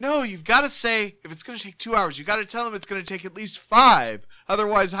 no, you've got to say, if it's going to take 2 hours, you got to tell him it's going to take at least 5.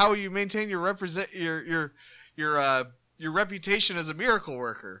 Otherwise, how will you maintain your reputation as a miracle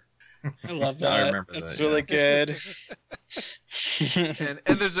worker? I love that. I remember That's that. really good.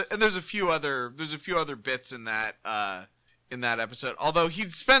 And there's a few other bits in that episode. Although he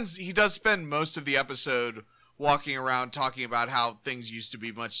does spend most of the episode walking around talking about how things used to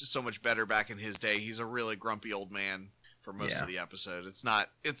be so much better back in his day. He's a really grumpy old man for most of the episode. It's not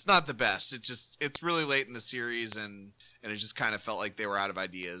the best. It's really late in the series and it just kind of felt like they were out of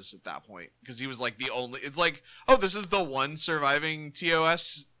ideas at that point because he was like the only. It's like, oh, this is the one surviving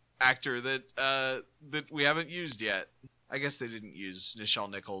TOS actor that we haven't used yet. I guess they didn't use Nichelle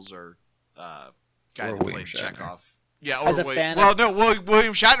Nichols or guy that played Chekhov. Yeah, As or a fan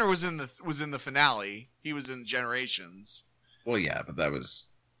William Shatner was in the finale. He was in Generations. Well, yeah, but that was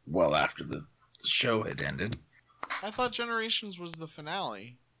well after the show had ended. I thought Generations was the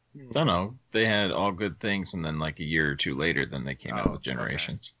finale. No, they had All Good Things, and then like a year or two later, then they came out with okay.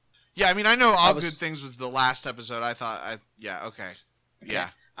 Generations. Yeah, I mean, I know All Good Things was the last episode. I thought, okay. Yeah.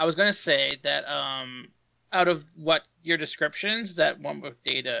 I was gonna say that out of what your descriptions, that one with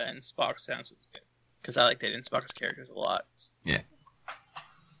Data and Spock sounds really good because I like Data and Spock's characters a lot. Yeah.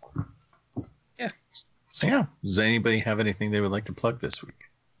 Yeah. So yeah, does anybody have anything they would like to plug this week?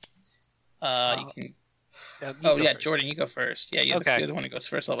 You can. first. Jordan, you go first. Yeah, you're the one who goes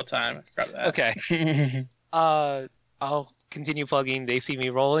first all the time. I forgot that. Okay. I'll continue plugging They See Me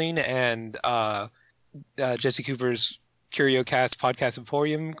Rolling and Jesse Cooper's CurioCast Podcast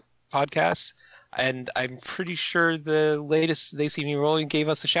Emporium podcast. And I'm pretty sure the latest They See Me Rolling gave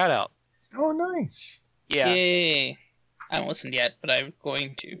us a shout out. Oh, nice. Yeah. Yay. I haven't listened yet, but I'm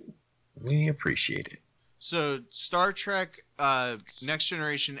going to. We appreciate it. So Star Trek Next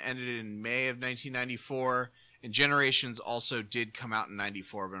Generation ended in May of 1994, and Generations also did come out in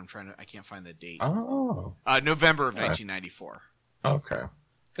 94, but I can't find the date. Oh. November of 1994. Okay.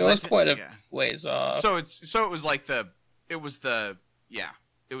 It was quite a ways off. So it's the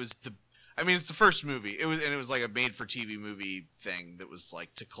I mean, it's the first movie. It was like a made-for-TV movie thing that was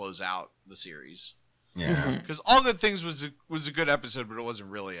like to close out the series. Yeah. Because All Good Things was a good episode, but it wasn't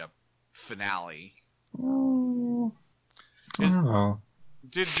really a finale. I don't know.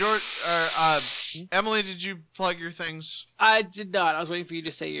 Did Emily? Did you plug your things? I did not. I was waiting for you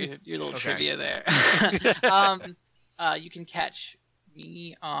to say your little trivia there. You can catch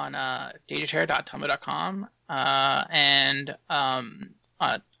me on datashare.tumblr.com and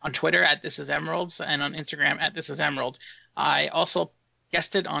on Twitter at This Is Emeralds and on Instagram at This Is Emerald. I also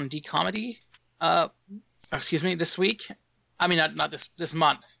guested on D-Comedy this week. I mean, not this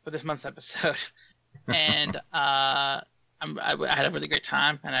month, but this month's episode. And I had a really great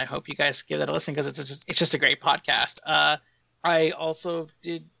time, and I hope you guys give that a listen because it's just a great podcast. I also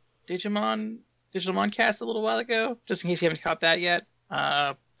did Digimon Cast a little while ago, just in case you haven't caught that yet.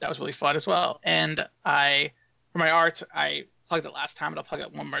 That was really fun as well. And for my art, I plugged it last time, but I'll plug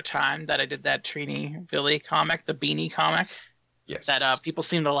it one more time. That I did that Trini Billy comic, the Beanie comic, Yes. that people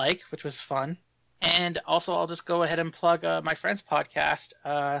seem to like, which was fun. And also, I'll just go ahead and plug my friend's podcast,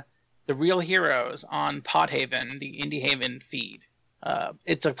 The Real Heroes, on Podhaven, the Indie Haven feed.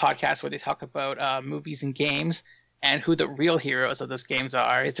 It's a podcast where they talk about movies and games and who the real heroes of those games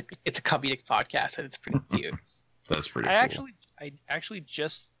are. It's a comedic podcast, and it's pretty cute. That's pretty I cool. actually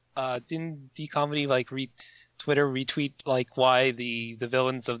just didn't D-Comedy like Twitter retweet like why the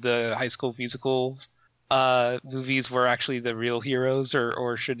villains of the High School Musical movies were actually the real heroes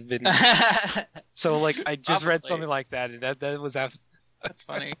or should have been. So like I just read Probably. something like that, and that was That's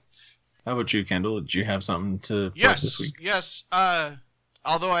funny. How about you, Kendall? Did you have something to plug this Yes, week? yes.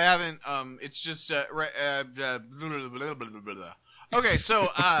 Although I haven't, it's just okay. So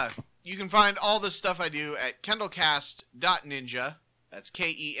you can find all the stuff I do at kendallcast.ninja. That's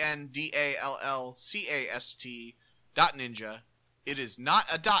KENDALLCAST.ninja. It is not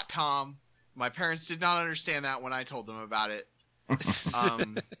a .com. My parents did not understand that when I told them about it.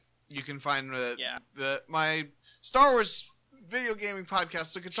 You can find my Star Wars video gaming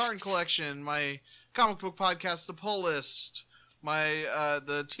podcast, The Guitar Collection, my comic book podcast, The Pull List, my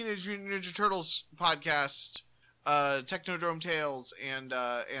the Teenage Mutant Ninja Turtles podcast, Technodrome Tales, and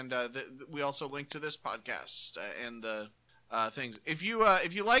we also link to this podcast and the things. If you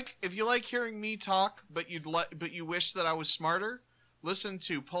like hearing me talk, but you wish that I was smarter, listen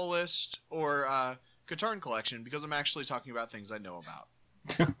to Pull List or Guitar Collection, because I'm actually talking about things I know about.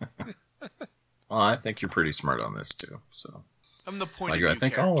 Well, I think you're pretty smart on this too. So I'm the point I of view think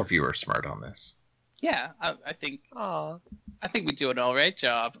character. all of you are smart on this. Yeah, I think Aw. we do an all right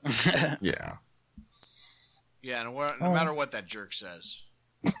job. Yeah. Yeah, no matter what that jerk says.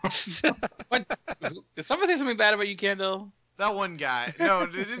 What? Did someone say something bad about you, Kendall? That one guy. No,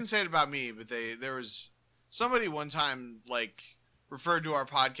 they didn't say it about me, but there was somebody one time like referred to our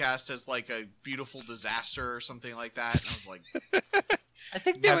podcast as like a beautiful disaster or something like that. And I was like, I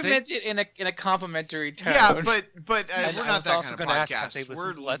think they Have were they? meant it in a complimentary tone. yeah, but And we're I not was that also kind of gonna ask, have they podcast.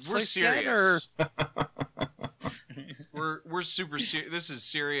 listened to Let's We're Play Scan, serious. We're super serious. This is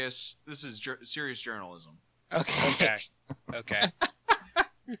serious. This is serious journalism. Okay. Okay.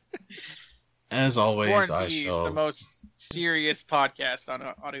 As always, War and I Peace, shall. the most serious podcast on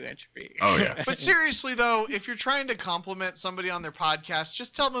Audio Entropy. Oh yes. But seriously though, if you're trying to compliment somebody on their podcast,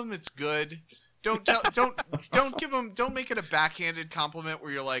 just tell them it's good. Don't make it a backhanded compliment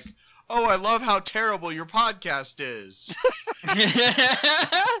where you're like, "Oh, I love how terrible your podcast is."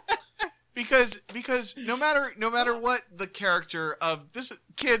 Because no matter what the character of this,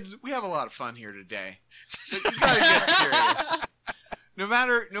 kids, we have a lot of fun here today. But you gotta get serious. No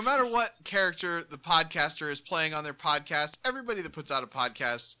matter what character the podcaster is playing on their podcast, everybody that puts out a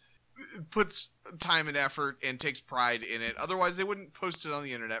podcast puts time and effort and takes pride in it. Otherwise, they wouldn't post it on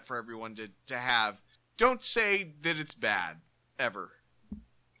the internet for everyone to have. Don't say that it's bad ever.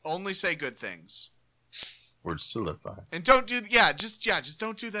 Only say good things. Words to live by. And don't do just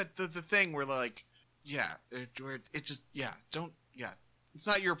don't do that the thing where like it's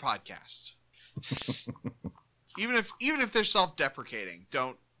not your podcast. even if they're self-deprecating,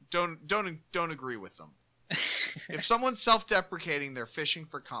 don't agree with them. If someone's self-deprecating, they're fishing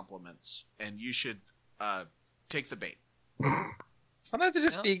for compliments, and you should take the bait. Sometimes they're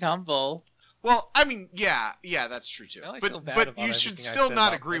just Yeah. being humble. Well, I mean, yeah, that's true too. Well, I feel But bad but about you should everything I still said not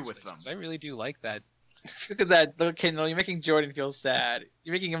about agree Let's with Plays, them. 'cause I really do like that. Look at that little Kendall. You're making Jordan feel sad.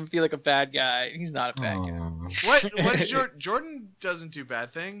 You're making him feel like a bad guy. He's not a bad guy. What is Jordan doesn't do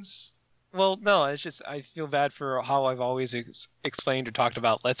bad things. Well, no, it's just I feel bad for how I've always explained or talked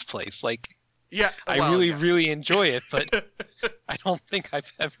about Let's Plays. Like, Yeah, I well, really, yeah. really enjoy it, but I don't think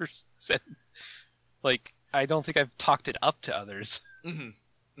I've ever said, like, I don't think I've talked it up to others.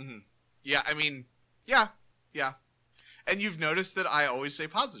 Yeah, I mean, yeah. And you've noticed that I always say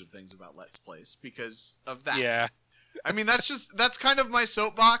positive things about Let's Plays because of that. Yeah. I mean, that's kind of my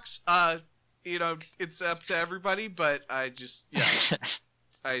soapbox. It's up to everybody, but I just,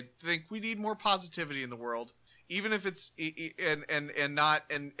 I think we need more positivity in the world, even if it's and not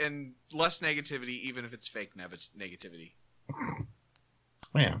and less negativity, even if it's fake negativity.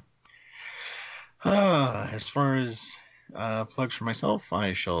 Yeah. As far as plugs for myself,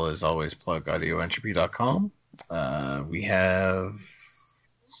 I shall, as always, plug audioentropy.com. We have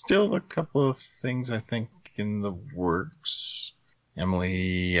still a couple of things I think in the works.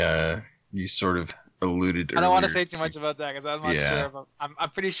 Emily, you sort of alluded. I don't want to earlier say too much about that because I'm not Yeah. sure. I'm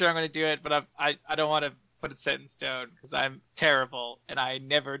pretty sure I'm going to do it, but I don't want to put it set in stone because I'm terrible and I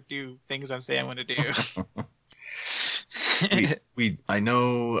never do things I'm saying I'm going to do. I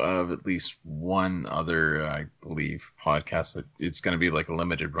know of at least one other, I believe, podcast that it's going to be like a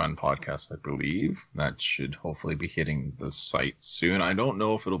limited run podcast, I believe. That should hopefully be hitting the site soon. I don't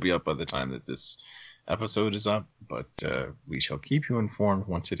know if it'll be up by the time that this episode is up, but we shall keep you informed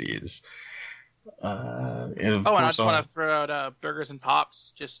once it is. And of Oh, and I course, just want to throw out Burgers and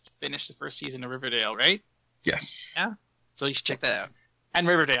Pops just finished the first season of Riverdale, right? yes. Yeah. So you should check that out. And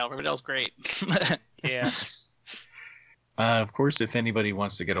Riverdale. Riverdale's great. Yeah. Of course, if anybody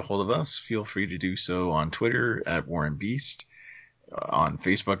wants to get a hold of us, feel free to do so on Twitter at Warren Beast, on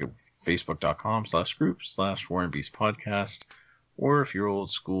Facebook at facebook.com/group/Warren Beast Podcast, or if you're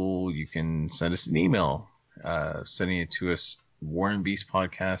old school, you can send us an email, sending it to us,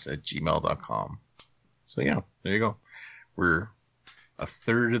 warrenbeastpodcast@gmail.com. So yeah, there you go. We're a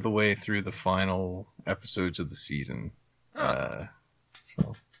third of the way through the final episodes of the season. So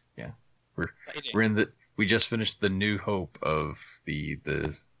yeah, we're in the. We just finished the New Hope of the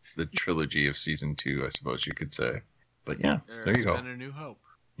trilogy of season 2, I suppose you could say. But yeah, there you go. Been a new hope.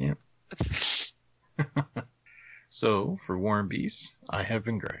 Yeah. So for Warren Beast, I have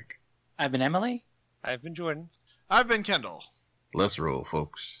been Greg. I've been Emily. I've been Jordan. I've been Kendall. Let's roll,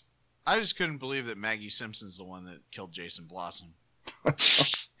 folks. I just couldn't believe that Maggie Simpson's the one that killed Jason Blossom.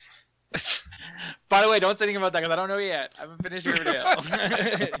 By the way, don't say anything about that because I don't know yet. I haven't finished Riverdale.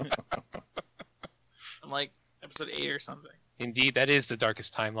 I'm like episode 8 or something. Indeed, that is the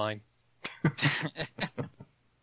darkest timeline.